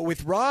 so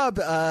with Rob,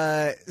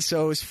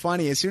 so it was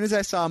funny. As soon as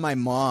I saw my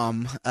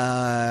mom,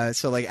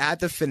 so like at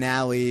the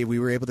finale, we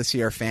were able to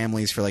see our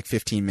families for like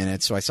 15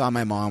 minutes. So I saw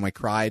my mom. I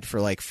cried for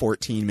like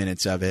 14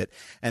 minutes of it.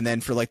 And then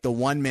for like the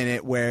 1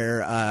 minute where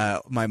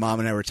my mom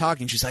and I were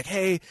talking, she's like,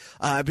 hey,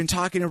 I've been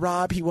talking to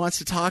Rob. He wants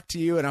to talk to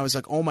you. And I was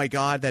like, oh my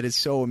God, that is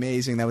so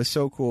amazing. That was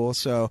so cool.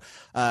 So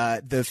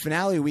the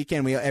finale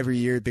weekend, every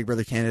year, Big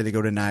Brother Canada, they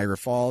go to Niagara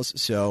Falls.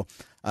 So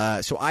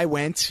I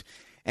went.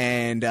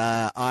 And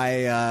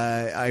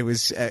I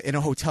was in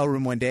a hotel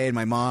room one day, and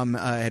my mom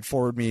had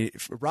forwarded me.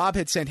 Rob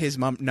had sent his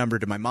number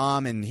to my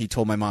mom, and he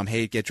told my mom,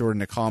 "Hey, get Jordan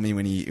to call me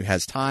when he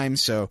has time."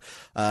 So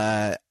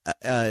I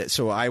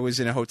was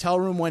in a hotel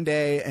room one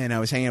day, and I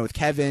was hanging out with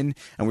Kevin,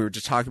 and we were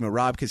just talking about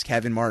Rob because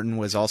Kevin Martin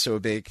was also a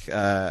big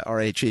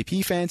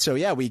RHAP fan. So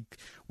yeah, we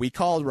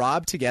called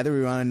Rob together.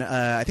 We were on.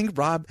 I think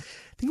Rob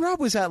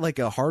was at like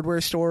a hardware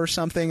store or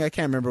something. I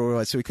can't remember what it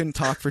was, so we couldn't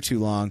talk for too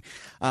long.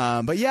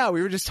 But yeah,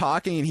 we were just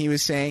talking, and he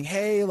was saying,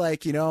 hey,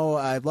 like, you know,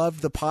 I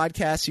love the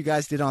podcast you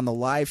guys did on the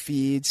live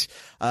feeds.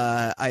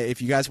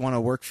 If you guys want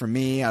to work for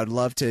me, I would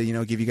love to, you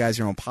know, give you guys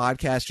your own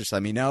podcast. Just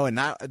let me know. And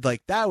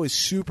that was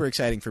super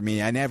exciting for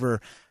me. I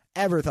never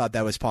ever thought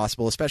that was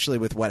possible, especially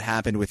with what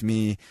happened with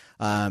me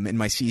in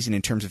my season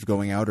in terms of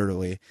going out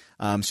early.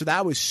 So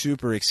that was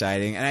super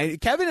exciting. And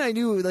Kevin, I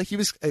knew like he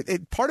was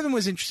part of him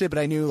was interested, but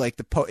I knew like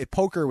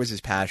poker was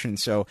his passion.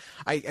 So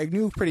I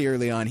knew pretty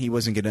early on he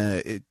wasn't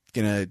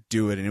gonna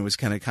do it, and it was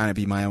gonna kind of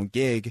be my own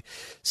gig.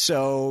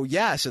 So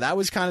yeah, so that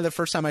was kind of the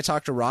first time I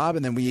talked to Rob,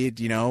 and then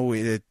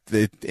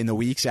in the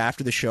weeks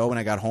after the show when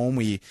I got home,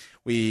 we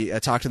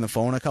talked on the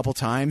phone a couple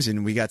times,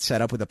 and we got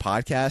set up with a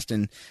podcast,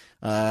 and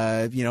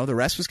the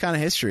rest was kind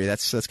of history.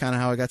 That's kind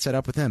of how I got set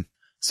up with him.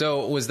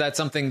 So was that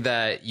something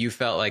that you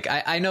felt like,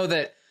 I know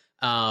that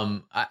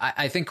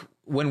I think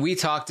when we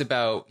talked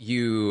about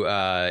you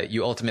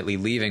ultimately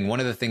leaving, one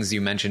of the things you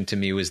mentioned to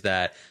me was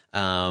that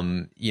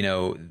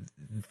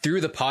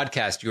through the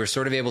podcast, you were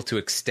sort of able to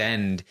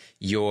extend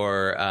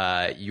your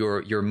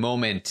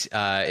moment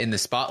in the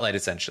spotlight,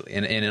 essentially,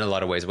 and in a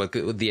lot of ways. What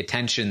the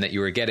attention that you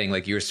were getting,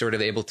 like you were sort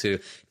of able to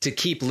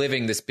keep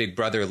living this Big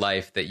Brother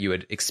life that you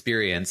had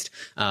experienced.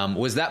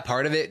 Was that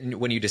part of it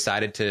when you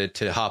decided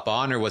to hop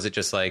on, or was it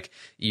just like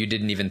you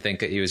didn't even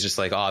think it was just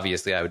like,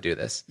 obviously I would do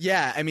this?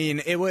 Yeah, I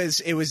mean, it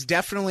was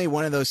definitely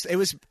one of those.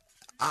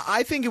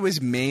 I think it was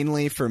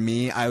mainly for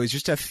me. I was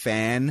just a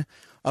fan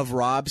of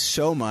Rob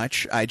so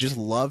much. I just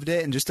loved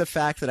it. And just the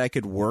fact that I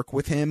could work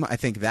with him, I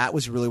think that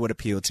was really what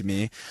appealed to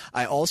me.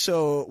 I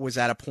also was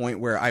at a point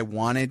where I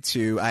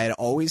had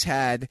always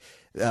had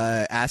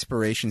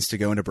aspirations to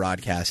go into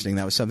broadcasting.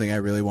 That was something I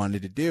really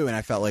wanted to do, and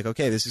I felt like,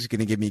 okay, this is going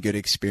to give me good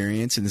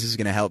experience, and this is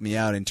going to help me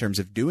out in terms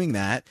of doing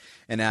that.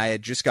 And I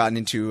had just gotten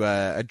into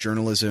a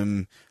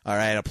journalism, or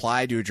I had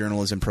applied to a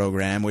journalism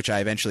program, which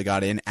I eventually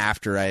got in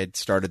after I had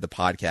started the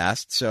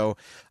podcast. So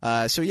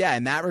yeah,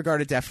 in that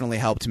regard, it definitely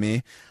helped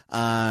me.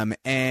 But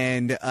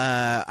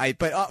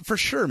for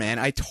sure, man,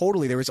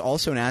 there was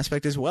also an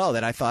aspect as well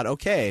that I thought,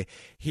 okay,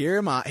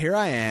 here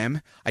I am.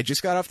 I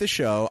just got off the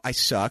show. I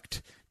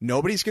sucked.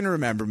 Nobody's going to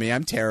remember me.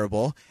 I'm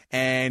terrible.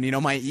 And,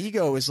 my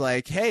ego was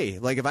like, hey,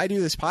 like if I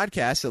do this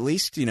podcast, at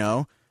least,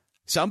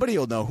 somebody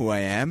will know who I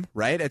am,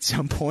 right? At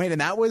some point.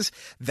 And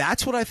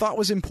that's what I thought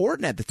was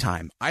important at the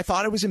time. I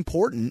thought it was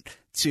important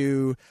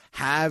to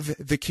have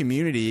the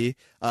community,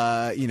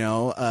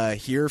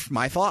 hear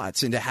my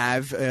thoughts, and to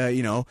have,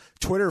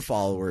 Twitter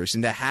followers,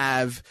 and to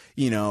have,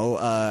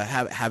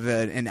 have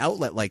an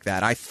outlet like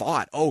that. I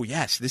thought, oh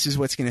yes, this is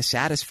what's going to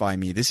satisfy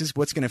me. This is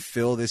what's going to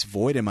fill this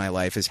void in my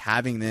life, is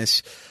having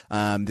this,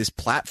 this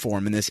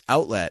platform and this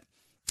outlet.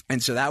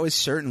 And so that was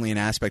certainly an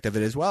aspect of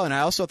it as well. And I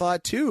also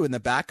thought, too, in the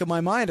back of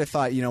my mind, I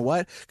thought, you know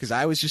what? Because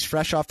I was just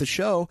fresh off the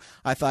show.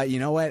 I thought, you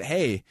know what?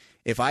 Hey,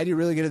 if I do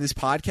really good at this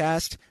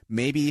podcast,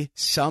 maybe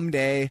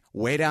someday,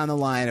 way down the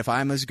line, if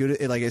I'm as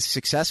good, like as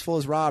successful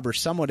as Rob, or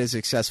somewhat as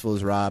successful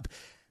as Rob,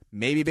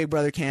 maybe Big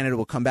Brother Canada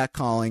will come back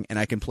calling, and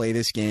I can play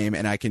this game,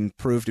 and I can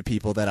prove to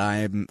people that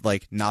I'm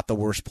like not the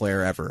worst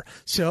player ever.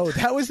 So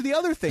that was the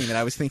other thing that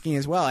I was thinking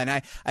as well. And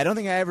I don't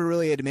think I ever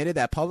really admitted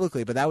that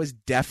publicly, but that was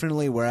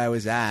definitely where I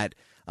was at.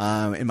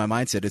 In my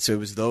mindset. So it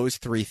was those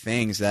three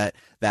things that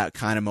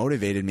kind of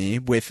motivated me,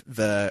 with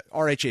the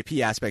RHAP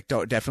aspect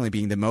definitely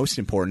being the most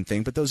important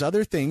thing. But those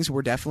other things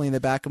were definitely in the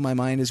back of my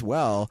mind as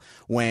well,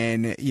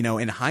 when,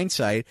 in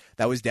hindsight,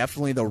 that was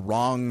definitely the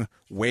wrong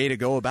way to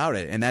go about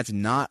it. And that's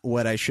not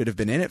what I should have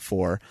been in it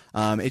for.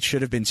 It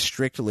should have been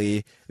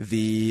strictly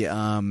the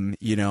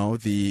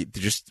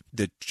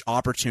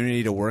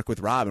opportunity to work with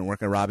Rob and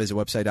work at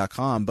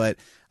robhasawebsite.com. But,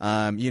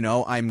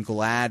 I'm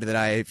glad that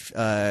I've,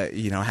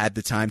 had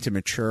the time to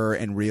mature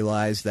and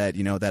realize that,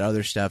 that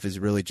other stuff is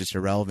really just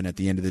irrelevant at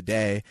the end of the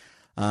day.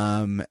 Those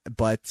are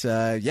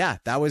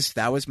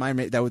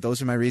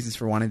my reasons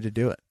for wanting to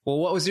do it. Well,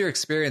 what was your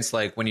experience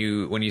like when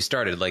you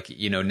started? Like,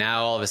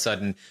 now all of a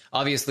sudden,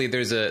 obviously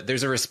there's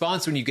a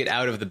response when you get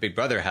out of the Big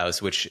Brother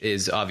house, which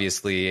is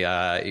obviously,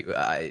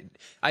 I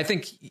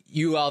think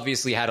you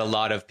obviously had a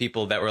lot of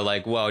people that were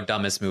like, whoa,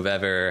 dumbest move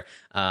ever.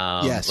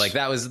 Yes. Like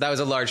that was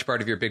a large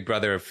part of your Big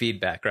Brother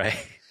feedback, right?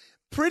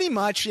 Pretty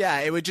much, yeah.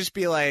 It would just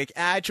be like,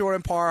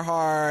 Jordan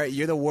Parhar,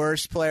 you're the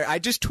worst player. I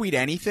just tweet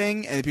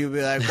anything, and people would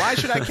be like, why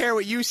should I care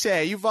what you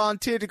say? You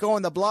volunteered to go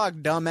on the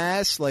blog,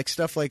 dumbass, like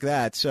stuff like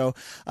that. So,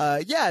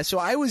 so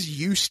I was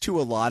used to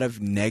a lot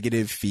of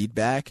negative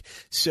feedback.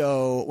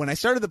 So when I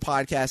started the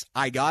podcast,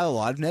 I got a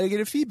lot of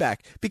negative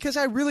feedback because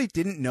I really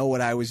didn't know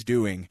what I was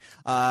doing.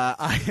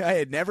 I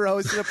had never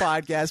hosted a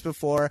podcast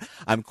before.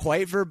 I'm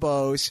quite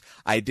verbose.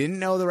 I didn't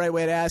know the right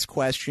way to ask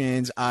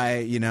questions.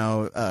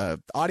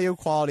 Audio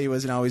quality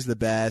wasn't always the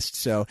best.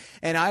 So,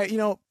 and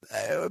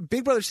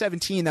Big Brother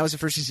 17, that was the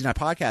first season I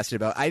podcasted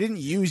about. I didn't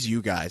use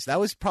you guys. That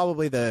was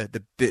probably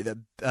the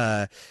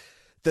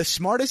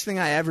smartest thing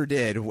I ever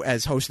did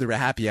as host of the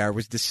Happy Hour,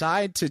 was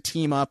decide to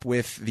team up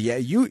with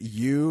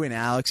you and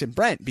Alex and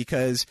Brent,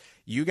 because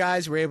you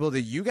guys knew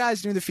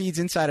the feeds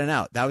inside and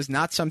out. That was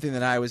not something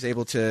that I was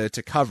able to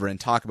cover and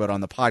talk about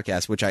on the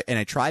podcast,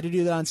 I tried to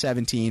do that on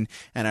 17,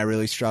 and I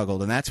really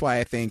struggled. And that's why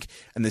I think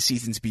in the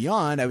seasons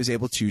beyond, I was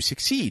able to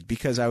succeed,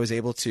 because I was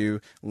able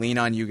to lean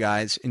on you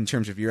guys in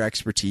terms of your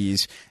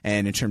expertise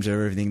and in terms of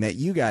everything that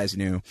you guys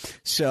knew.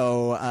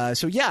 So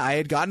yeah, I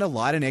had gotten a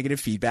lot of negative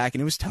feedback,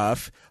 and it was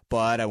tough,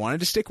 but I wanted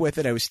to stick with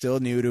it. I was still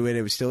new to it.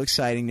 It was still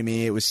exciting to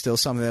me. It was still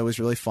something that was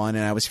really fun,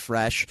 and I was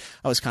fresh.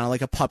 I was kind of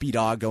like a puppy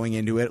dog going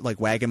into it,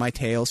 like wagging my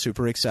tail,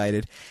 super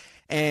excited.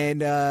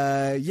 And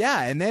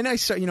and then I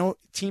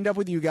teamed up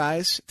with you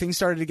guys. Things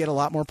started to get a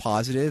lot more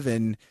positive,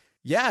 and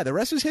yeah, the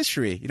rest was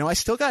history. I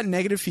still got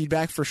negative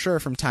feedback for sure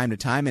from time to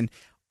time, and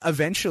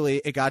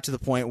eventually it got to the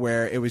point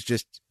where it was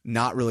just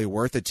not really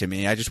worth it to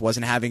me. I just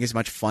wasn't having as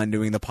much fun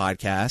doing the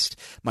podcast.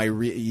 I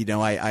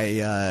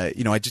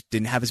just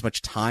didn't have as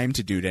much time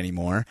to do it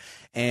anymore.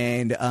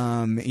 And,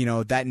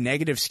 that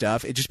negative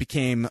stuff, it just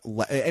became,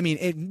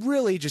 it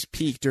really just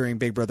peaked during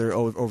Big Brother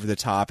Over the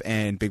Top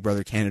and Big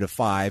Brother Canada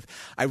 5.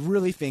 I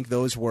really think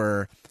those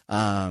were,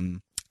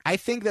 I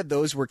think that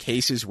those were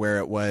cases where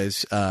it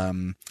was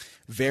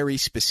very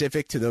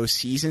specific to those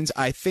seasons.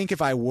 I think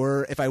if I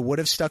would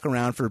have stuck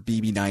around for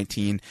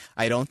BB19,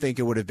 I don't think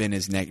it would have been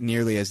as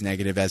nearly as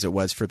negative as it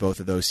was for both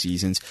of those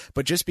seasons.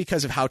 But just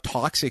because of how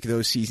toxic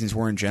those seasons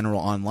were in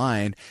general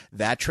online,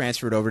 that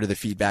transferred over to the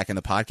feedback in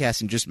the podcast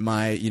and just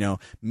my,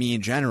 me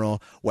in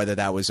general, whether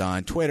that was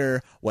on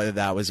Twitter, whether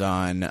that was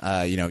on,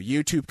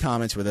 YouTube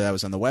comments, whether that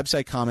was on the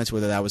website comments,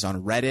 whether that was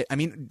on Reddit. I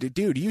mean,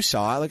 dude, you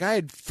saw, like, I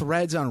had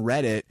threads on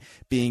Reddit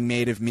being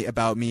made of me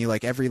about me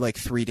like every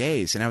 3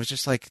 days. And I was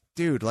just like,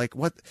 dude, like,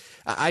 what?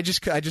 I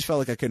just felt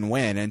like I couldn't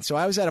win. And so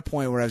I was at a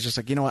point where I was just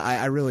like, you know what,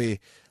 I really,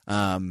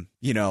 I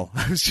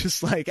was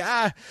just like,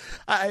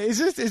 is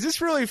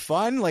this really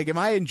fun? Like, am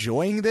I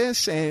enjoying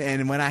this?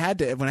 And when I had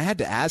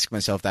to ask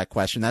myself that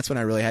question, that's when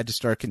I really had to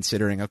start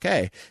considering,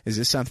 okay, is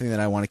this something that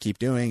I want to keep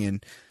doing?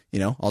 And,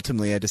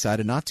 ultimately I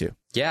decided not to.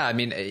 Yeah. I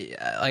mean,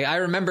 like, I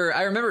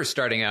remember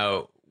starting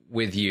out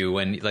with you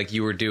when, like,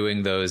 you were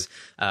doing those,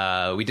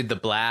 we did the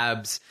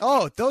blabs.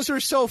 Oh, those were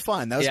so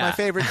fun. That was my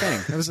favorite thing.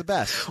 It was the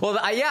best. Well,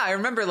 I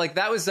remember, like,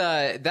 that was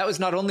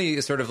not only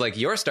sort of like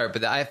your start,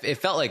 but it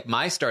felt like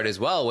my start as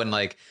well, when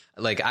like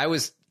I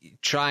was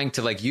trying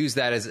to, like, use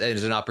that as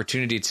an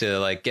opportunity to,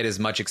 like, get as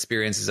much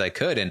experience as I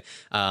could. And,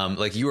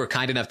 like, you were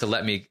kind enough to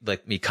let me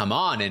come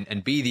on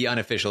and be the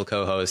unofficial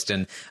co-host.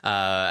 And,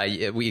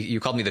 you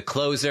called me the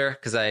closer,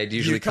 cause I'd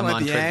usually come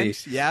on the end.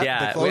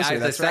 The closer,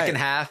 the second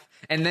half.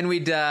 And then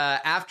we'd,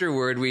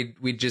 afterward,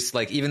 we'd just,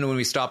 like, even when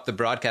we stopped the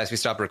broadcast, we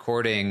stopped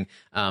recording,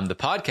 the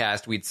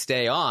podcast, we'd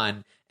stay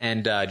on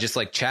and, just,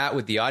 like, chat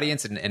with the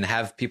audience and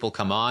have people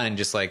come on and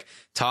just, like,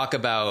 talk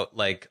about,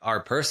 like, our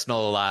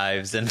personal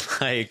lives and,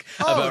 like,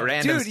 about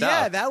random stuff.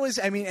 Yeah, that was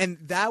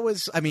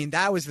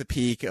the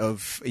peak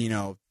of,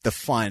 the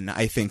fun,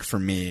 I think, for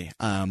me,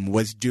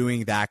 was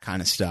doing that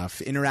kind of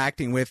stuff,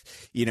 interacting with,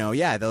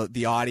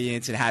 the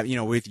audience and have,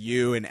 with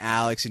you and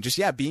Alex and just,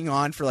 being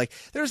on for, like,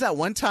 there was that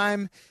one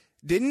time.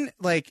 Didn't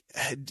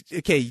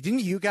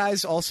you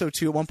guys also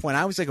too at one point?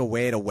 I was, like,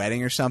 away at a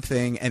wedding or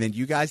something, and then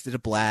you guys did a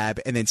blab,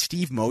 and then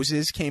Steve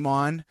Moses came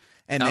on,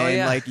 and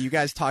then like, you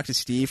guys talked to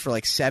Steve for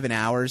like 7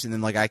 hours, and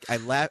then, like, I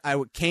left.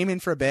 I came in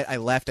for a bit, I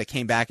left, I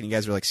came back, and you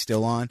guys were, like,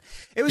 still on.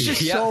 It was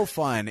just so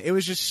fun. It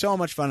was just so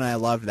much fun, and I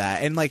loved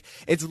that. And, like,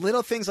 it's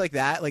little things like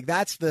that. Like,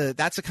 that's the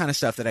kind of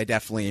stuff that I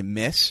definitely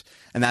miss,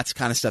 and that's the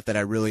kind of stuff that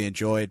I really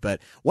enjoyed. But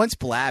once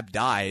Blab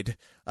died,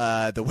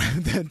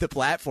 the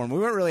platform, we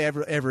weren't really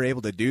ever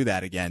able to do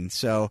that again.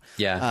 So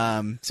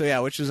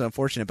which was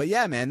unfortunate. But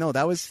yeah, man, no,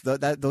 that was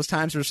those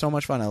times were so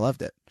much fun. I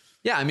loved it.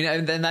 Yeah, I mean,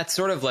 and then that's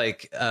sort of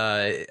like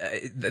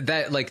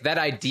that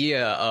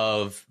idea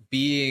of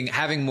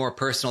having more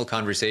personal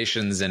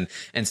conversations and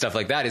stuff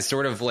like that is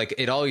sort of like,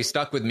 it always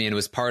stuck with me, and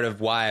was part of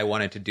why I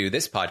wanted to do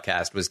this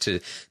podcast, was to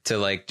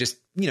like, just,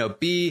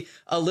 be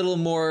a little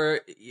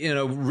more,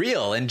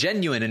 real and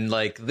genuine, and,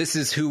 like, this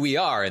is who we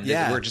are, and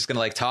we're just going to,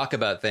 like, talk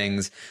about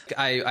things.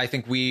 I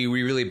think we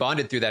really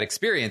bonded through that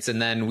experience,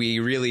 and then we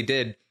really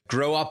did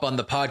grow up on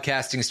the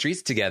podcasting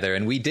streets together,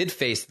 and we did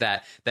face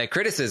that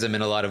criticism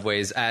in a lot of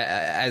ways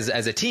as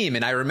a team.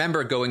 And I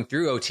remember going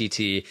through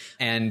OTT,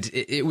 and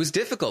it was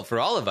difficult for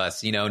all of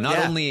us,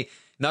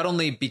 not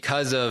only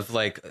because of,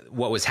 like,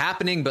 what was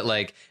happening, but,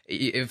 like,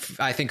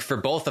 I think for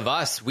both of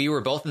us, we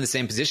were both in the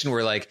same position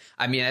where, like,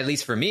 I mean, at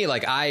least for me,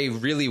 like, I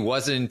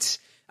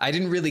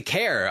didn't really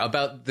care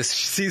about this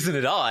season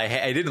at all.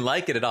 I didn't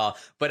like it at all.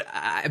 But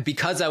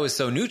because I was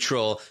so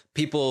neutral,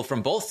 people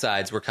from both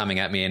sides were coming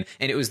at me. And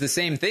it was the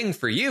same thing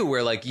for you,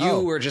 where, like,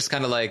 you were just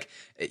kind of like,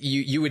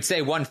 you would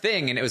say one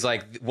thing, and it was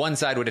like one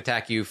side would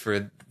attack you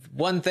for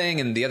one thing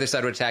and the other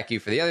side would attack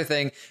you for the other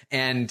thing.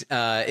 And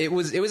it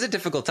was a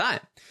difficult time.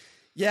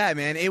 Yeah,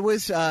 man, it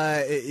was,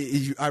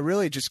 I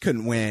really just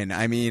couldn't win.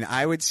 I mean,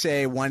 I would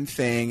say one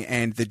thing,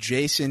 and the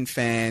Jason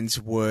fans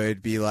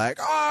would be like,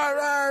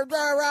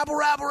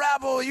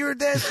 rabble, you're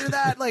this, you're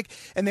that, like,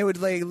 and they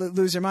would, like,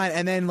 lose their mind.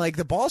 And then, like,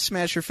 the Ball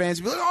Smasher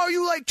fans would be like, oh,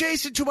 you like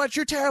Jason too much,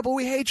 you're terrible,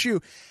 we hate you.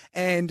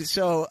 And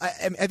so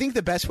I think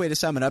the best way to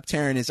sum it up,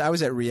 Taryn, is I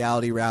was at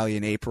Reality Rally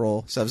in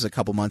April, so that was a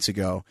couple months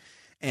ago.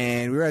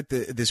 And we were at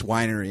this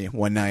winery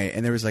one night,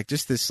 and there was, like,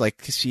 just this, like,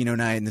 casino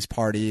night and this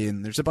party,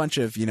 and there's a bunch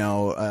of,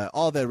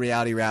 all the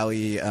Reality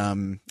Rally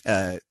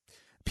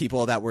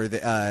people that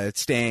were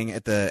staying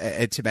at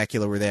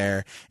Temecula were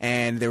there,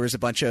 and there was a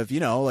bunch of,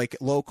 like,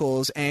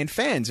 locals and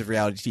fans of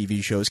reality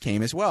TV shows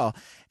came as well.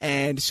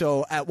 And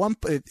so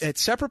at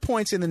separate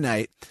points in the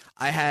night,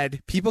 I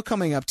had people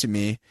coming up to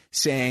me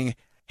saying,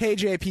 hey,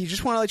 JP,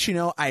 just want to let you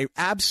know I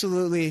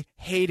absolutely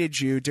hated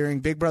you during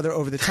Big Brother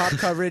Over the Top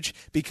coverage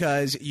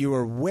because you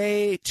were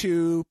way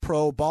too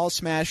pro Ball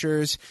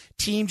Smashers,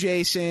 Team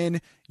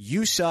Jason,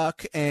 you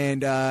suck,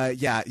 and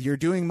you're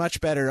doing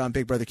much better on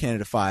Big Brother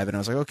Canada 5. And I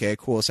was like, okay,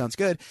 cool, sounds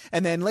good.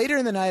 And then later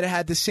in the night, I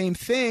had the same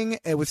thing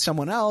with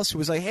someone else who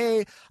was like,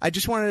 hey, I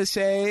just wanted to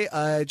say,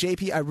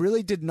 JP, I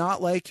really did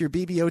not like your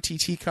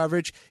BBOTT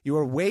coverage. You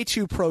were way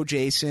too pro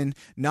Jason,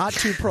 not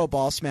too pro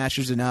Ball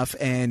Smashers enough,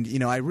 and,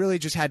 I really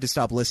just had to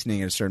stop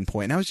listening at a certain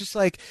point. And I was just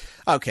like,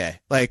 okay,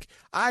 like,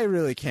 I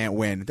really can't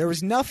win. There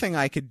was nothing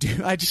I could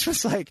do. I just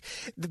was like,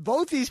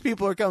 both these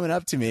people are coming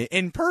up to me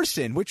in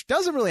person, which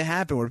doesn't really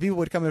happen, where people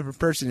would come up in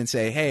person and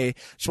say, hey,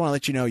 just want to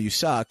let you know you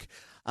suck.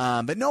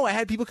 But no, I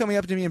had people coming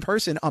up to me in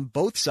person on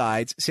both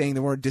sides saying they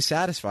weren't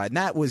dissatisfied. And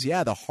that was,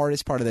 the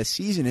hardest part of this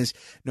season is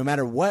no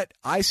matter what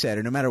I said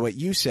or no matter what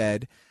you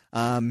said,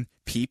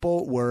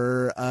 people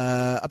were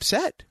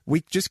upset.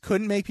 We just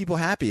couldn't make people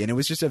happy. And it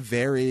was just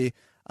it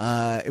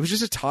was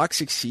just a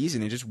toxic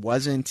season. It just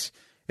wasn't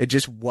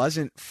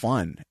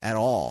fun at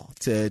all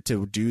to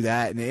do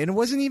that. And it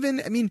wasn't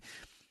even,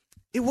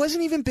 it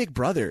wasn't even Big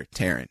Brother,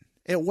 Taryn.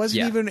 It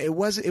wasn't even, it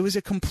was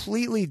a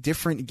completely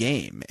different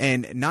game,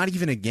 and not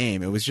even a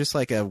game. It was just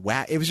like it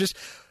was just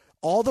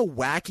all the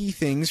wacky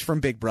things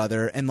from Big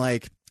Brother and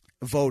like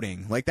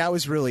voting. Like that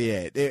was really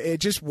it. It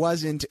just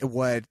wasn't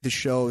what the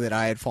show that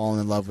I had fallen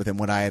in love with and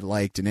what I had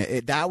liked. And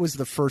that was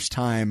the first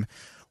time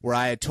where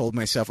I had told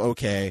myself,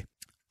 okay,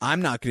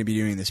 I'm not going to be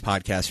doing this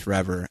podcast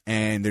forever.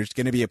 And there's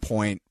going to be a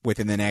point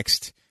within the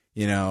next,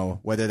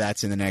 whether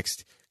that's in the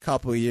next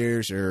couple of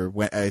years or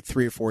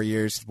 3 or 4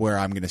 years where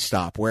I'm going to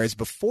stop. Whereas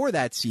before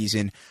that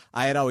season,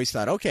 I had always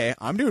thought, okay,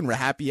 I'm doing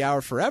Happy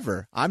Hour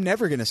forever. I'm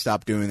never going to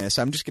stop doing this.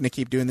 I'm just going to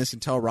keep doing this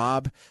until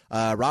Rob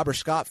or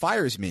Scott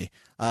fires me.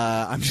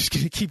 I'm just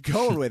going to keep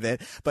going with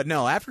it. But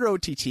no, after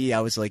OTT,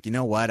 I was like, you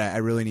know what? I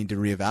really need to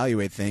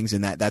reevaluate things.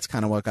 And that's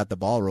kind of what got the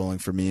ball rolling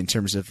for me in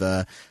terms of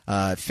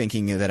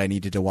thinking that I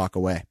needed to walk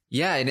away.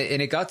 Yeah, and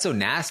it got so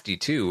nasty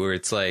too, where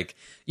it's like,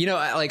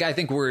 I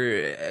think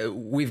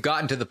we've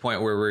gotten to the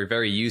point where we're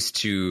very used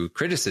to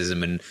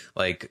criticism and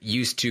like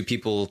used to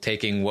people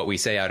taking what we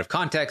say out of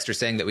context or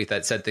saying that we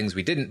said things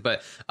we didn't.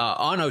 But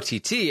on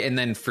OTT, and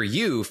then for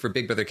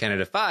Big Brother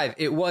Canada 5,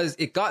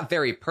 it got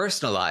very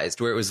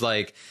personalized, where it was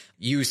like,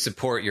 you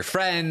support your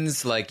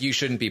friends, like you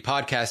shouldn't be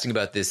podcasting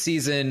about this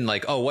season.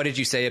 Like, oh, what did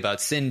you say about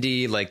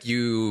Cindy? Like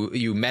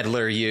you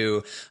meddler,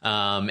 you.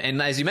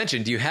 And as you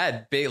mentioned, you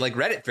had big like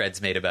Reddit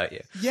threads made about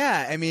you.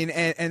 Yeah,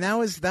 and that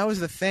was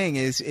the thing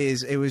is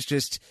it was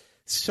just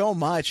so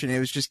much, and it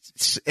was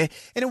just, and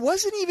it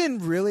wasn't even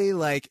really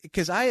like,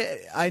 because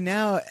I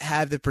now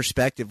have the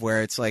perspective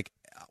where it's like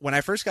when I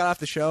first got off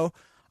the show,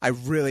 I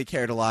really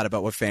cared a lot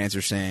about what fans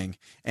are saying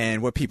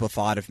and what people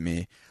thought of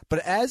me. But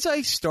as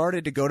I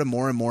started to go to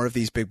more and more of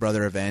these Big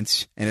Brother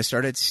events, and I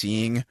started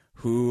seeing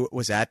who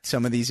was at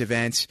some of these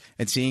events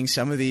and seeing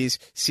some of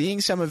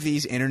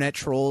these internet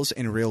trolls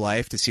in real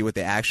life to see what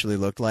they actually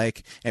looked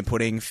like and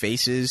putting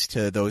faces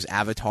to those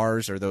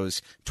avatars or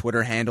those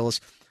Twitter handles,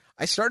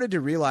 I started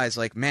to realize,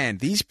 like, man,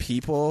 these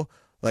people,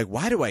 like,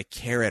 why do I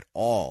care at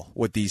all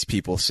what these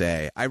people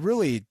say? I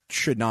really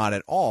should not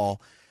at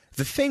all.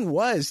 The thing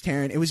was,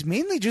 Taryn, it was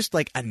mainly just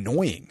like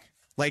annoying.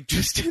 Like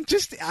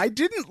I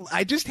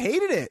just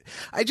hated it.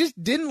 I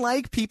just didn't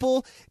like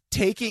people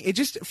it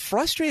just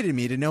frustrated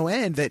me to no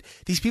end that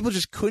these people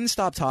just couldn't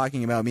stop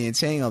talking about me and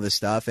saying all this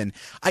stuff. And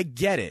I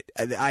get it.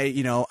 I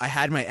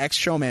had my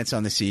ex-showmance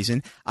on the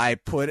season. I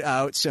put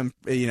out some,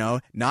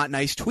 not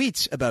nice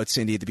tweets about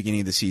Cindy at the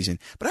beginning of the season,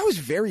 but I was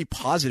very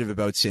positive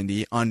about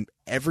Cindy on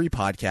every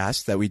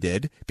podcast that we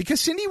did because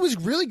Cindy was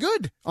really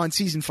good on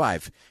season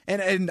 5.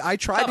 And I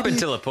tried up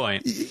until a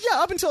point. Yeah,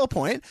 up until a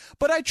point.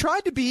 But I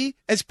tried to be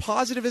as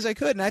positive as I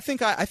could. And I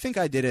think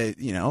I did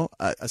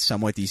a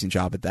somewhat decent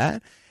job at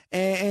that.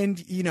 And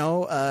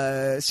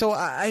so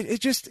it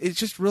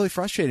just really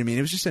frustrated me. And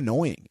it was just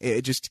annoying.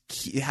 It just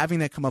having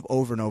that come up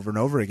over and over and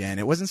over again.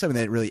 It wasn't something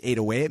that really ate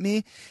away at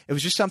me. It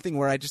was just something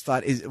where I just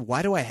thought,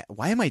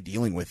 why am I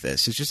dealing with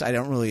this? It's just,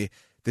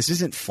 this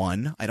isn't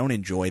fun. I don't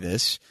enjoy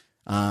this.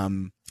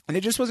 And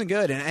it just wasn't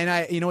good. And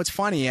it's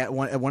funny, at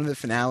one of the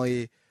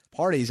finale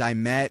parties, I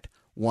met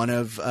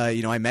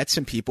I met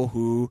some people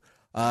who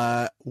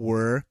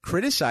were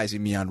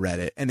criticizing me on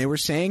Reddit, and they were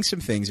saying some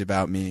things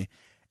about me,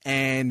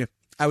 and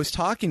I was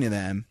talking to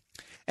them,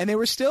 and they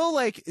were still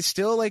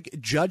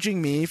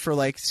judging me for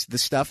like the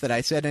stuff that I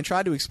said, and I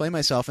tried to explain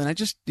myself, and I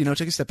just, took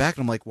a step back,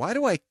 and I'm like, why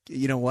do I,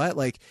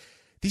 like,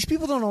 these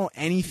people don't know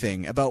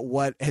anything about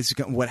what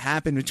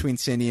happened between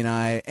Cindy and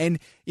I. And,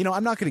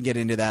 I'm not going to get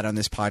into that on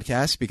this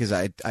podcast because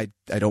I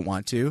don't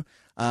want to.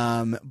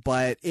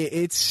 But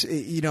it's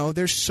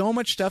there's so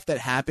much stuff that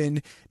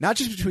happened, not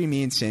just between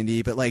me and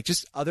Cindy, but like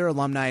just other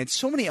alumni and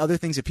so many other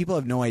things that people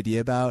have no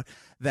idea about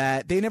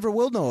that they never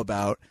will know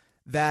about,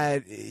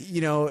 that,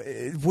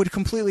 would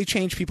completely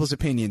change people's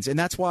opinions. And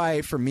that's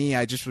why, for me,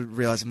 I just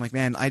realized, I'm like,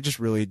 man, I just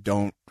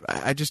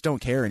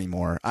don't care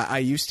anymore. I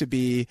used to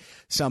be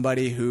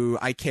somebody who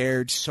I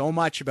cared so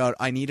much about.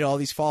 I needed all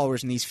these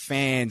followers and these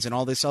fans and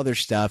all this other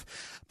stuff.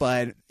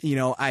 But,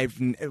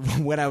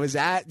 when I was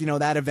at,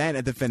 that event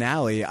at the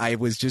finale, I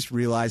was just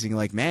realizing,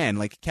 like, man,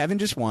 like, Kevin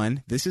just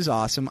won. This is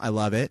awesome. I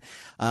love it.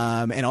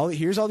 And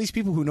here's all these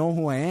people who know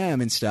who I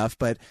am and stuff.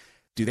 But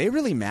do they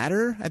really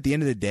matter at the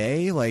end of the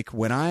day? Like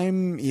when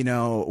I'm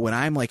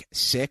like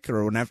sick,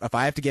 or if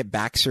I have to get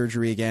back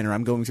surgery again, or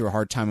I'm going through a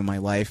hard time in my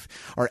life,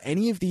 are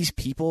any of these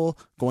people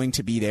going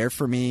to be there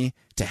for me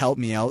to help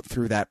me out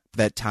through that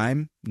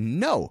time?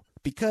 No,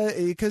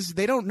 because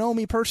they don't know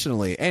me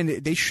personally, and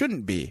they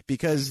shouldn't be,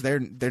 because they're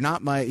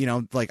not my,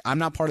 like, I'm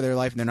not part of their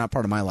life and they're not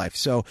part of my life.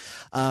 So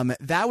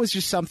that was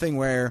just something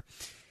where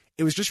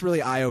it was just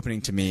really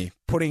eye-opening to me,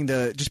 putting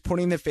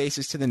the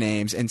faces to the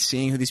names and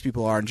seeing who these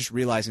people are, and just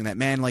realizing that,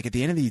 man, like, at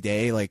the end of the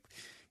day, like,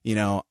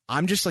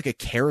 I'm just like a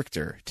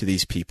character to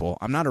these people.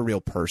 I'm not a real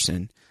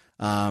person.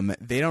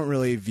 They don't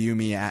really view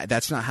me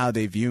that's not how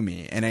they view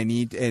me. And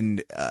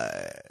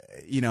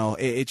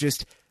it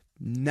just,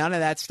 none of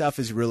that stuff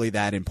is really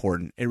that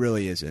important. It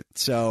really isn't.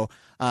 So,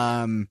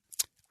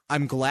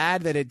 I'm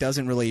glad that it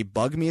doesn't really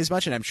bug me as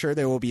much, and I'm sure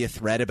there will be a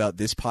thread about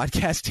this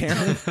podcast,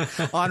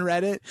 Taryn, on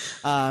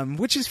Reddit,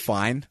 which is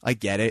fine. I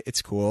get it.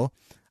 It's cool.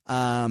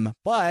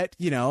 But,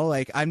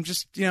 like, I'm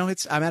just,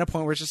 I'm at a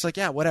point where it's just like,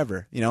 yeah,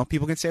 whatever.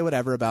 People can say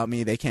whatever about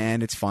me. They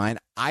can. It's fine.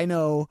 I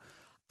know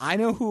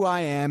who I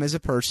am as a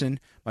person.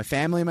 My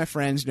family and my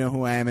friends know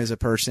who I am as a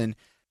person.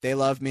 They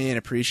love me and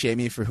appreciate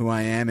me for who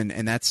I am,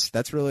 and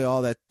that's really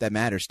all that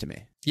matters to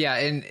me. Yeah,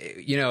 and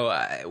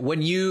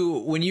when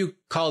you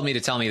called me to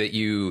tell me that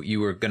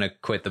you were gonna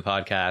quit the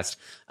podcast,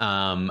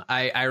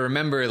 I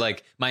remember,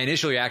 like, my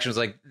initial reaction was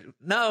like,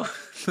 no,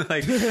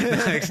 like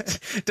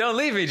don't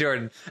leave me,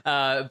 Jordan.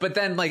 But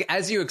then, like,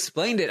 as you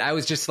explained it, I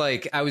was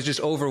just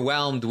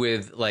overwhelmed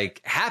with, like,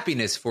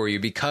 happiness for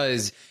you,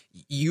 because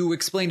you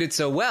explained it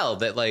so well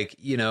that, like,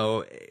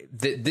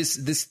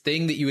 this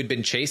thing that you had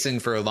been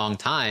chasing for a long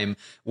time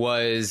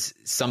was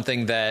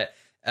something that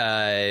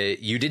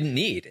you didn't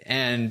need,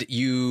 and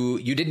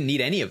you didn't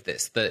need any of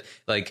this. The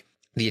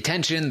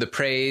attention, the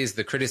praise,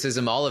 the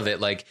criticism, all of it,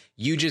 like,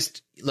 you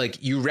just,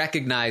 like, you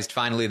recognized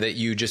finally that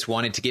you just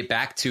wanted to get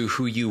back to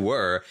who you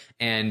were,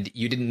 and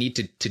you didn't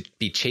need to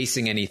be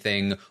chasing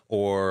anything,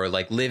 or,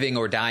 like, living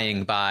or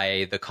dying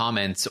by the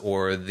comments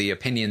or the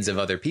opinions of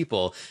other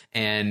people.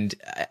 And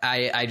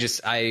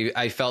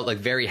I felt, like,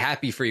 very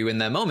happy for you in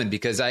that moment,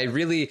 because I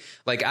really,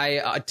 like,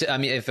 I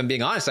mean, if I'm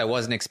being honest, I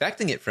wasn't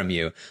expecting it from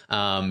you,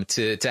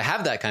 to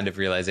have that kind of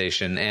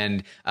realization.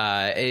 And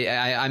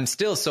I'm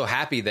still so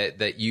happy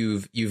that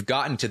you've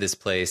gotten to this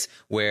place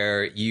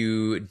where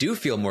you do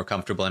feel more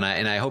comfortable, and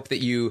I hope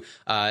that you're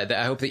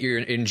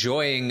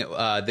enjoying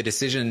the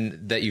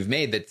decision that you've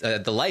made,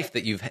 that the life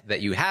that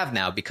you have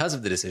now because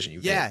of the decision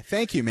you've made. Yeah,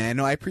 thank you, man.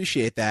 No, I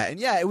appreciate that. And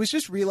yeah, it was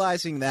just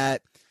realizing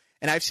that,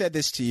 and I've said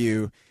this to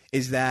you,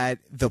 is that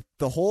the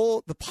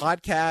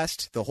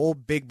podcast, the whole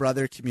Big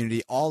Brother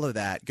community, all of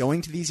that,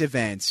 going to these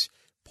events,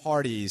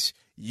 parties,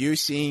 you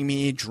seeing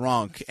me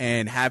drunk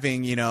and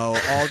having,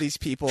 all these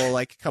people,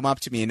 like, come up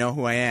to me and know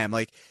who I am,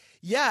 like,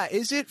 yeah,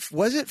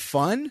 was it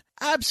fun?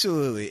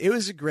 Absolutely. It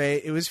was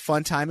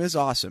fun time. It was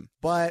awesome.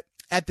 But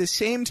at the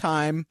same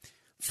time,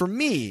 for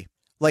me,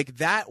 like,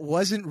 that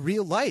wasn't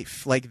real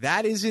life. Like,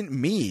 that isn't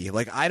me.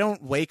 Like, I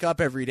don't wake up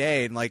every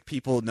day and, like,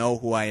 people know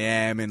who I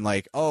am and,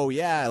 like, oh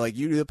yeah, like,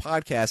 you do the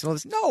podcast and all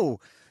this.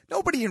 No,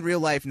 nobody in real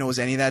life knows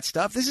any of that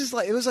stuff.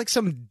 It was like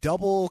some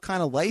double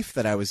kind of life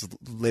that I was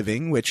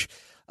living, which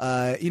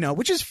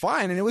is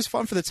fine, and it was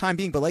fun for the time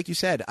being. But like you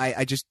said,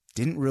 I just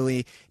didn't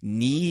really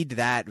need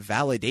that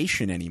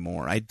validation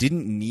anymore. I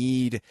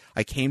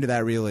came to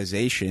that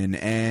realization,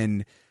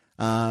 and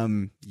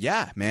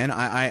yeah, man,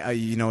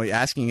 I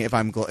asking if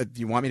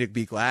you want me to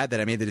be glad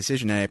that I made the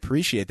decision, and I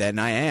appreciate that,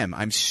 and I am.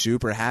 I'm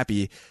super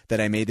happy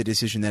that I made the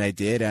decision that I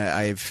did.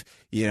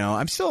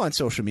 I'm still on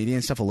social media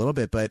and stuff a little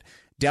bit, but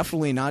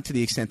definitely not to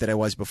the extent that I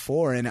was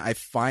before. And I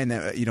find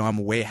that,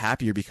 I'm way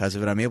happier because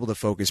of it. I'm able to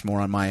focus more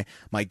on my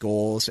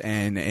goals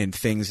and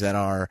things that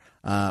are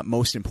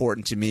most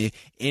important to me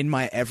in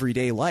my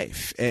everyday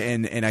life.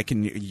 And I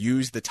can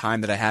use the time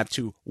that I have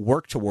to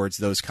work towards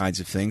those kinds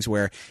of things,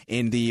 where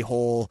in the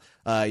whole,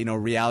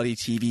 reality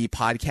TV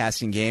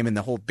podcasting game and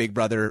the whole Big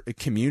Brother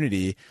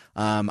community,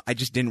 I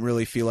just didn't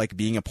really feel like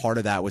being a part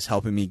of that was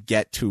helping me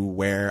get to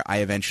where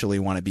I eventually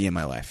want to be in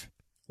my life.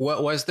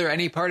 Was there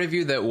any part of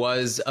you that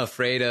was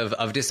afraid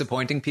of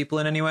disappointing people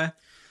in any way?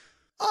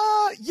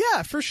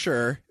 Yeah, for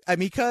sure. I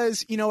mean,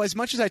 because, as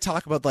much as I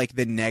talk about, like,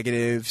 the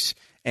negatives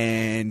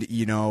and,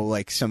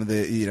 like, some of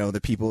the, the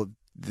people,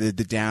 the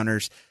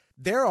downers,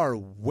 there are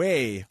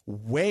way,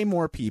 way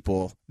more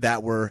people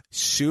that were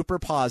super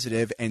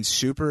positive and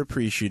super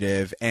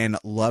appreciative and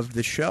loved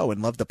the show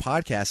and loved the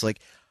podcast.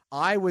 Like,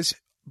 I was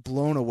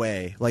blown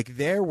away. Like,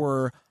 there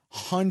were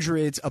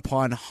hundreds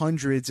upon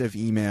hundreds of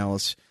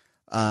emails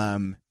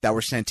that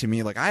were sent to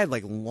me. Like, I had,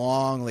 like,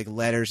 long, like,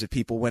 letters of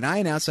people when I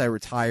announced I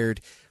retired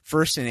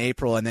first in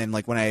April, and then,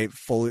 like, when I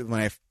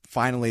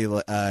finally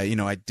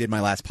I did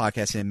my last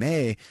podcast in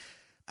May.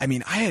 I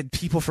mean, I had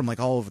people from, like,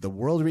 all over the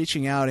world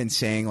reaching out and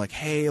saying, like,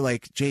 hey,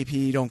 like,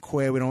 JP, don't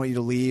quit, we don't want you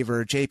to leave,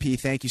 or JP,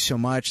 thank you so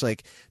much,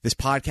 like, this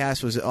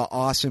podcast was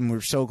awesome,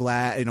 we're so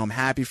glad, I'm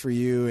happy for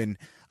you. And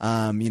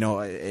I've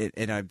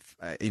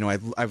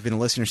been a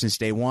listener since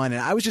day one,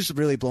 and I was just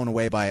really blown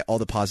away by all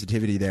the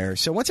positivity there.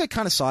 So once I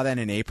kind of saw that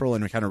in April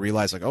and kind of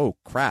realized, like, oh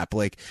crap,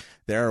 like,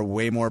 there are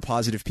way more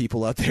positive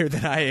people out there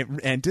than I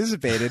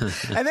anticipated.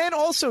 And then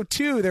also,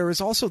 too, there was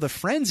also the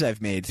friends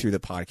I've made through the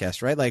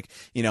podcast, right? Like,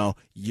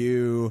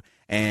 you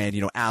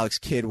and, Alex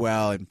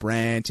Kidwell and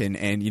Brent and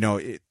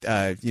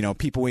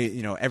people,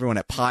 everyone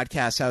at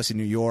Podcast House in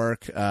New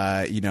York,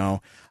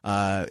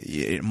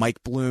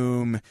 Mike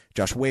Bloom,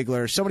 Josh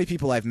Wigler, so many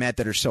people I've met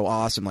that are so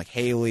awesome, like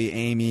Haley,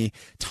 Amy,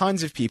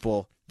 tons of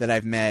people that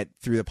I've met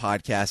through the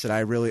podcast that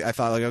I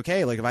thought like,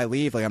 okay, like if I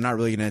leave, like I'm not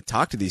really going to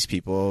talk to these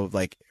people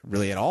like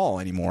really at all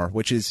anymore,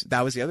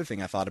 that was the other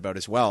thing I thought about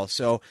as well.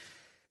 So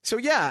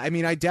yeah, I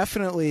mean, I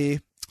definitely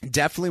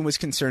was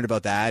concerned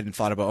about that and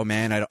thought about, oh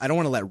man, I don't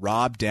want to let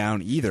Rob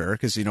down either.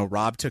 Cause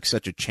Rob took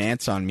such a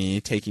chance on me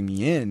taking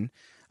me in.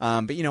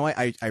 But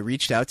I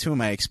reached out to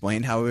him. I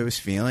explained how I was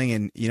feeling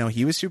and,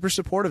 he was super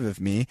supportive of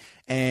me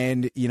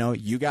and,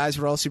 you guys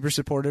were all super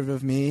supportive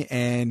of me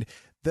and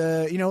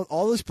a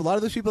lot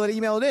of those people that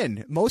emailed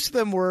in, most of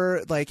them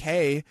were like,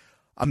 hey,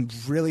 I'm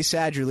really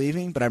sad you're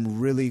leaving, but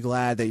I'm really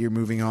glad that you're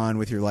moving on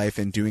with your life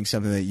and doing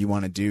something that you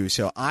want to do.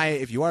 So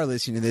if you are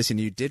listening to this and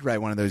you did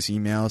write one of those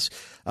emails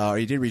or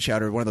you did reach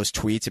out or one of those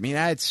tweets, I mean,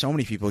 I had so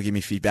many people give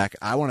me feedback.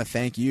 I want to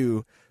thank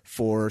you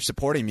for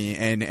supporting me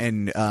and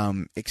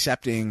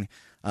accepting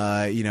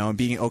and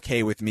being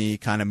okay with me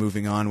kind of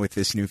moving on with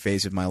this new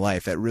phase of my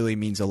life. That really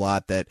means a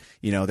lot that,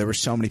 there were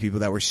so many people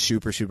that were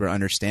super, super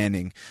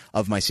understanding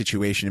of my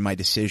situation and my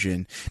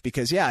decision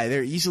because, yeah,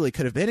 there easily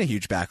could have been a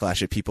huge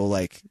backlash of people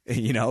like,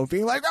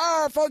 being like,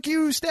 oh, fuck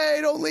you, stay,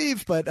 don't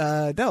leave. But,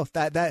 no,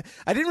 that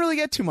I didn't really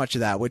get too much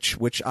of that,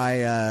 which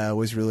I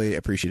was really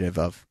appreciative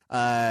of.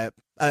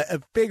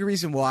 A big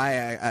reason why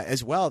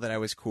as well that I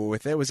was cool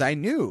with it was I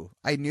knew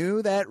that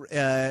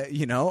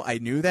I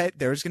knew that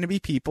there was going to be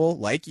people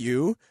like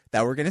you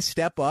that were going to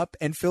step up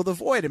and fill the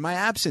void in my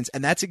absence,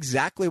 and that's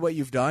exactly what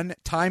you've done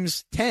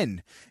times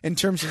 10 in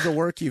terms of the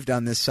work you've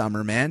done this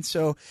summer, man.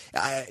 So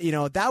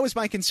that was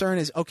my concern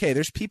is, okay,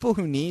 there's people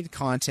who need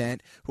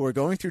content, who are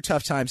going through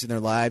tough times in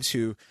their lives,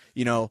 who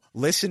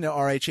listen to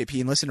RHAP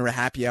and listen to a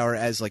happy hour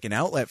as like an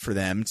outlet for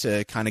them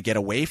to kind of get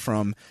away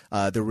from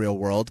the real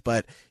world.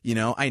 But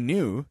I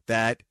knew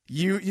that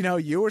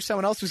you or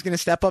someone else was going to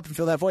step up and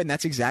fill that void, and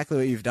that's exactly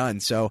what you've done.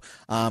 So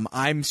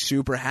I'm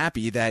super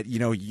happy that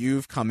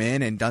you've come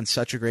in and done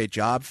such a great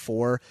job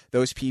for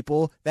those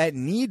people that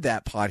need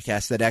that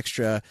podcast, that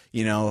extra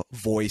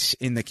voice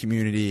in the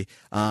community,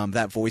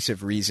 that voice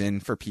of reason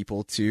for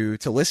people to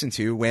listen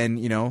to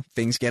when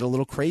things get a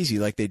little crazy,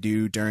 like they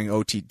during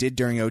OTT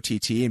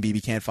and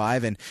BB Can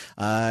 5, and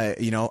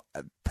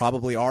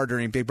probably are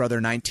during Big Brother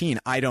 19.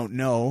 I don't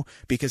know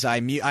because I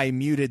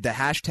muted the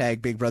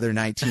hashtag Big Brother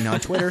 19 on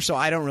Twitter, so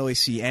I don't really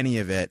see any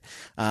of it.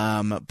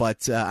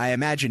 But I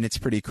imagine it's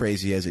pretty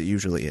crazy as it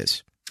usually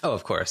is. Oh,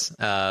 of course.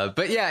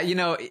 But yeah,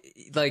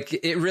 like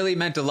it really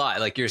meant a lot,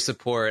 like your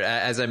support,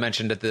 as I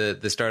mentioned at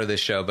the start of this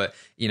show. But,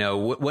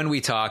 when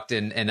we talked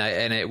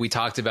we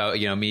talked about,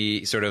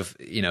 me sort of,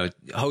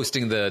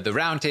 hosting the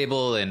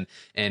roundtable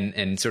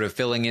and sort of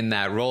filling in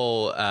that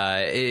role,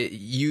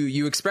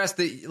 you expressed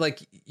that like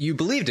you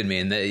believed in me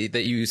and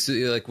that you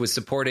like was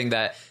supporting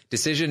that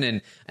decision.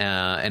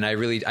 And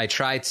I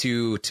try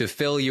to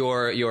fill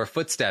your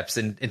footsteps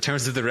in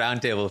terms of the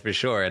roundtable for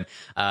sure. And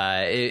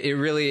it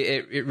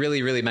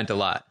really meant a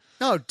lot.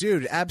 No,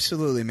 dude,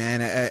 absolutely,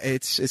 man.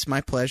 It's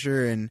my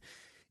pleasure. And,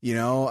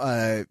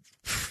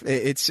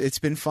 it's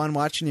been fun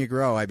watching you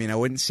grow. I mean, I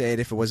wouldn't say it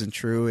if it wasn't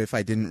true, if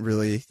I didn't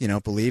really,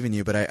 believe in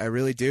you, but I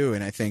really do.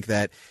 And I think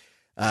that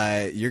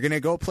you're going to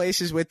go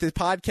places with the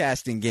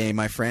podcasting game,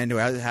 my friend.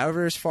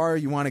 However as far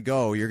you want to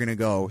go, you're going to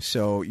go.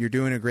 So you're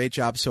doing a great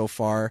job so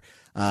far.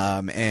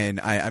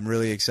 And I'm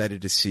really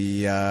excited to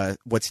see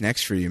what's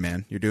next for you,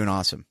 man. You're doing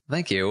awesome.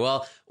 Thank you.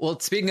 Well,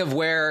 speaking of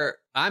where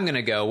I'm going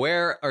to go,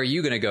 where are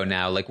you going to go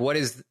now? Like, what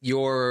is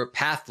your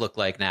path look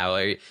like now?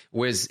 Is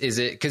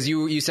it because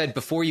you said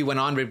before you went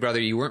on Big Brother,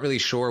 you weren't really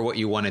sure what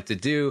you wanted to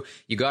do.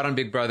 You got on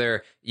Big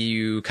Brother,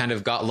 you kind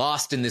of got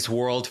lost in this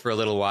world for a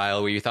little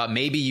while where you thought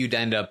maybe you'd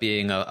end up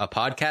being a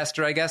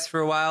podcaster, I guess, for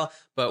a while.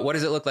 But what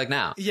does it look like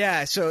now?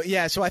 So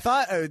I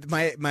thought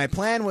my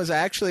plan was I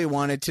actually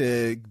wanted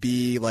to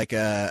be like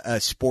a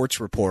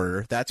sports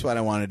reporter. That's what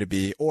I wanted to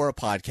be, or a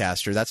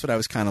podcaster. That's what I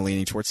was kind of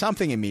leaning towards,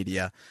 something in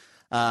media.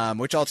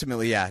 Which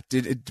ultimately,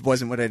 it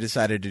wasn't what I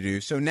decided to do.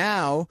 So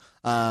now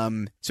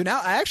I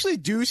actually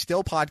do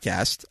still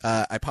podcast.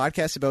 I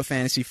podcast about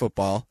fantasy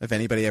football. If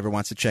anybody ever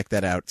wants to check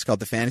that out, it's called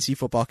the Fantasy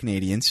Football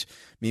Canadians.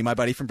 Me and my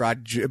buddy from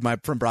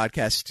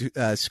broadcast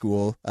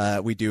school,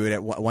 we do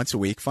it once a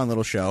week. Fun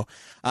little show.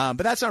 But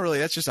that's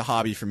just a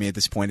hobby for me at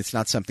this point. It's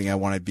not something I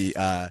want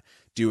to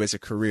do as a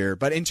career.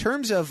 But in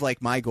terms of like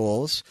my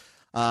goals,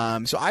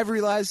 so I've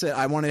realized that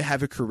I want to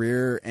have a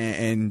career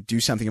and do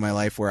something in my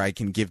life where I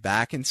can give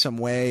back in some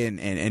way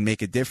and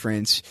make a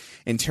difference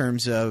in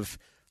terms of,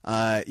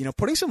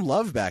 putting some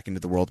love back into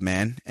the world,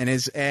 man. And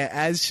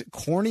as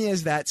corny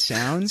as that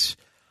sounds,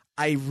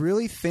 I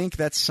really think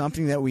that's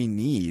something that we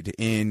need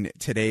in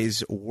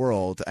today's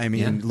world. I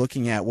mean,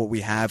 looking at what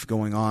we have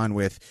going on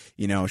with,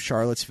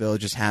 Charlottesville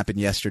just happened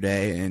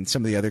yesterday and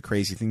some of the other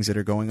crazy things that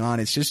are going on.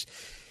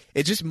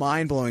 it's just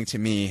mind blowing to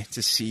me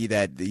to see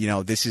that, you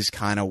know, this is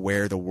kind of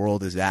where the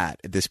world is at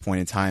this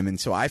point in time. And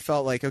so I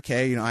felt like,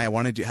 okay, you know, I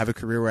want to have a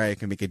career where I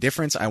can make a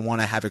difference. I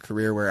want to have a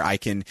career where I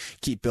can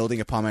keep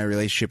building upon my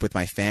relationship with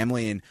my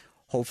family and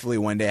hopefully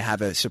one day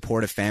have a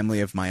supportive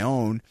family of my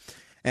own.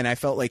 And I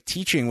felt like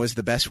teaching was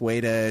the best way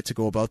to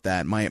go about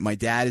that. My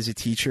dad is a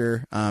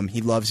teacher.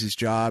 He loves his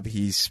job.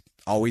 He's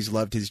always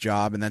loved his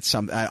job, and that's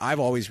something I've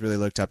always really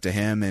looked up to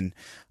him, and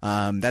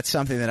that's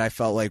something that I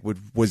felt like would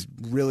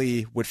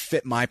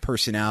fit my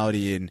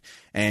personality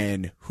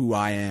and who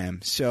I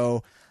am.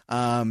 So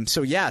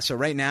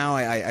right now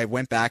I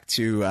went back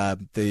to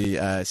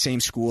the same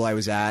school I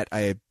was at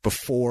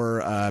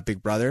before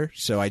Big Brother.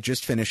 So I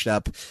just finished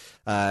up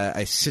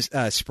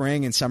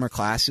spring and summer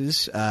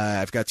classes.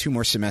 I've got 2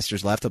 more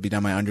semesters left. I'll be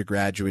done my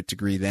undergraduate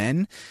degree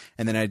then,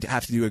 and then I'd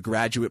have to do a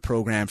graduate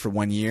program for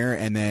 1 year,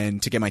 and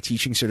then to get my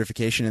teaching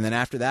certification. And then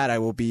after that, I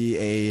will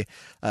be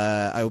an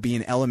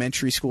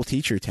elementary school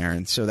teacher,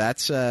 Taryn. So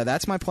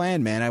that's my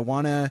plan, man. I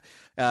want to.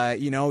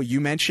 You know, you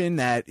mentioned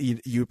that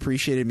you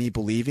appreciated me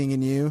believing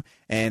in you,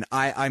 and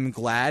I'm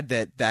glad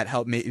that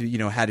helped me, you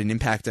know, had an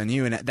impact on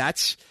you, and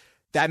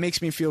that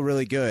makes me feel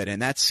really good. And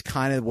that's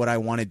kind of what I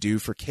want to do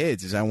for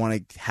kids, is I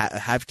want to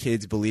have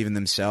kids believe in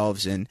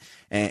themselves and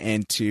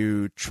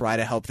to try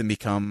to help them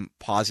become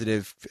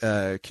positive,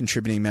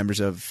 contributing members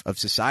of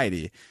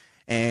society.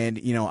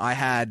 And, you know,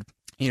 I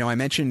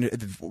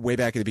mentioned way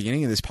back at the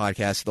beginning of this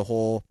podcast, the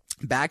whole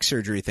back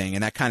surgery thing,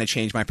 and that kind of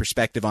changed my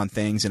perspective on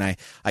things. And I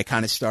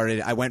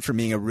went from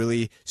being a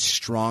really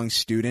strong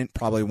student,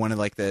 probably one of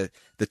like the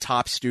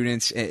top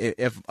students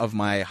of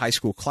my high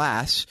school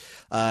class,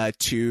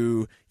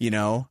 to, you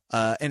know,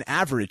 an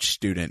average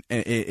student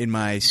in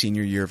my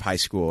senior year of high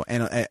school.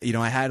 And, you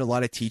know, I had a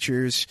lot of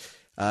teachers,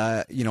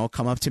 you know,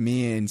 come up to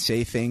me and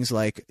say things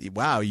like,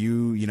 wow,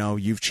 you know,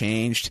 you've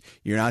changed.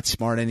 You're not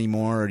smart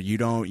anymore. Or you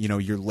don't, you know,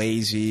 you're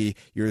lazy.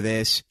 You're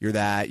this, you're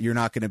that. You're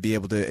not going to be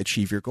able to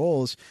achieve your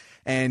goals.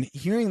 And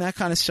hearing that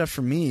kind of stuff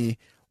from me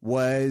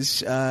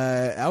was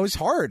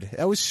hard.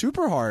 That was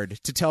super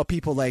hard to tell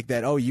people like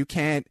that. Oh, you're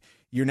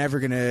never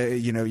going to,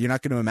 you know, you're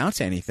not going to amount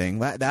to anything.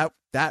 That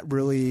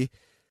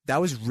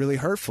was really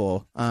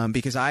hurtful,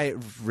 because I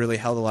really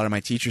held a lot of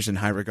my teachers in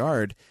high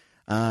regard.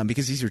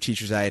 Because these were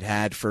teachers I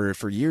had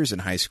for years in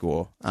high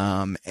school.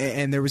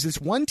 And there was this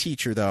one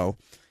teacher, though,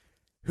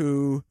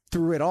 who,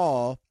 through it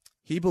all,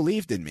 he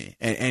believed in me.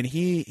 And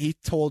he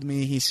told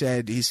me, he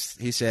said,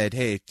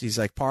 hey, he's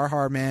like,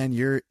 Parhar, man,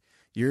 you're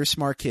a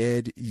smart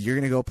kid. You're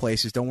going to go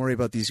places. Don't worry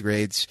about these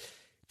grades.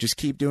 Just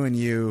keep doing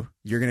you.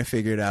 You're going to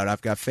figure it out.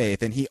 I've got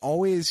faith. And he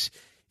always,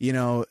 you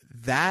know,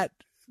 that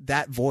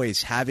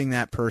voice, having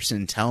that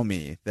person tell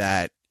me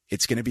that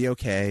it's going to be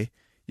okay.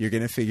 You're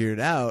going to figure it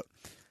out.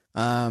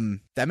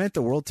 That meant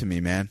the world to me,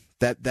 man.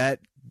 That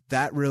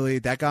really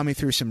got me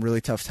through some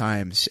really tough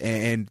times,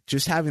 and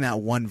just having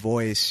that one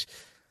voice,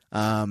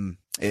 I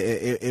don't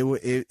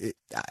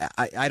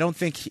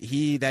think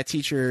that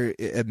teacher,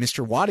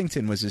 Mr.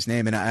 Waddington was his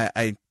name, and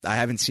I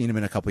haven't seen him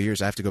in a couple of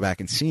years. I have to go back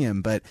and see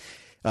him, but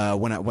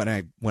when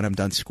I'm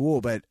done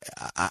school, but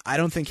I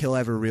don't think he'll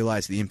ever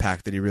realize the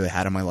impact that he really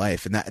had on my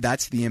life, and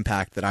that's the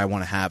impact that I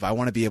want to have. I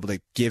want to be able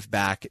to give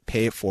back,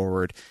 pay it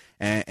forward,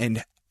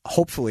 and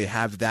hopefully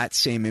have that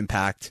same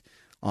impact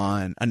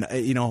on,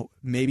 you know,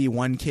 maybe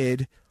one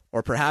kid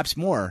or perhaps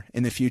more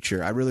in the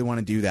future. I really want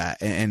to do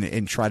that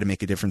and try to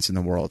make a difference in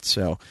the world.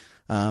 So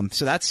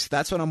that's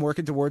what I'm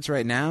working towards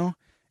right now.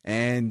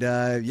 And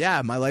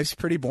yeah, my life's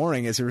pretty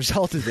boring as a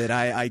result of it.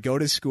 I go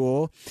to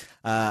school,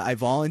 I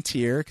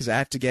volunteer because I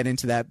have to get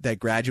into that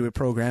graduate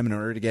program. In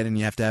order to get in,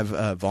 you have to have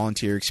a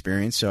volunteer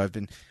experience. So I've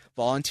been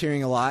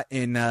volunteering a lot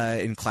in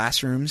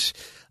classrooms.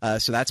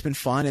 So that's been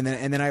fun. And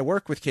then I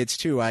work with kids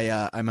too.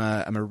 I'm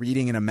a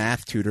reading and a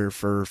math tutor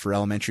for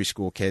elementary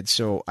school kids.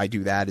 So I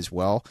do that as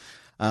well.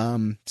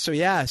 So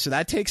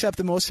that takes up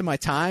the most of my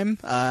time.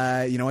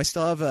 You know, I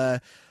still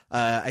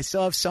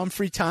have some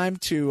free time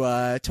to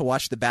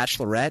watch The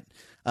Bachelorette.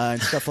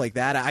 And stuff like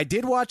that. I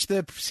did watch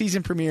the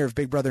season premiere of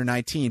Big Brother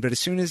 19, but as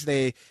soon as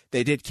they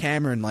did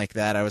Cameron like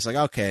that, I was like,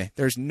 okay,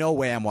 there's no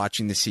way I'm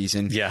watching this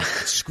season. Yeah.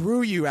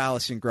 Screw you,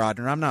 Allison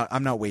Grodner.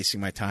 I'm not wasting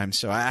my time.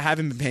 So I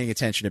haven't been paying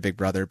attention to Big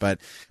Brother, but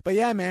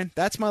yeah, man,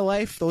 that's my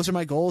life. Those are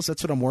my goals.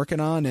 That's what I'm working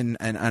on, and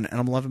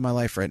I'm loving my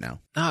life right now.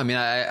 No, I mean,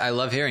 I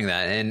love hearing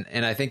that,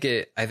 and I think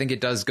it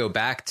does go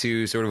back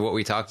to sort of what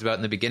we talked about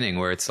in the beginning,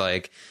 where it's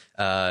like,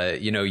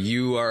 you know,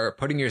 you are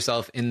putting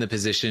yourself in the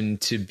position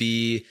to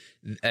be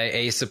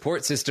a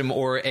support system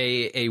or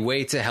a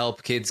way to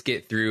help kids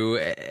get through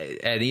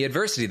any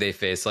adversity they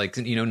face. Like,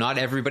 you know, not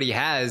everybody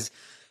has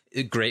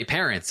great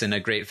parents and a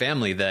great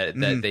family that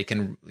they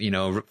can, you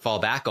know, fall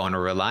back on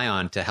or rely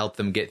on to help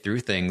them get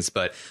through things.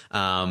 But,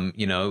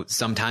 you know,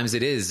 sometimes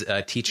it is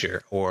a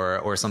teacher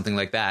or something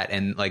like that.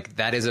 And like,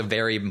 that is a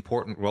very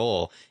important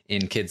role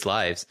in kids'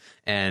 lives.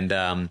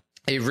 And,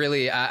 it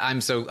really, I'm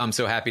so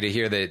happy to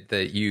hear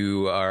that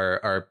you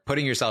are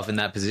putting yourself in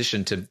that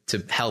position to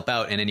help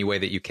out in any way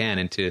that you can,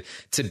 and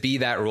to be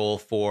that role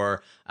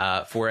for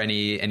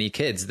any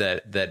kids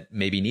that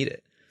maybe need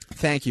it.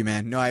 Thank you,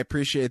 man. No, I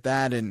appreciate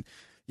that, and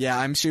yeah,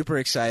 I'm super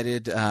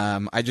excited.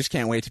 I just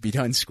can't wait to be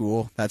done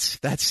school. That's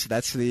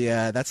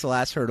the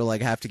last hurdle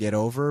I have to get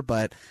over.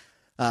 But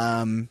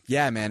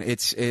yeah, man,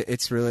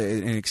 it's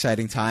really an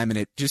exciting time,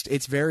 and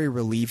it's very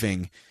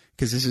relieving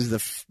because this is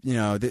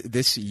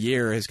this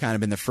year has kind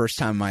of been the first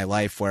time in my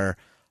life where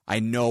I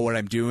know what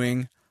I'm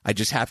doing. I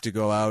just have to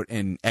go out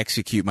and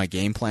execute my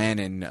game plan,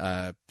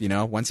 and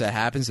once that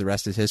happens, the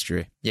rest is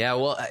history. Yeah,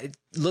 well,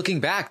 looking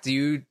back,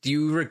 do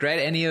you regret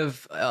any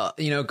of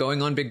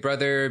going on Big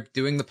Brother,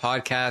 doing the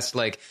podcast?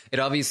 Like, it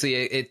obviously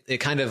it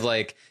kind of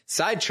like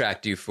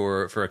sidetracked you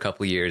for a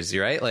couple of years,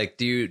 right? Like,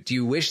 do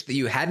you wish that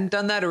you hadn't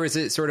done that, or is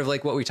it sort of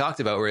like what we talked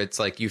about, where it's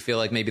like you feel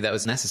like maybe that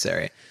was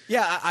necessary?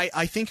 Yeah,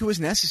 I think it was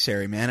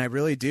necessary, man. I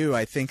really do.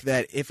 I think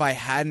that if I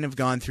hadn't have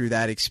gone through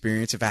that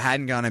experience, if I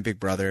hadn't gone on Big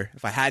Brother,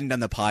 if I hadn't done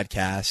the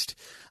podcast,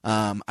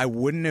 I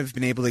wouldn't have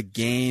been able to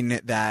gain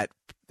that.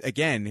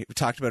 Again, we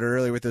talked about it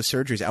earlier with those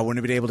surgeries. I wouldn't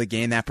have been able to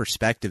gain that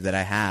perspective that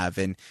I have.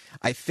 And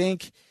I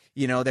think,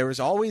 there was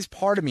always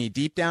part of me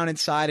deep down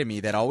inside of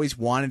me that always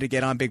wanted to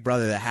get on Big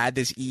Brother, that had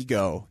this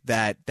ego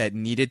that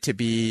needed to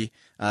be,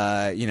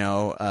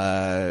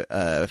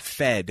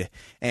 fed.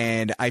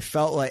 And I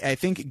felt like, I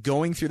think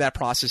going through that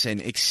process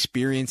and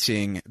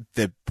experiencing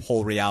the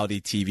whole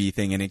reality TV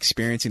thing and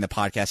experiencing the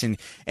podcast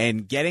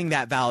and getting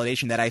that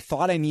validation that I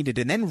thought I needed,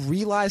 and then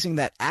realizing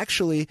that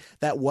actually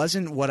that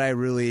wasn't what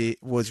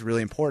was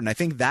really important. I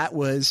think that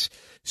was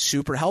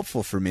super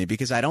helpful for me,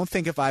 because I don't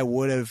think if I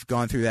would have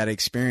gone through that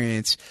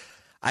experience,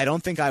 I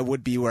don't think I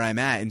would be where I'm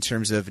at in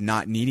terms of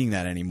not needing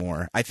that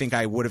anymore. I think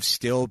I would have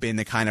still been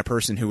the kind of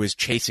person who was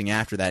chasing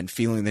after that and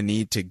feeling the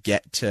need to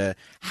get to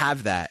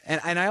have that.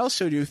 And I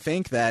also do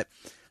think that,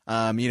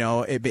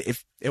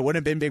 if it wouldn't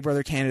have been Big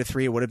Brother Canada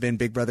 3, it would have been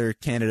Big Brother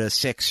Canada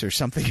 6 or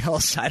something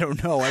else. I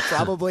don't know. I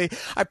probably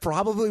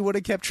would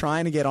have kept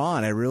trying to get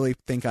on. I really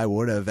think I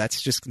would have.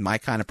 That's just my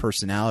kind of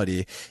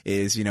personality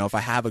is, if I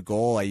have a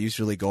goal, I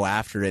usually go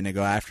after it, and I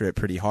go after it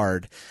pretty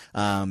hard.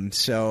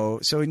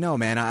 So no,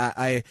 man,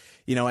 I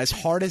as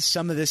hard as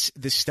some of this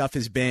stuff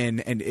has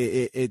been, and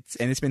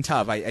it's been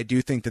tough, I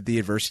do think that the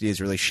adversity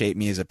has really shaped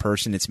me as a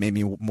person. It's made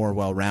me more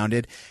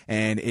well-rounded,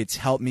 and it's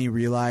helped me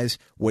realize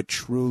what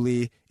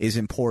truly is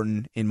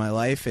important in my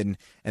life, and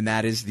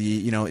that is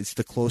it's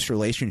the close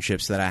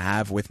relationships that I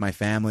have with my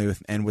family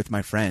and with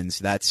my friends.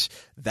 That's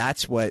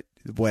what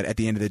at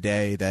the end of the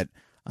day that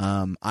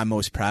I'm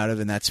most proud of,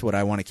 and that's what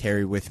I want to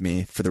carry with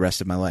me for the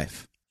rest of my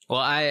life. Well,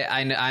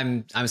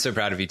 I'm so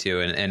proud of you too,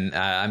 and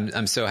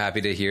I'm so happy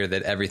to hear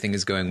that everything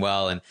is going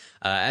well. And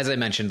as I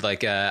mentioned,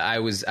 like I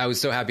was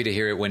so happy to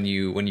hear it when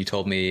you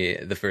told me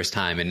the first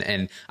time,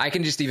 and I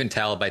can just even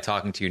tell by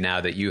talking to you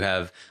now that you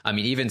have. I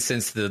mean, even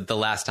since the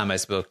last time I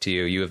spoke to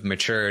you, you have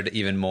matured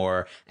even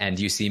more, and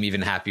you seem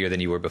even happier than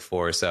you were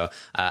before. So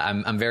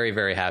I'm very,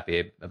 very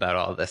happy about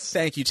all of this.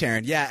 Thank you,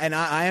 Taryn. Yeah, and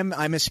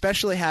I'm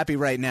especially happy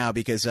right now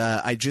because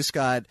I just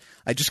got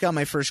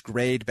my first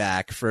grade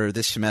back for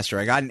this semester.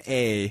 I got an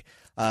A.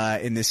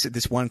 In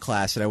this one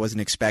class that I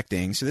wasn't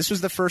expecting. So this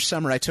was the first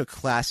summer I took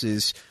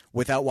classes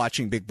without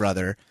watching Big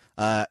Brother.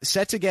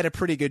 Set to get a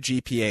pretty good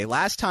GPA.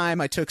 Last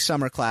time I took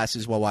summer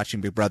classes while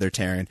watching Big Brother,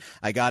 Taryn,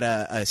 I got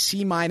a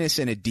C- and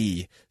a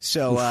D.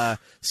 So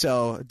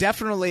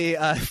definitely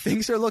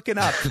things are looking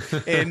up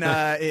in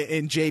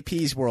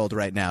JP's world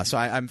right now. So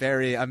I'm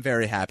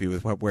very happy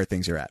with where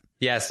things are at.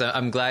 Yes,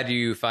 I'm glad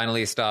you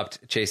finally stopped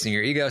chasing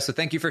your ego. So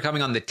thank you for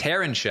coming on the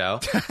Taryn Show.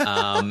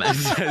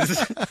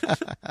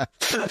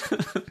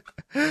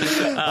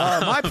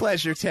 My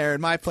pleasure, Taryn.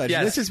 My pleasure.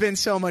 Yes. This has been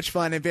so much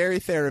fun and very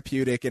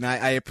therapeutic, and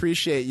I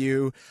appreciate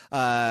you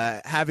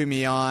having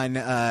me on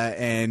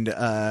and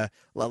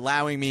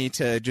allowing me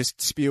to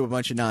just spew a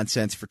bunch of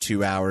nonsense for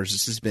 2 hours.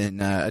 This has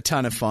been a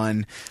ton of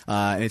fun,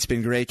 and it's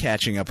been great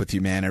catching up with you,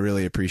 man. I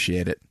really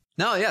appreciate it.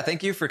 No, yeah,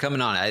 thank you for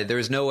coming on. There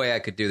was no way I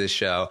could do this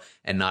show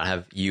and not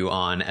have you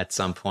on at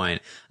some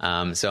point.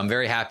 So I'm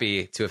very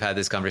happy to have had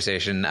this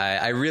conversation.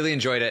 I really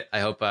enjoyed it.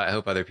 I hope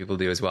other people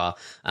do as well.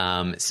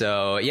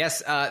 So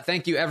yes,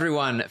 thank you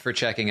everyone for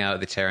checking out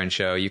The Taryn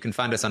Show. You can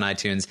find us on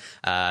iTunes,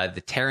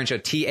 The Taryn Show,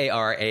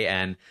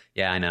 TARAN.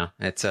 Yeah, I know.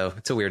 It's a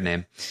weird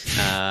name.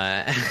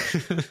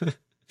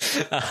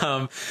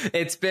 The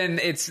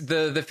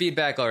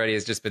feedback already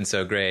has just been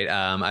so great.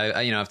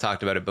 I've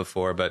talked about it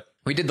before, but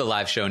we did the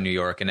live show in New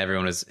York, and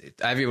everyone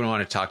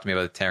wanted to talk to me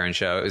about The Taryn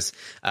Show. It was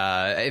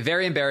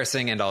very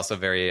embarrassing and also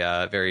very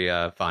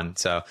fun.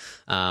 So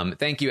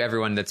thank you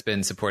everyone that's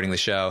been supporting the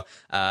show.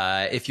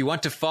 If you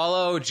want to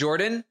follow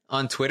Jordan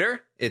on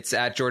Twitter, it's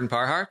at Jordan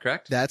Parhar,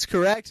 correct? That's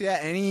correct. Yeah,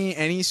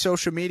 any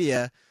social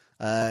media,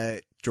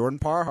 Jordan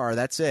Parhar.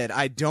 That's it.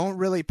 I don't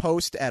really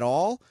post at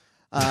all.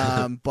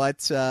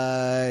 But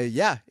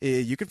yeah,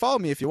 you can follow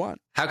me if you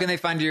want. How can they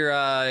find your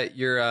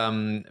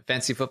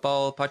fantasy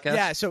football podcast?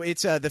 Yeah, so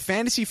it's the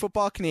Fantasy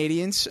Football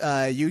Canadians.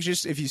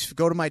 If you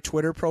go to my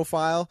Twitter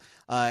profile,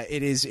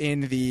 it is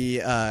in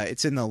the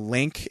it's in the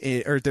link,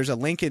 or there's a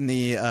link in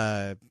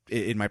the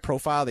in my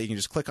profile that you can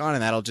just click on,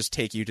 and that'll just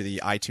take you to the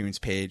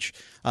iTunes page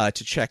to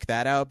check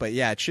that out. But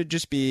yeah, it should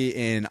just be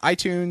in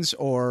iTunes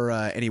or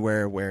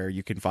anywhere where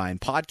you can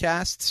find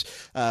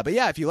podcasts. But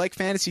yeah, if you like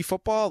fantasy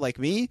football like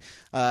me,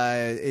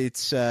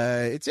 it's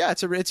a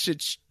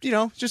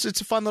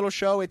fun little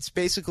show. It's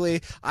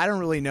basically, I don't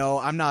really know.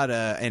 I'm not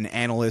an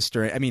analyst,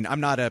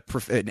 I'm not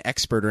an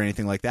expert or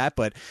anything like that,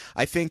 but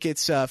I think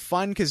it's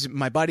fun because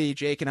my buddy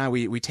Jake and I,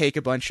 we take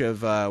a bunch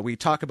of, we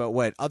talk about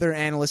what other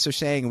analysts are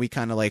saying, and we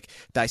kind of like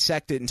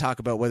dissect it and talk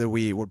about whether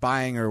we're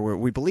buying or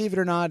we believe it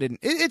or not. And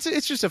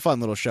it's just a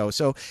fun little show.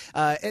 So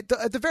at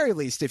the very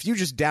least, if you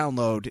just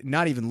download,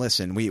 not even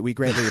listen, we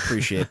greatly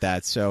appreciate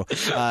that. So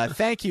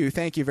thank you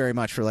very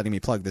much for letting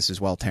me plug this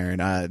as well,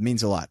 Taryn. It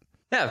means a lot.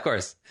 Yeah, of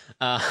course.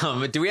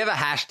 Do we have a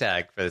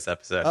hashtag for this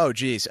episode? Oh,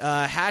 geez.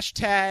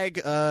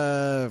 Hashtag.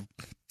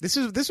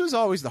 This was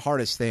always the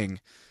hardest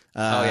thing.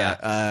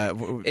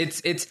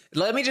 It's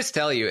let me just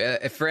tell you,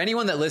 for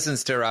anyone that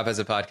listens to Rob Has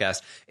a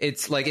Podcast,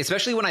 it's like,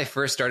 especially when I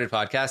first started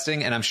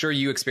podcasting, and I'm sure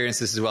you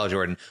experienced this as well,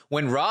 Jordan,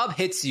 when Rob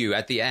hits you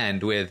at the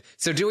end with,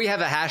 so do we have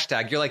a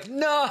hashtag? You're like,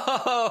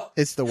 no,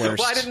 it's the worst.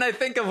 Why didn't I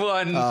think of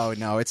one? Oh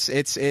no, it's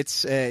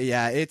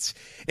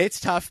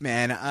tough,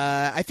 man.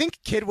 I think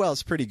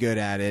Kidwell's pretty good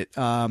at it.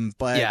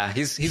 But yeah,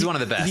 he's one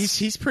of the best.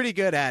 He's pretty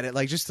good at it.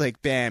 Like, just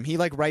like, bam, he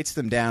like writes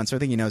them down. So I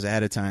think he knows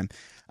ahead of time.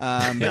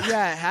 But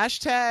yeah,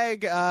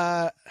 hashtag,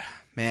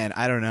 man,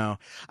 I don't know.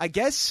 I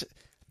guess,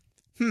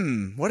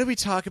 what did we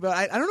talk about?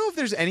 I don't know if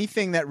there's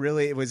anything that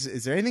really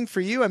is there anything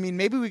for you? I mean,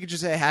 maybe we could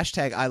just say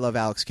hashtag I love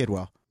Alex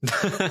Kidwell.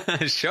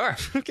 Sure.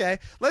 Okay.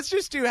 Let's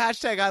just do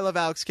hashtag I love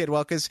Alex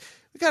Kidwell, because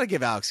we got to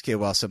give Alex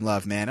Kidwell some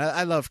love, man.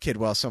 I love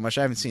Kidwell so much.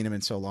 I haven't seen him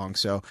in so long.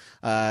 So,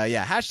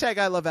 yeah, hashtag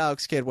I love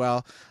Alex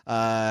Kidwell.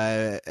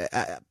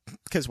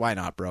 Because why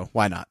not, bro?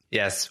 Why not?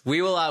 Yes,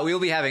 we will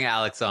be having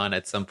Alex on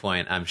at some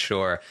point, I'm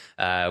sure.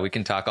 We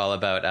can talk all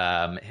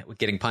about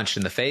getting punched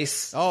in the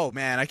face. Oh,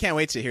 man, I can't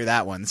wait to hear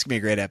that one. It's going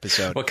to be a great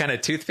episode. What kind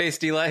of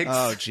toothpaste he likes?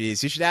 Oh,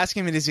 geez. You should ask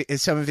him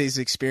some of his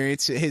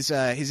experience, his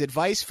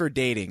advice for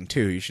dating,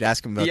 too. You should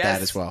ask him about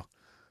that as well.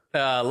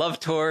 Love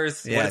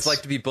tours, what it's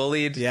like to be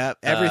bullied. Yeah,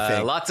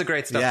 everything. Lots of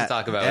great stuff to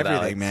talk about everything,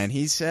 with Alex. Man.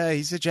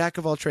 He's a jack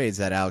of all trades,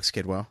 that Alex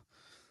Kidwell.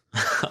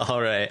 All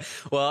right.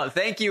 Well,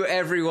 thank you,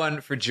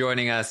 everyone, for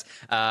joining us.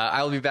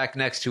 I will be back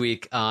next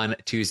week on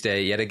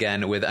Tuesday, yet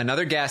again, with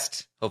another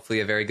guest, hopefully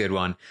a very good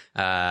one,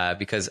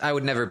 because I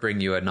would never bring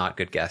you a not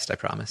good guest, I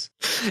promise.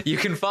 You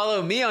can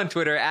follow me on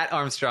Twitter at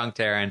Armstrong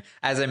Taran.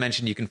 As I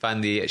mentioned, you can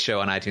find the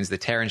show on iTunes, The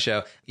Taran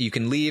Show. You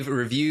can leave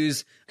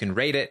reviews, you can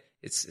rate it.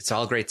 It's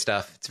all great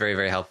stuff. It's very,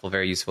 very helpful,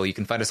 very useful. You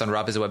can find us on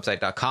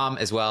robhasawebsite.com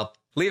as well.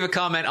 Leave a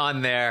comment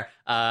on there.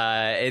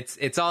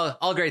 It's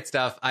all great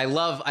stuff. I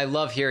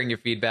love hearing your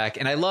feedback,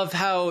 and I love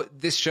how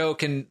this show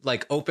can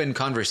like open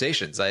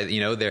conversations.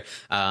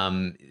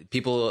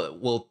 People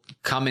will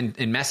come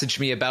and message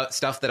me about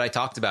stuff that I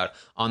talked about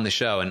on the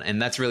show,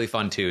 and that's really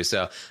fun too.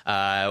 So,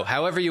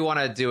 however you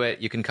want to do it,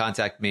 you can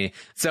contact me.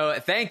 So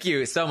thank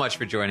you so much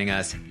for joining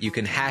us. You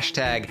can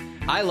hashtag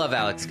I love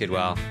Alex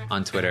Kidwell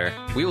on Twitter.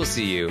 We will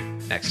see you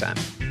next time.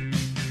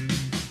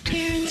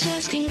 Taran's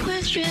asking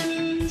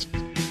questions.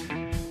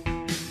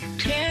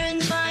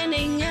 Taran's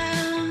finding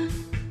out.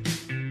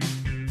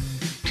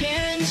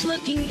 Taran's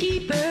looking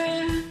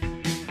deeper.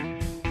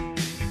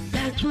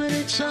 That's what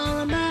it's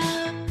all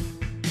about.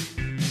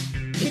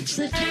 It's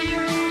the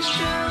Taran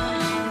Show.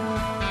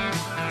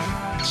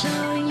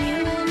 So you